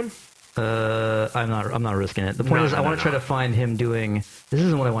audio on? I'm not risking it. The point No, is, no, I no, want to try no. to find him doing. This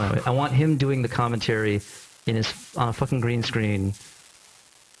isn't what I want. I want him doing the commentary in his on a fucking green screen,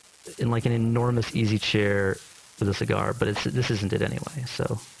 in like an enormous easy chair with a cigar. But this isn't it anyway.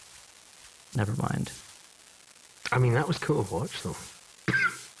 So, never mind. I mean, that was cool to watch, though.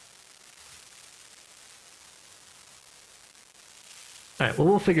 All right. Well,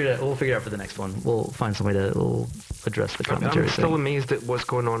 we'll figure it out. We'll figure it out for the next one. We'll find some way to we'll address the commentary I'm still thing. amazed at what's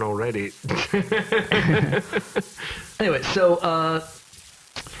going on already. Anyway, so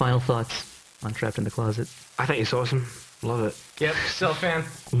final thoughts on Trapped in the Closet. I think it's awesome. Love it. Yep, still a fan.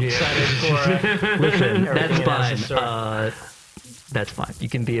 Yeah. Excited for Listen, everything that's it has to fine. start. That's fine. You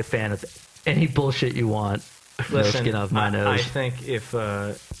can be a fan of any bullshit you want. No Listen, skin off my I nose. think if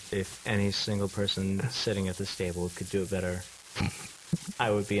any single person sitting at this table could do it better, I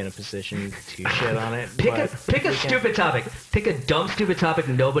would be in a position to shit on it. Pick a but pick a we can't- stupid topic. Pick a dumb stupid topic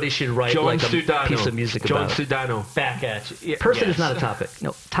nobody should write John like a Sudano. piece of music John about. Sudano. back at you. Yeah, Person yes. is not a topic.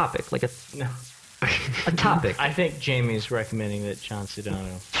 No, topic. Like No. a topic. I think Jamie's recommending that John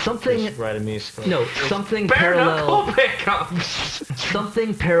Sudano Something just write a musical. no, something Bare parallel. knuckle pickups.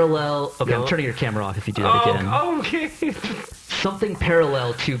 Something parallel. Okay, No. I'm turning your camera off if you do that again. Okay. Something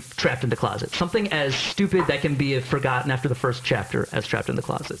parallel to Trapped in the Closet. Something as stupid that can be forgotten after the first chapter as Trapped in the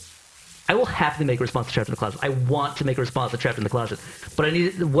Closet. I will happily make a response to Trapped in the Closet. I want to make a response to Trapped in the Closet. But I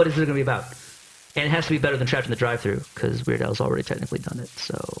need, what is it going to be about? And it has to be better than Trapped in the Drive-Thru, because Weird Al's already technically done it,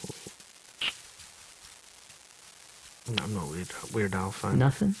 so... I'm not Weird Al fan.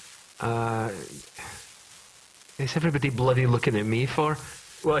 Nothing? Is everybody bloody looking at me for?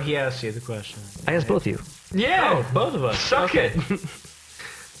 Well, he asked you the question. I asked both of you. Yeah, both of us. Suck it.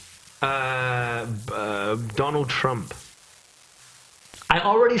 Donald Trump. I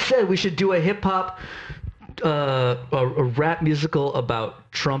already said we should do a hip-hop, a rap musical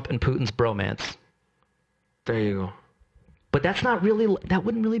about Trump and Putin's bromance. There you go. But that's not really, that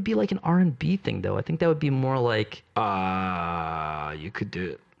wouldn't really be like an R&B thing, though. I think that would be more like... You could do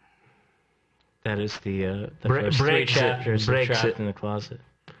it. That is the first three chapters of Trapped in the Closet.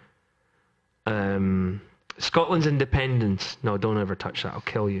 Scotland's independence. No, don't ever touch that. I'll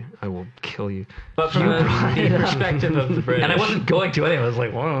kill you. I will kill you. But from the perspective of the British. And I wasn't going to anyway. I was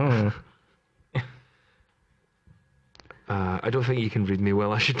like, whoa. I don't think you can read me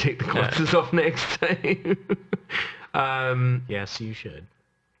well. I should take the glasses off next time. Yes, you should.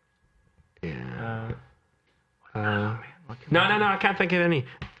 Yeah. No, I can't think of any.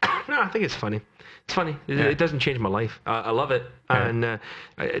 No, I think it's funny. It's funny. It doesn't change my life. I love it. Yeah. And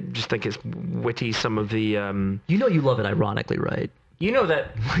I just think it's witty, some of the... You know you love it ironically, right? You know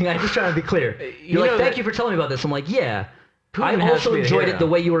that... I'm just trying to be clear. You're like, thank you for telling me about this. I'm like, yeah. I Putin has also to be the enjoyed hero. it the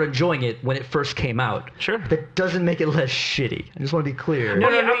way you were enjoying it when it first came out. Sure. That doesn't make it less shitty. I just want to be clear. No,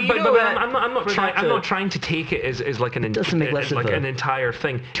 Yeah, you but know that I'm not for trying. that I'm to- not trying to take it as like an doesn't make less of like a an entire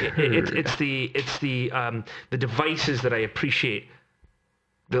thing. turd. It's the devices that I appreciate.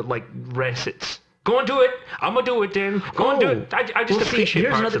 The like recits. Go and do it. I'm gonna do it, Dan. Go and do it. I just Well, see, appreciate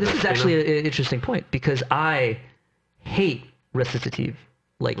here's parts another. of This it, is you actually know? an interesting point because I hate recitative,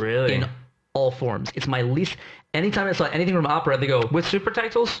 like Really? in all forms. It's my least. Anytime I saw anything from opera, they go with super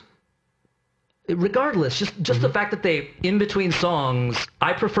titles. regardless. Just the fact that they in between songs.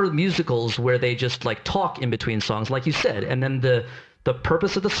 I prefer musicals where they just like talk in between songs, like you said, and then the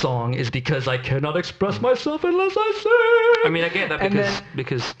purpose of the song is because I cannot express myself unless I sing. I mean, I get that And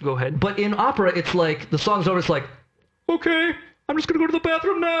because go ahead. But in opera, it's like the song's over. It's like, okay, I'm just gonna go to the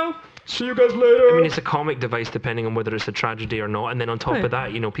bathroom now. See you guys later. I mean, it's a comic device depending on whether it's a tragedy or not. And then on top Right. of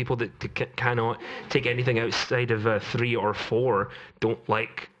that, you know, people that cannot take anything outside of 3 or 4 don't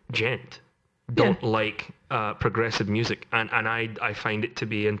like gent, don't like progressive music. And I find it to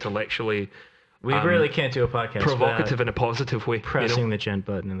be intellectually We really can't do a podcast provocative without in a positive way. pressing you know? the gent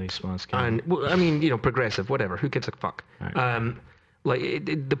button in these spots. And well, I mean, you know, progressive, whatever. Who gives a fuck? Right.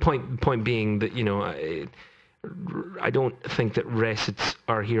 The point being that, you know, I don't think that recits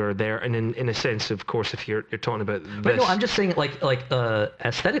are here or there, and in a sense, of course, if you're talking about this, But no, I'm just saying like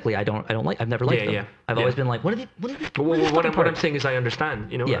aesthetically, I've never liked them. yeah, I've yeah. always been like, what are these? Well, these what fucking I'm parts? saying is I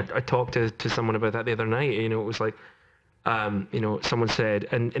understand. You know, Yeah. I talked to someone about that the other night. You know, it was like, you know, someone said,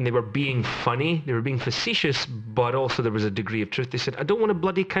 and they were being funny, they were being facetious, but also there was a degree of truth. They said, I don't want to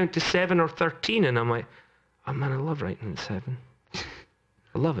bloody count to 7 or 13, and I'm like, oh man, I love writing at 7.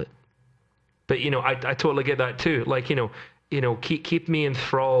 I love it. But you know, I totally get that too. Like, you know, keep me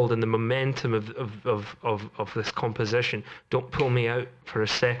enthralled in the momentum of this composition. Don't pull me out for a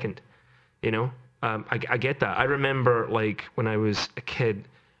second. You know, I get that. I remember like when I was a kid,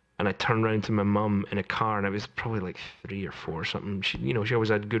 and I turned around to my mum in a car, and I was probably like 3 or 4 or something. She, you know, she always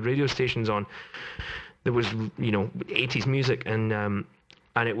had good radio stations on. There was, you know, 80s music, and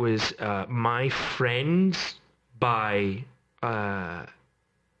it was My Friends by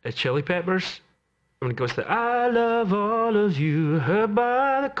Chili Peppers. When it goes to I love all of you, heard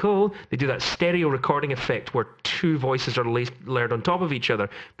by the cold. They do that stereo recording effect where 2 voices are layered on top of each other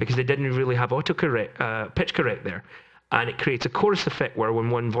because they didn't really have autocorrect, pitch correct there. And it creates a chorus effect where when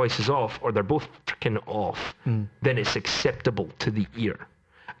one voice is off, or they're both freaking off, then it's acceptable to the ear.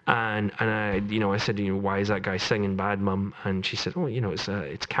 And I, you know, I said, you know, why is that guy singing bad, Mum? And she said, oh, you know,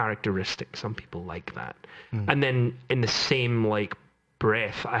 it's characteristic. Some people like that. And then in the same like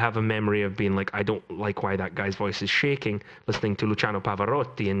breath, I have a memory of being like, I don't like why that guy's voice is shaking, listening to Luciano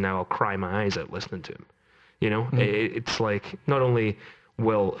Pavarotti, and now I'll cry my eyes out listening to him. You know, it's like not only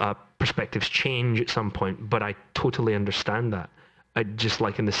will perspectives change at some point, but I totally understand that. I just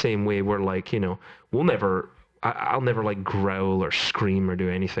like in the same way we're like, you know, I'll never like growl or scream or do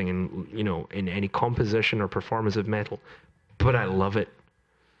anything in, you know, in any composition or performance of metal, but I love it.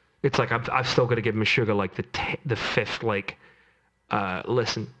 It's like I've still got to give Meshuggah like the 5th like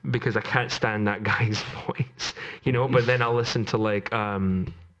listen, because I can't stand that guy's voice, you know. But then I'll listen to like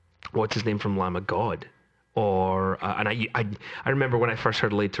what's his name from Lamb of God, or and I remember when I first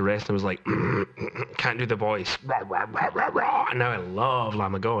heard Laid to Rest, I was like, can't do the voice, rah, rah, rah, rah, rah. And now I love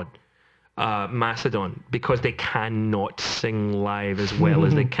Lamb of God. Mastodon because they cannot sing live as well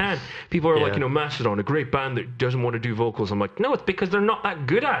as they can. People are like, Yeah. Mastodon, a great band that doesn't want to do vocals. I'm like, no, it's because they're not that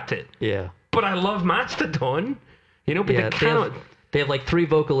good at it. Yeah. But I love Mastodon, but Yeah, they cannot. They have like 3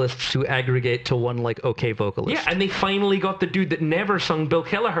 vocalists who aggregate to one like okay vocalist. Yeah, and they finally got the dude that never sung, Bill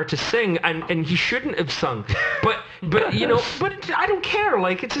Kelleher, to sing, and he shouldn't have sung. But but I don't care.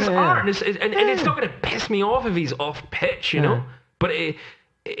 Like, it's his art, and it's not going to piss me off if he's off pitch, Yeah. But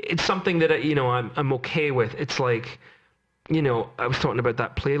it's something that I'm okay with. It's like, I was talking about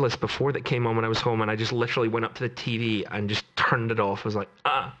that playlist before that came on when I was home, and I just literally went up to the TV and just turned it off. I was like,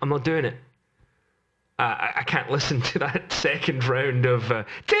 I'm not doing it. I can't listen to that second round of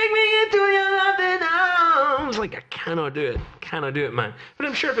 "Take Me Into Your Loving Arms." Like, I cannot do it. Cannot do it, man. But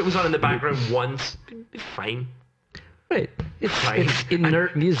I'm sure if it was on in the background once, it'd be fine. Right. Fine. It's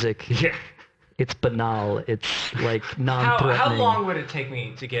inert music. Yeah. It's banal. It's like How non-threatening. long would it take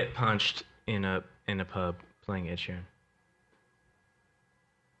me to get punched in a pub playing Ed Sheeran?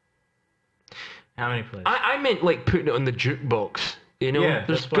 How many plays? I meant like putting it on the jukebox. Yeah, There's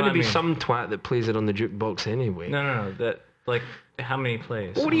that's what going to I be mean. some twat that plays it on the jukebox anyway. No. That like how many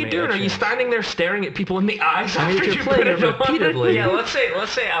plays? What are How you many doing? Ed Are you Sheerans? standing there staring at people in the eyes I mean, after if you you're put playing it it repeatedly- Yeah, let's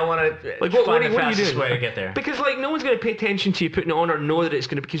say I want to Like, find what are the you fastest doing? way to get there. Because like no one's going to pay attention to you putting it on or know that it's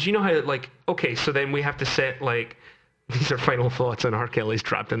going to, because you know how like, okay, so then we have to set like, these are final thoughts on R. Kelly's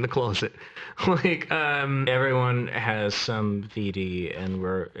Trapped in the Closet. Like, Everyone has some VD, and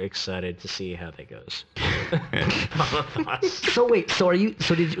we're excited to see how that goes. Final thoughts. So wait, so are you?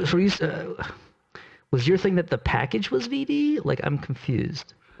 So did you? So were you? Was your thing that the package was VD? Like, I'm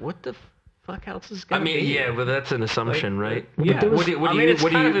confused. What the fuck else is I gonna mean, be? yeah, but that's an assumption, right? Yeah. there was- What do I mean, you it's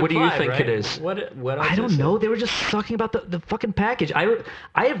kind of what do you implied, think right? it is? What else I don't is it? know. They were just talking about the fucking package. I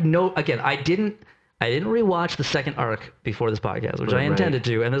have no. Again, I didn't rewatch the second arc before this podcast, which I Right. intended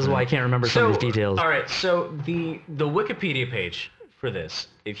to, and this is why I can't remember some of these details. All right, so the Wikipedia page for this,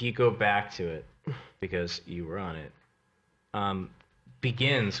 if you go back to it, because you were on it,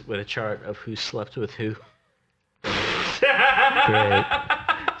 begins with a chart of who slept with who. Great.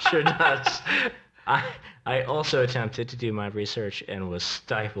 Sure does. I also attempted to do my research and was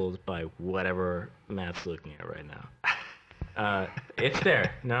stifled by whatever Matt's looking at right now. It's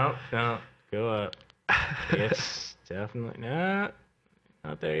there. No, go up. It's definitely not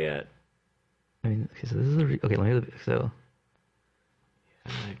there yet. I mean, okay, so this is okay. Let me so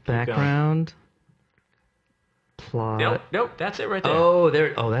Keep going. background, plot. Nope, that's it right there. Oh,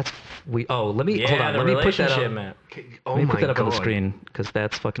 there. Oh, that's we. Oh, let me yeah, hold on. the Let me put that relationship, up. Matt. Oh Let me my put that up on the God. screen because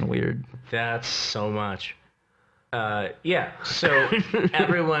that's fucking weird. That's so much. Yeah, so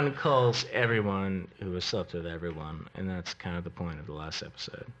everyone calls everyone who has slept with everyone, and that's kind of the point of the last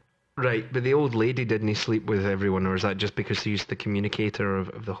episode. Right, but the old lady didn't sleep with everyone, or is that just because she's the communicator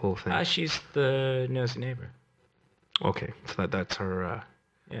of the whole thing? She's the nosy neighbor. Okay, so that's her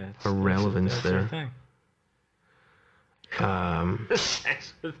Yeah, Her relevance that's there. her thing.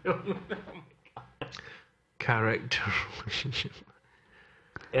 Sex with him. character relationship.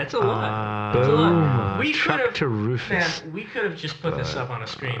 It's a lot. It's a lot. We Chuck could've- to Rufus. Man, we could have just put this up on a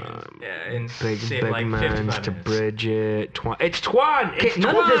screen and Big saved big like man's 55 to minutes. Bridget. It's Twan. It's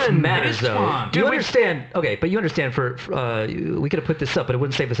None of this Twan. matters, It is though. Twan. Do you Dude, we- understand? Okay, but you understand we could have put this up, but it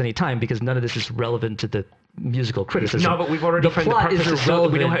wouldn't save us any time because none of this is relevant to the musical criticism. No, but we've already the found the plot purpose. is is so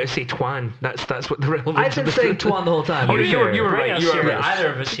that we know how irrelevant. to say Twan. That's what the relevance. I've been of saying the- Twan the whole time. Oh, to be you were- fair. you were Bring right, us you were here, right.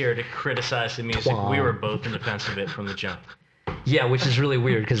 either of us here to criticize the music. Twan. We were both in defense of it from the jump. Yeah, which is really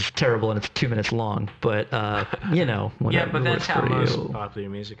weird because it's terrible and it's 2 minutes long. But you know, Yeah, whatever but that's works how for most you. popular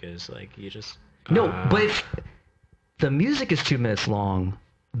music is. Like, you just... No, but if the music is 2 minutes long,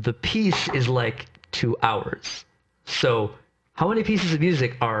 the piece is like 2 hours. So how many pieces of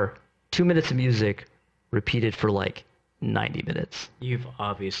music are 2 minutes of music repeated for like 90 minutes? You've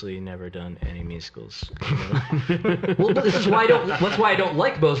obviously never done any musicals. Well, this is why that's why I don't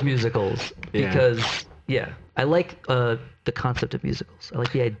like most musicals because I like the concept of musicals. I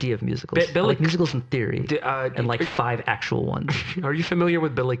like the idea of musicals. I Billy- like musicals in theory and like are- 5 actual ones. Are you familiar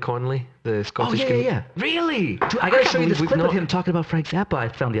with Billy Conley, the Oh Scottish? yeah, comedian? yeah. Really? Dude, I gotta can't show you this believe clip we've of him talking about Frank Zappa I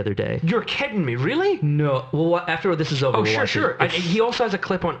found the other day. You're kidding me, really? No, well, after this is over, Oh, we'll sure, watch sure. it. And he also has a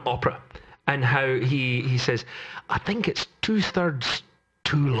clip on opera and how he says, I think it's 2/3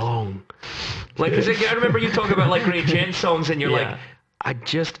 too long. Like, 'cause I remember you talking about like Ray Jen songs and you're Yeah. like, I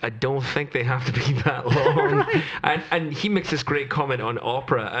don't think they have to be that long. and he makes this great comment on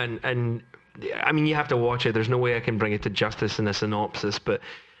opera and I mean, you have to watch it. There's no way I can bring it to justice in a synopsis, but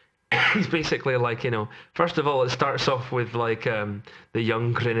he's basically like, first of all, it starts off with like the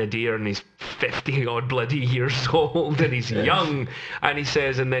young grenadier, and he's 50 odd bloody years old, and he's young, and he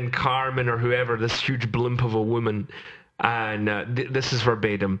says, and then Carmen or whoever, this huge blimp of a woman, and this is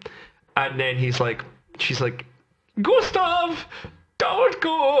verbatim, and then she's like, Gustav, don't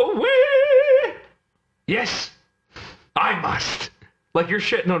go away. Yes, I must. Like you're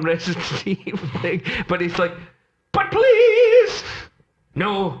shitting on Resident Evil thing, but he's like, but please,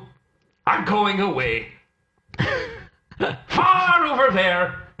 no. I'm going away. Far over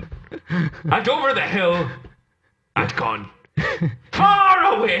there. And over the hill. And gone. Far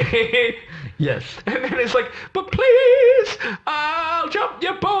away. Yes. And then it's like, but please, I'll jump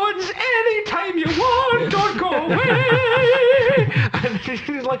your bones anytime you want. Don't go away. And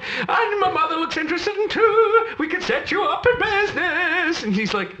he's like, and my mother looks interested in too. We could set you up in business. And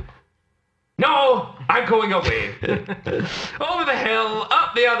he's like, no, I'm going away. Over the hill,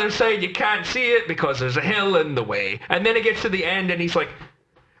 up the other side, you can't see it because there's a hill in the way. And then it gets to the end and he's like,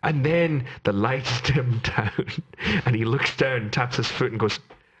 and then the lights dim down. And he looks down, taps his foot and goes,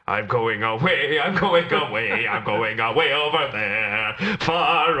 I'm going away, I'm going away, I'm going away over there,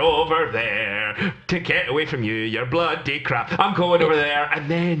 far over there, to get away from you, you bloody crap. I'm going over there. And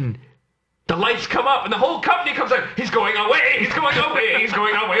then the lights come up and the whole company comes out. He's going away, he's going away, he's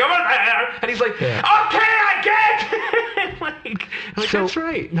going away over there. And he's like, okay, I get like So- that's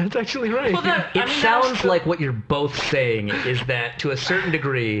right. That's actually right. Well, It sounds like what you're both saying is that to a certain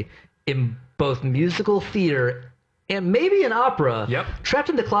degree, in both musical theater and maybe in opera, Yep. Trapped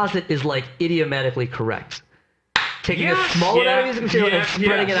in the Closet is like idiomatically correct. Taking a Yes, small amount of yeah, music material and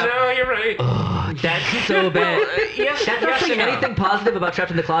spreading it out. No, you're right. Oh, that's so bad. yes, That's not yes saying and no. anything positive about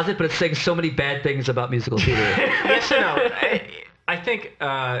Trapped in the Closet, but it's saying so many bad things about musical theater. Yes and no. I think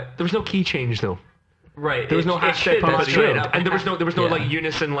There was no key change though. right. There was no it hashtag should- pump that's it true. right up, and there was no Yeah. like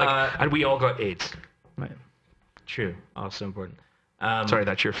unison like, and we all got AIDS. Right. True. Also important. Sorry,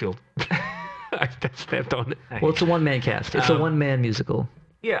 that's your field. I stepped on it. Well, it's a one-man cast. It's a one-man musical.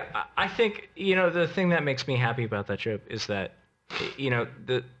 Yeah, I think the thing that makes me happy about that trip is that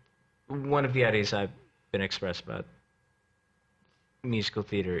the one of the ideas I've been expressed about musical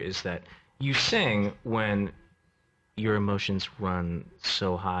theater is that you sing when your emotions run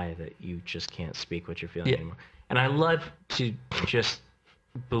so high that you just can't speak what you're feeling anymore. And I love to just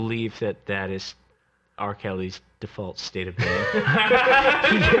believe that that is R. Kelly's default state of being.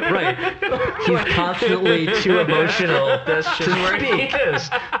 Right. He's constantly too emotional That's just to where he speak. is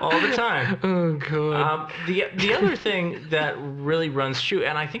all the time. Oh god. The other thing that really runs true,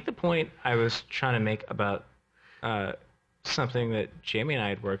 and I think the point I was trying to make about something that Jamie and I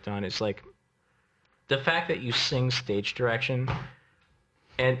had worked on is like the fact that you sing stage direction,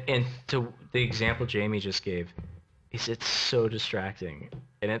 and to the example Jamie just gave, is it's so distracting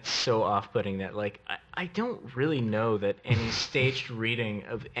and it's so off-putting that like I don't really know that any staged reading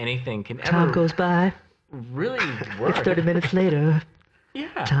of anything can Time ever goes by. really work. It's 30 minutes later.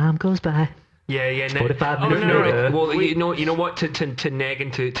 Yeah. Time goes by. Yeah. 45 Oh, minutes no, later. Well, you know what? To neg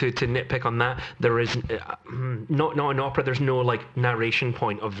and to nitpick on that, there is not an opera. There's no like narration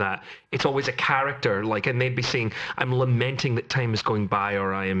point of that. It's always a character, like, and they'd be saying, "I'm lamenting that time is going by,"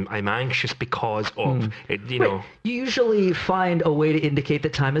 or I'm anxious because of it." You know. You usually find a way to indicate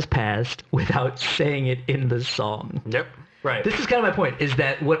that time has passed without saying it in the song. Yep. Right. This is kind of my point, is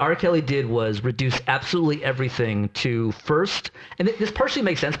that what R. Kelly did was reduce absolutely everything to first, and this partially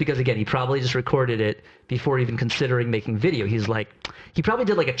makes sense because, again, he probably just recorded it before even considering making video. He's like, he probably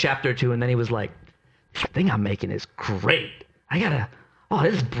did like a chapter or two, and then he was like, this thing I'm making is great.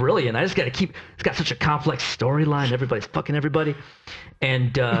 This is brilliant. I just gotta keep, it's got such a complex storyline, everybody's fucking everybody.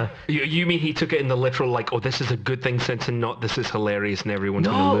 And, You mean he took it in the literal, like, oh, this is a good thing sense and not this is hilarious and everyone's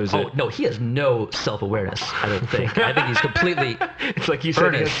going to lose it? no, he has no self-awareness, I don't think. I think he's completely It's like you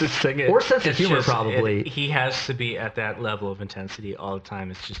said, he has to sing it. or sense of It's humor, just- probably. he has to be at that level of intensity all the time.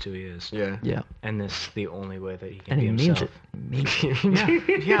 It's just who he is. Yeah. Yeah, And this is the only way that he can and be he means himself. it. He means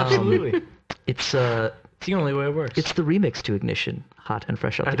it. Yeah, absolutely. It's it's the only way it works. It's the remix to Ignition, Hot and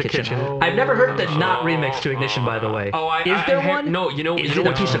Fresh Out At the the Kitchen. Kitchen. I've never heard the not remix to Ignition, by the way. Oh, Is there one? No, you know, Is you know it a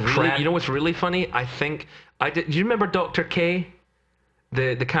what's piece of really, crap? you know what's really funny? I think I did. Do you remember Dr. K?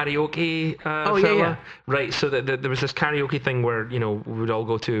 The karaoke Oh, yeah, fella? yeah. Right. So there was this karaoke thing where we would all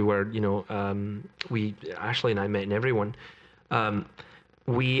go to where we Ashley and I met and everyone.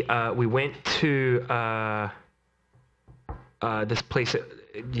 We went to this place at,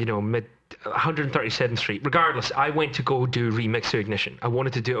 137th Street. Regardless, I went to go do Remix to Ignition. I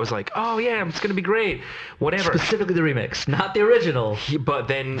wanted to do it. I was like, oh yeah, it's going to be great. Whatever. Specifically the remix, not the original. But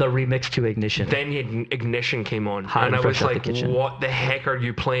then The remix to Ignition. then Ignition came on, Hot and and I was fresh out the like, kitchen. what the heck are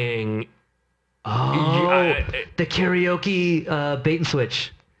you playing? Oh, the karaoke bait and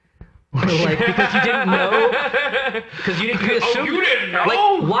switch. Like, because you didn't know? Because you assumed... you didn't know?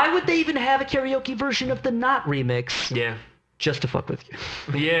 Like, why would they even have a karaoke version of the not remix? Yeah. Just to fuck with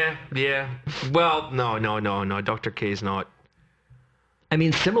you. Yeah. Well, no. Dr. K is not. I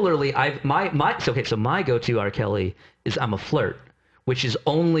mean, similarly, so my go-to R. Kelly is "I'm a Flirt," which is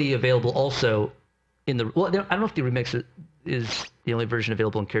only available also in the. Well, I don't know if the remix is the only version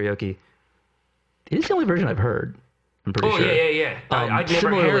available in karaoke. It is the only version I've heard. I'm pretty sure. Yeah. I'd never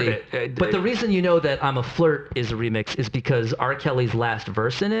heard it. But the reason you know that "I'm a Flirt" is a remix is because R. Kelly's last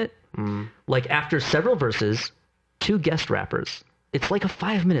verse in it, like after several verses, 2 guest rappers. It's like a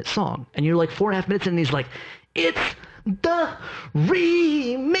 5-minute song, and you're like 4.5 minutes in, and he's like, "It's the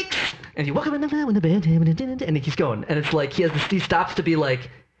remix," and you welcome in the when the band, and he keeps going, and it's like he stops to be like,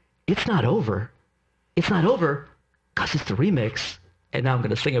 "It's not over, cause it's the remix," and now I'm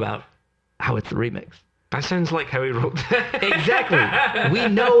gonna sing about how it's the remix. That sounds like how he wrote that. Exactly. We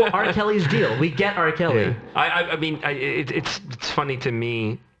know R. Kelly's deal. We get R. Kelly. Yeah. I mean, it's funny to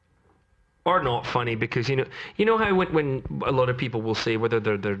me, or not funny, because you know how when a lot of people will say, whether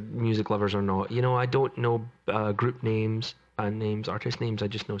they're music lovers or not, I don't know group names, band names, artist names. I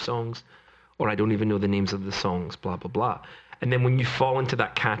just know songs, or I don't even know the names of the songs. Blah blah blah. And then when you fall into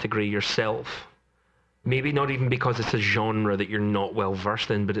that category yourself, maybe not even because it's a genre that you're not well versed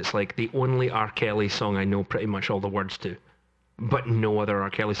in, but it's like the only R. Kelly song I know pretty much all the words to, but no other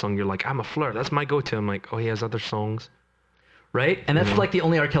R. Kelly song. You're like, "I'm a Flirt." That's my go-to. I'm like, oh, he has other songs. Right? And that's like the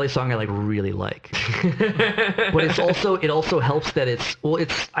only R. Kelly song I like really like. But it also helps that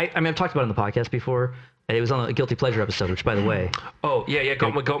I mean, I've talked about it on the podcast before. And it was on a Guilty Pleasure episode, which, by the way. Oh, yeah.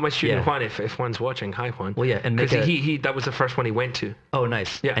 Got my student Yeah. Juan, if Juan's watching. Hi, Juan. Well, yeah, and make because a- he that was the first one he went to. Oh,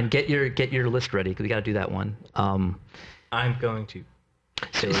 nice. Yeah. And get your list ready, because we got to do that one. I'm going to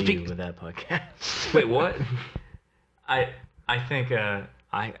kill Speak- you with that podcast. Wait, what? I think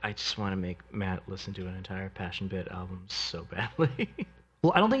I just want to make Matt listen to an entire Passion Pit album so badly.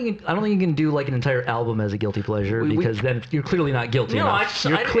 Well, I don't think you can do like an entire album as a guilty pleasure, because then you're clearly not guilty No, enough. I-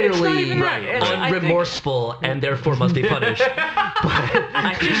 You're it's not clearly even that. It's- I think- unremorseful and therefore must be punished.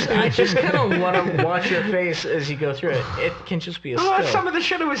 I just kind of want to watch your face as you go through it. It can just be a Oh, that's still. some of the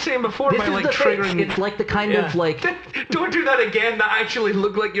shit I was saying before This by is like the thing. triggering. It's like the kind of Yeah. like Don't do that again. That actually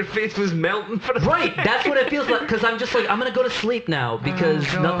looked like your face was melting for a right. That's what it feels like, because I'm just like, I'm gonna go to sleep now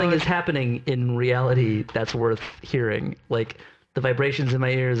because nothing is happening in reality that's worth hearing. Like the vibrations in my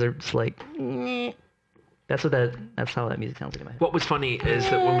ears are just like. "Nyeh." That's how that music sounds like in my head. What was funny is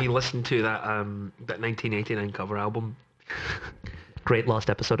that when we listened to that 1989 cover album, Great lost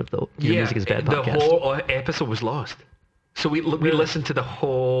episode of the Your Music is Bad the podcast. whole episode was lost. So we listened to the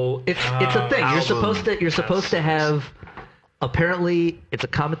whole. It's a thing. album. You're supposed to have. Apparently, it's a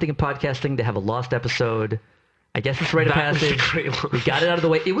common thing in podcasting to have a lost episode. I guess it's rite of That was a passage. great We got it out of the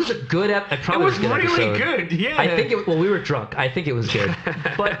way. It was a good episode. I It promise was a good really episode. good. Yeah. I think well, we were drunk. I think it was good.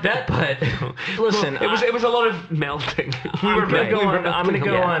 But Listen, it was a lot of melting. I'm going to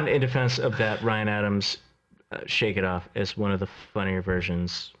go Yeah. on in defense of that Ryan Adams "Shake It Off" as one of the funnier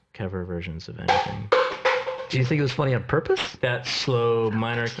cover versions of anything. Do you think it was funny on purpose? That slow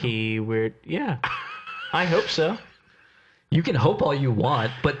minor key weird. Yeah, I hope so. You can hope all you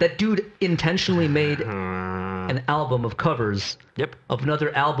want, but that dude intentionally made an album of covers Yep. of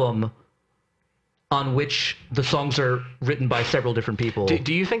another album on which the songs are written by several different people.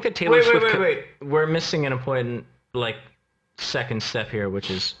 Do you think that Taylor Swift? Wait. We're missing an important second step here, which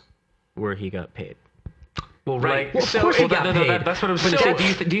is where he got paid. Well, right. Well, of course he got paid. That's what I was going to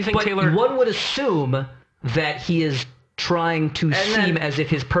say. Do you think but Taylor? one would assume that he is trying to seem as if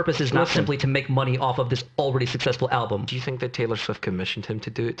his purpose is not simply to make money off of this already successful album. Do you think that Taylor Swift commissioned him to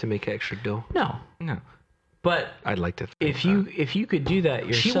do it to make extra dough? No. No, but I'd like to. Think if you could do that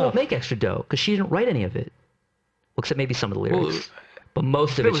yourself, She won't make extra dough because she didn't write any of it. Well, except maybe some of the lyrics. But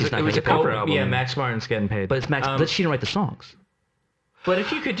most of it, she's not it was making. a cover album. Yeah, Max Martin's getting paid. But it's Max. But she didn't write the songs. But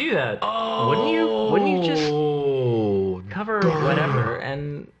if you could do that, wouldn't you just cover whatever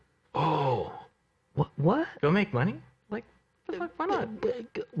and What? go make money? Like, what the fuck? Why not?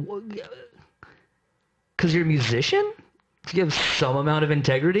 Because you're a musician? Do you have some amount of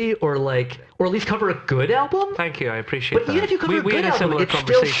integrity, or at least cover a good album? Thank you, I appreciate But that. even if you cover a we good had a album, similar it's still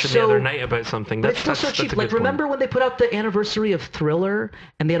conversation the other so- night about something. But That's, it's still so that's cheap. a Like, good point. remember when they put out the anniversary of Thriller,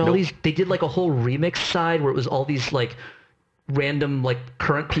 and they had all these? They did like a whole remix side where it was all these like random like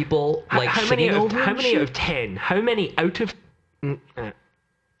current people like how singing many over how and many shit? out of 10? How many out of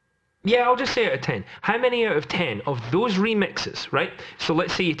yeah, I'll just say out of 10. How many out of 10 of those remixes, right? So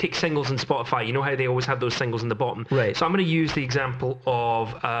let's say you take singles in Spotify. You know how they always have those singles in the bottom? Right. So I'm going to use the example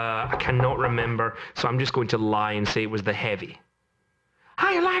of, I cannot remember, so I'm just going to lie and say it was The Heavy.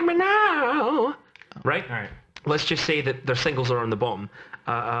 How you like me now? Right? All right. Let's just say that their singles are on the bottom.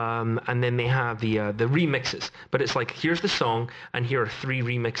 And then they have the remixes. But it's like, here's the song, and here are 3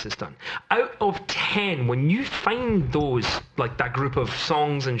 remixes done. Out of 10, when you find those, like that group of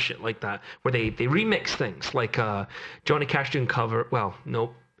songs and shit like that, where they remix things, like Johnny Cash doing cover, well,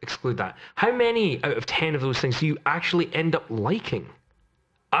 no, exclude that. How many out of 10 of those things do you actually end up liking?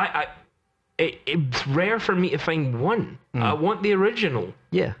 It's rare for me to find one. I want the original.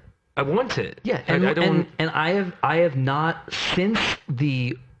 Yeah. I want it. Yeah, I don't. and I have not since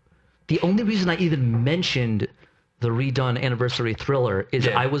the only reason I even mentioned the redone anniversary Thriller is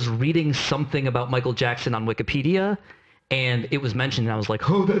Yeah. I was reading something about Michael Jackson on Wikipedia, and it was mentioned, and I was like,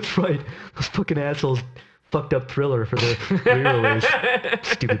 oh, that's right, those fucking assholes fucked up Thriller for the re-release.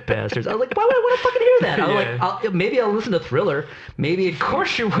 Stupid bastards. I was like, why would I want to fucking hear that? I was like, maybe I'll listen to Thriller. Maybe of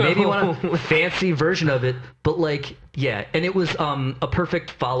course you will. Maybe want a fancy version of it. But like, yeah, and it was a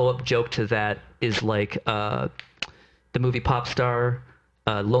perfect follow-up joke to that is like the movie Pop Star,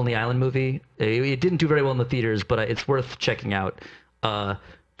 Lonely Island movie. It didn't do very well in the theaters, but it's worth checking out. The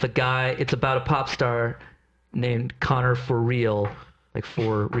guy, it's about a pop star named Connor For Real, like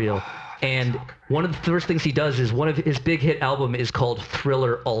For Real. And one of the first things he does is one of his big hit album is called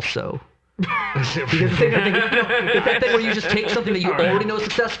Thriller Also. Because it's that thing where you just take something that you already know is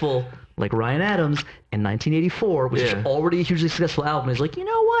successful, like Ryan Adams in 1984, which is already a hugely successful album. He's like, you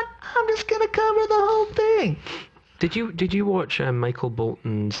know what? I'm just going to cover the whole thing. Did you watch Michael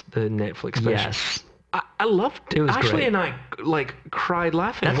Bolton's the Netflix special? Yes. I loved it. It was Ashley great. and I like cried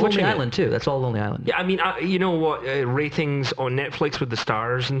laughing. That's watching Lonely it. Island, too. That's all Lonely Island. Yeah, I mean, you know what? Ratings on Netflix with the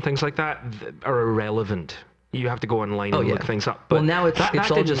stars and things like that are irrelevant. You have to go online and look things up. But well, now it's that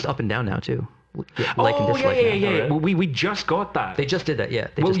all didn't- just up and down now, too. Oh, and dislike yeah. now. Well, we just got that. They just did that, yeah.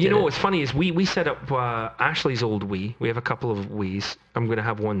 They Well, just you did know it. what's funny is we set up Ashley's old Wii. We have a couple of Wiis. I'm going to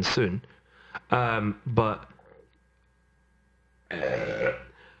have one soon. But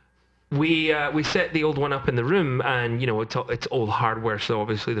we set the old one up in the room, and you know it's old hardware, so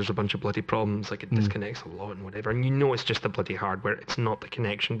obviously there's a bunch of bloody problems, like it disconnects a lot and whatever, and you know it's just the bloody hardware. It's not the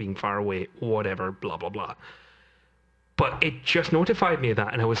connection being far away, whatever, blah blah blah. But it just notified me of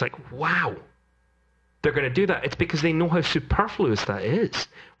that, and I was like, wow. They're going to do that. It's because they know how superfluous that is.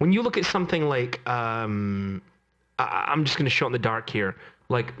 When you look at something like, I'm just going to shot in the dark here,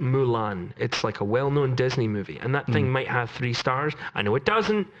 like Mulan. It's like a well-known Disney movie, and that thing might have 3 stars. I know it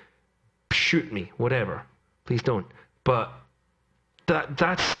doesn't. Shoot me, whatever. Please don't. But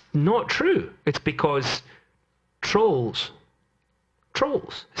that's not true. It's because trolls.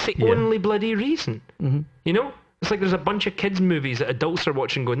 It's the only bloody reason. Mm-hmm. You know? It's like there's a bunch of kids' movies that adults are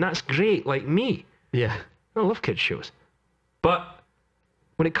watching going, that's great, like me. Yeah. I love kids shows. But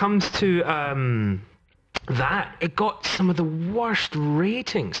when it comes to that, it got some of the worst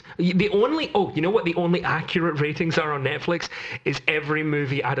ratings. You know what the only accurate ratings are on Netflix is every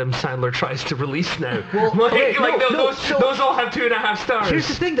movie Adam Sandler tries to release now. Well, those all have 2.5 stars. Here's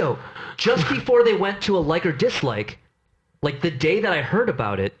the thing, though. Just before they went to a like or dislike, like the day that I heard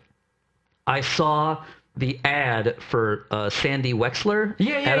about it, I saw the ad for Sandy Wexler,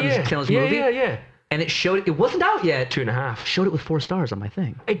 Adam Sandler's movie. Yeah. And it wasn't out yet. 2.5. Showed it with 4 stars on my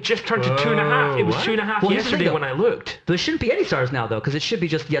thing. It just turned to 2.5. It was 2.5 Well, here's the yesterday thing, though. when I looked. There shouldn't be any stars now, though, because it should be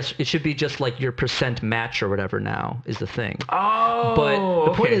just like your percent match or whatever now is the thing. Oh, But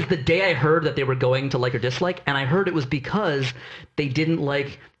the point okay. is, the day I heard that they were going to like or dislike, and I heard it was because they didn't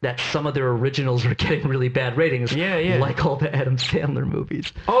like that some of their originals were getting really bad ratings. Yeah. Like all the Adam Sandler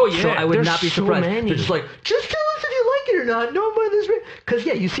movies. Oh, yeah, So I would there's not be so surprised. many. They're just like, just tell us if you like it or not. No one this because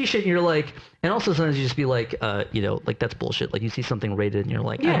you see shit and you're like, and also sometimes you just be like, like that's bullshit. Like you see something rated and you're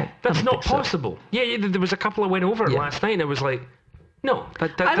like, Yeah, that's I don't not think so. possible. Yeah, there was a couple I went over Yeah. last night, and it was like, no.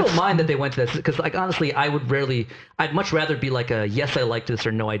 I don't mind that they went to this because, like, honestly, I'd much rather be like a yes, I liked this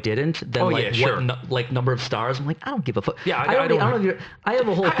or no, I didn't than Oh, like yeah, sure. like number of stars. I'm like, I don't give a fuck. Yeah, I have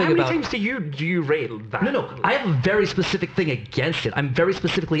a whole How thing many about. times do you rate that? No, I have a very specific thing against it. I'm very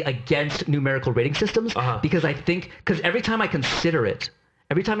specifically against numerical rating systems because I think every time I consider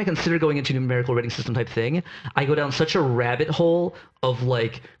going into numerical rating system type thing, I go down such a rabbit hole of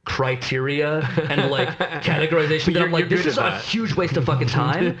like criteria and like categorization that I'm like, You're this good is at a that. huge waste of fucking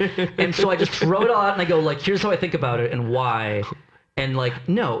time. And so I just throw it all out and I go like, here's how I think about it and why. And like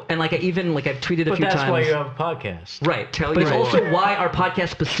no, and like I've tweeted a But few that's times. why you have a podcast. Right. Tell but you it's what. also why our podcast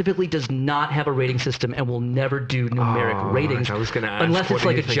specifically does not have a rating system and will never do numeric ratings I was going to ask, unless what it's do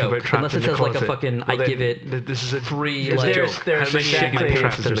like you a think joke. about Trapped Unless it in the says like a Closet? fucking Well, I then, give it this is a free it's a like joke. There's How many exactly shit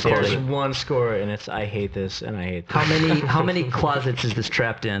Trapped is in the there? There's Closet. one score, and it's I hate this and I hate this. how many closets is this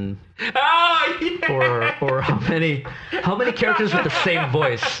trapped in? Oh, yeah! Or how many characters with the same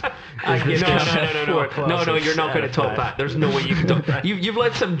voice is this No, trapped? no, you're not going to top 5. that. There's no way you can top. You've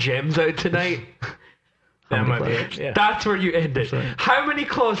let some gems out tonight. That many might be closets? it. Yeah. That's where you end it. right. How many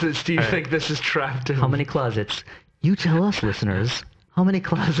closets do you think this is trapped in? How many closets? You tell us, listeners. How many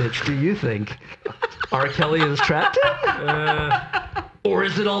closets do you think R. Kelly is trapped in? Or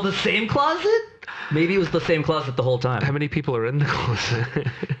is it all the same closet? Maybe it was the same closet the whole time. How many people are in the closet?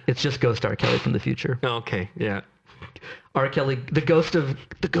 It's just Ghost R. Kelly from the future. Okay, yeah. R. Kelly, the ghost of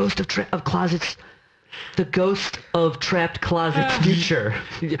closets, the ghost of trapped closets future.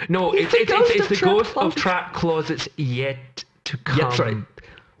 No, He's it's the ghost of the trapped ghost of closets. trapped closets yet to come. Yeah, that's right.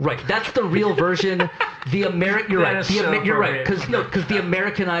 Right, that's the real version. You're That right. is so You're right, appropriate. because the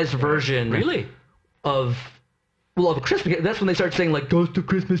Americanized version Really? of a Christmas. That's when they start saying like "Ghost of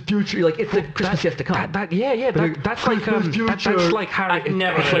Christmas Future." You're like it's the Christmas yet to come. That's like Christmas that's like Harry. I've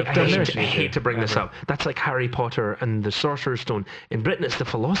never it's like, heard of I Christmas hate Future, to bring this ever. up. That's like Harry Potter and the Sorcerer's Stone. In Britain, it's the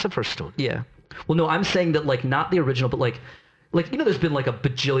Philosopher's Stone. Yeah. Well, no, I'm saying that like not the original, but like there's been like a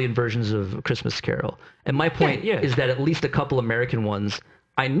bajillion versions of A Christmas Carol, and my point Yeah. is that at least a couple American ones,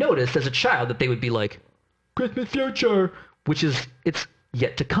 I noticed as a child that they would be like Christmas Future, which is it's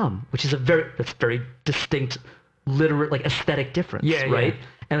yet to come, which is that's very distinct, literate like aesthetic difference, Yeah, yeah. right?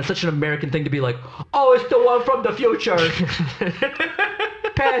 And it's such an American thing to be like, oh, it's the one from the future.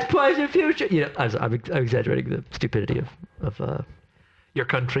 Past, present, future. You know, I'm exaggerating the stupidity of Your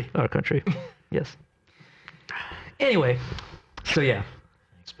country. our country. Yes. Anyway, so yeah,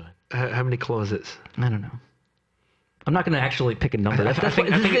 Thanks, bud. How many closets? I don't know. I'm not going to actually pick a number. That's I think-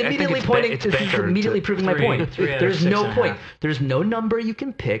 this I is think- I think immediately it's pointing. it's This is better immediately to- proving my point. three out of There's 6 no and a point. half. There's no number you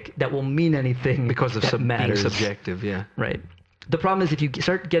can pick that will mean anything Because of that being matters. subjective, yeah. Right. The problem is if you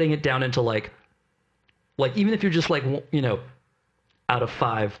start getting it down into like even if you're just like out of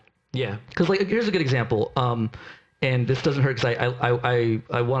 5. Yeah. Because like here's a good example. And this doesn't hurt because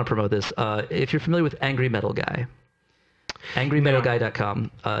I want to promote this. If you're familiar with Angry Metal Guy,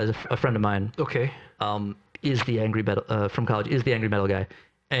 angrymetalguy.com is a friend of mine. Okay. Is the Angry Metal from college is the Angry Metal Guy,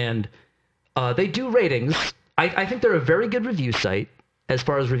 and they do ratings. I think they're a very good review site as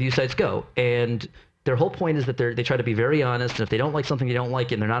far as review sites go, and their whole point is that they try to be very honest, and if they don't like something, they don't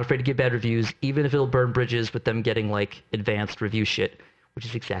like it, and they're not afraid to give bad reviews, even if it'll burn bridges with them getting like advanced review shit, which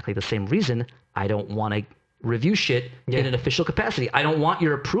is exactly the same reason I don't want to review shit in an official capacity. I don't want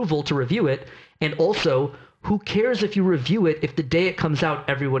your approval to review it, and also, who cares if you review it if the day it comes out,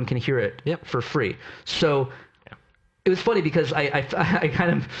 everyone can hear it for free? So it was funny because I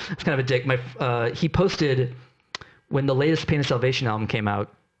kind of, it's kind of a dick. He posted, when the latest Pain of Salvation album came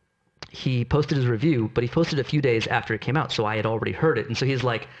out, he posted his review, but he posted a few days after it came out, so I had already heard it. And so he's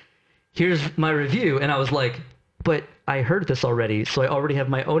like, here's my review. And I was like, but I heard this already, so I already have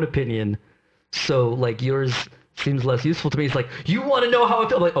my own opinion. So like yours seems less useful to me. He's like, you want to know how I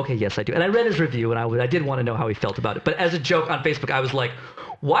feel? I'm like, okay, yes, I do. And I read his review, and I did want to know how he felt about it. But as a joke on Facebook, I was like,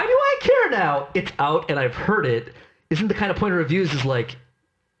 why do I care now? It's out, and I've heard it. Isn't the kind of point of reviews is like,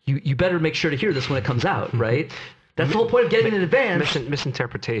 you better make sure to hear this when it comes out, right? That's the whole point of getting it in advance.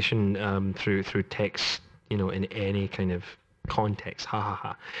 Misinterpretation through text, in any kind of context. Ha ha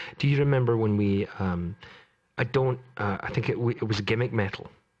ha. Do you remember when we? I think it was Gimmick Metal.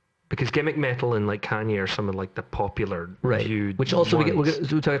 Because Gimmick Metal and like Kanye are some of like the popular viewed Which also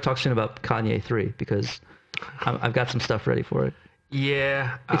ones. we'll talk soon about Kanye 3 because I've got some stuff ready for it.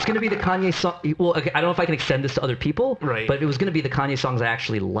 Yeah. It's going to be the Kanye song. Well, okay, I don't know if I can extend this to other people, Right. But it was going to be the Kanye songs I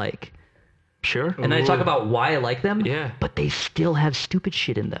actually like. Sure. And then I talk about why I like them. Yeah. But they still have stupid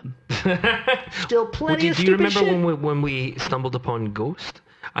shit in them. Still plenty of do you stupid remember shit. when we stumbled upon Ghost?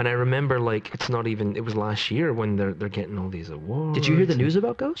 And I remember like it was last year when they're getting all these awards. Did you hear the news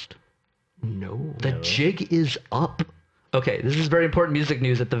about Ghost? No. The jig is up. Okay, this is very important music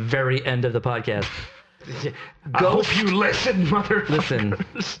news at the very end of the podcast. I hope you listen, mother. Listen,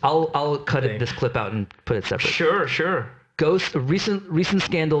 I'll cut this clip out and put it separate. Sure. Ghost, a recent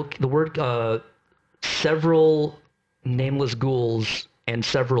scandal. The word several nameless ghouls and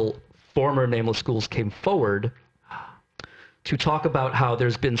several former nameless ghouls came forward to talk about how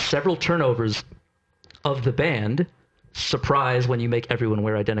there's been several turnovers of the band. Surprise when you make everyone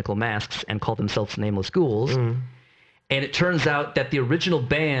wear identical masks and call themselves nameless ghouls. And it turns out that the original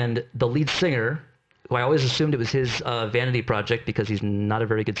band, the lead singer, who I always assumed it was his vanity project because he's not a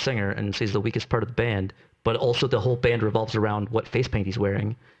very good singer and so he's the weakest part of the band. But also the whole band revolves around what face paint he's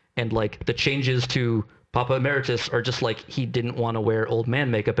wearing, and like the changes to Papa Emeritus are just like he didn't want to wear old man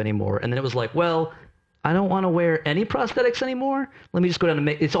makeup anymore, and then it was like, well, I don't want to wear any prosthetics anymore. Let me just go down and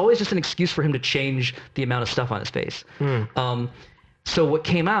make. It's always just an excuse for him to change the amount of stuff on his face. So what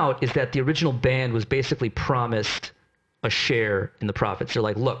came out is that the original band was basically promised a share in the profits. They're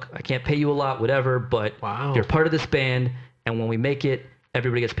like, look, I can't pay you a lot, whatever, but you're part of this band, and when we make it,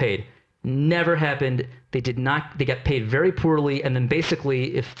 everybody gets paid. Never happened. They did not. They got paid very poorly, and then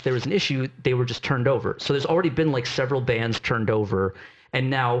basically, if there was an issue, they were just turned over. So there's already been like several bands turned over,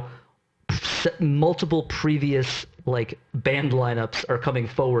 and now multiple previous like band lineups are coming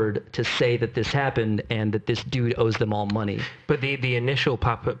forward to say that this happened and that this dude owes them all money. But the initial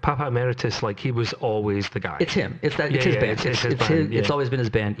Papa Emeritus, like he was always the guy. It's him. It's his band. It's his band. It's always been his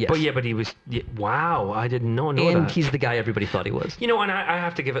band. Yes. But he was. Wow, I did not know that. And he's the guy everybody thought he was. You know, and I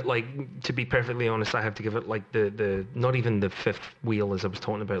have to give it like, to be perfectly honest, I have to give it like the not even the fifth wheel as I was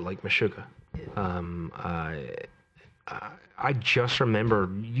talking about, like Meshuggah. I just remember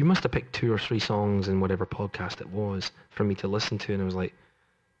you must have picked 2 or 3 songs in whatever podcast it was for me to listen to, and I was like,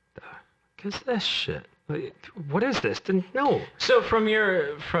 "What's this shit? Like, what is this?" Didn't know. So from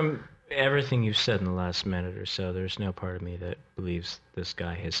everything you've said in the last minute or so, there's no part of me that believes this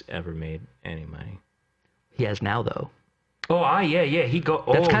guy has ever made any money. He has now, though. Oh, yeah. He got.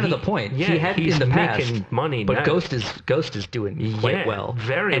 That's kind of the point. Yeah, he had he's in the past, making money but now. Ghost is doing quite well.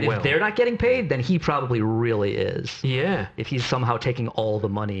 Very and well. If they're not getting paid, then he probably really is. Yeah. If he's somehow taking all the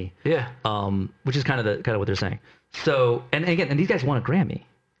money. Yeah. Which is kind of what they're saying. So, and again, these guys won a Grammy.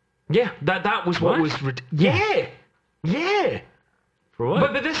 Yeah. That was what was. Yeah. For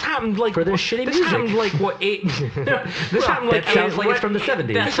what? But this happened like for their shitty this music. happened like what 8? This happened like that sounds like it's from the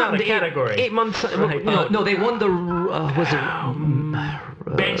 70s. That's not a category. 8 months. Right. No, they won the was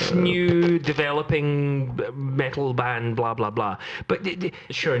it best new developing metal band, blah blah blah. But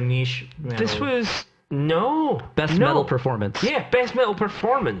Sure, niche. this metal. was no best no. metal performance. Yeah, best metal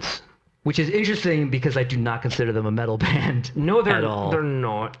performance. Which is interesting because I do not consider them a metal band. No, at all. They're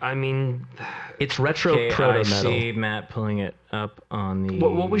not. I mean, It's retro Okay, proto I metal. see Matt pulling it up on the.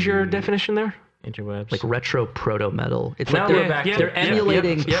 what was your definition there? Interwebs. Like retro proto metal. It's Now like we're back to- they're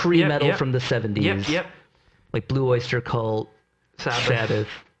emulating yep, pre-metal yep. from the 70s. Yep. Like Blue Oyster Cult, Sabbath.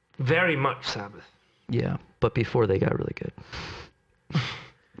 Very much Sabbath. Yeah, but before they got really good.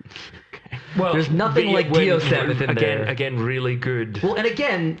 Well, There's nothing like Dio Sabbath in there. Again, really good. Well, and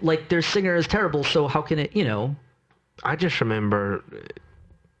again, like their singer is terrible, so how can it, I just remember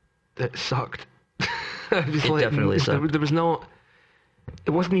it sucked. I was It definitely sucked. There was no.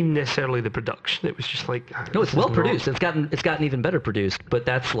 It wasn't even necessarily the production. It was just like. No, this it's well is produced. not- It's gotten even better produced, but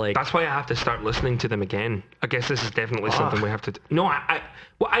that's like That's why I have to start listening to them again. I guess this is definitely something we have to. No, I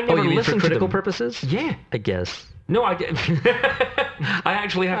never you mean for listened to critical them. purposes? Yeah. I guess. No, I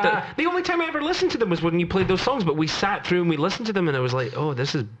actually have to. The only time I ever listened to them was when you played those songs. But we sat through and we listened to them, and I was like, "Oh,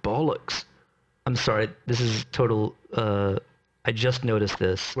 this is bollocks." I'm sorry. This is total. I just noticed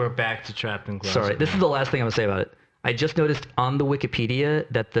this. We're back to Trapped in Closet. Sorry, this is the last thing I'm gonna say about it. I just noticed on the Wikipedia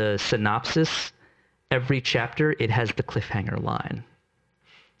that the synopsis, every chapter, it has the cliffhanger line.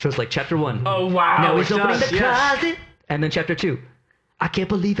 So it's like chapter 1. Oh wow! Now he's it opening does, the yes. closet, and then chapter 2. I can't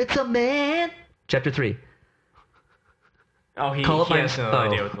believe it's a man. Chapter 3. Oh, he Call up my. has no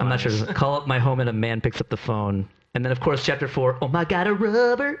idea what the I'm not line sure. is. Call up my home, and a man picks up the phone. And then of course chapter 4. Oh my God, a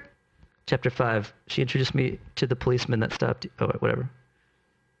rubber. Chapter 5. She introduced me to the policeman that stopped. Oh, whatever.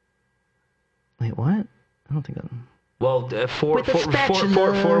 Wait, what? I don't think that. Well, four With a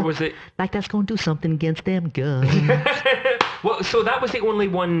spatula. was it? Like that's gonna do something against them guns. Well, so that was the only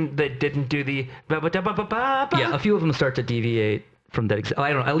one that didn't do the. Yeah, a few of them start to deviate from that.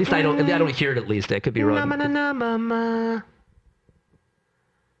 I don't. At least I don't hear it. At least I could be wrong.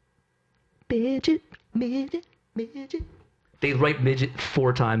 Midget, midget, midget. They write midget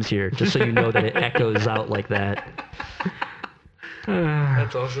 4 times here, just so you know that it echoes out like that.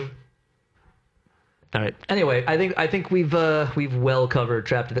 That's awesome. All right. Anyway, I think we've well covered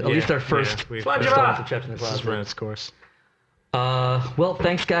Trapped in the, at least our first we've- installment of Trapped in the This has Closet. run its course. Well,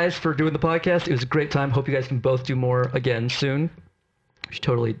 thanks guys for doing the podcast. It was a great time. Hope you guys can both do more again soon. We should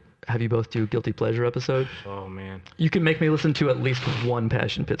totally have you both do Guilty Pleasure episode. Oh man. You can make me listen to at least one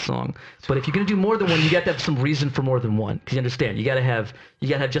Passion Pit song. But if you're gonna do more than one, you got to have some reason for more than one. Because you understand, you gotta have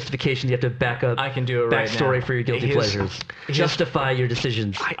justification. You have to back up. I can do it right backstory now. for your guilty His- pleasures. Justify your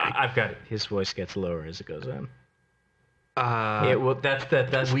decisions. I've got it. His voice gets lower as it goes on. Uh, Yeah, well, that's the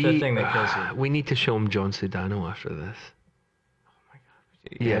thing that kills you. We need to show him John Sedano after this.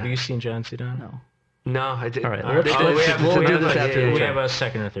 Yeah. Have you seen John Sedano? No. No, I did. All right, they let's- did- we'll they do did- this yeah, after yeah, the We yeah. have a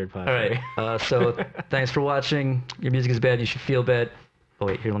second or third pod. All right. So thanks for watching. Your music is bad. You should feel bad. Oh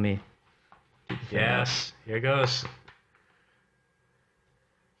wait, here, let me. Yes. Here goes.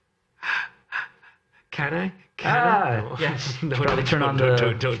 Can I? Can Ah, I? No. yes. No, Probably turn on don't the- do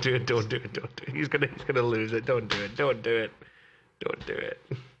it. Don't do it. Don't do it. Don't do it. He's gonna lose it. Don't do it. Don't do it. Don't do it.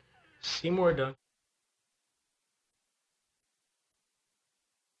 Seymour, don't.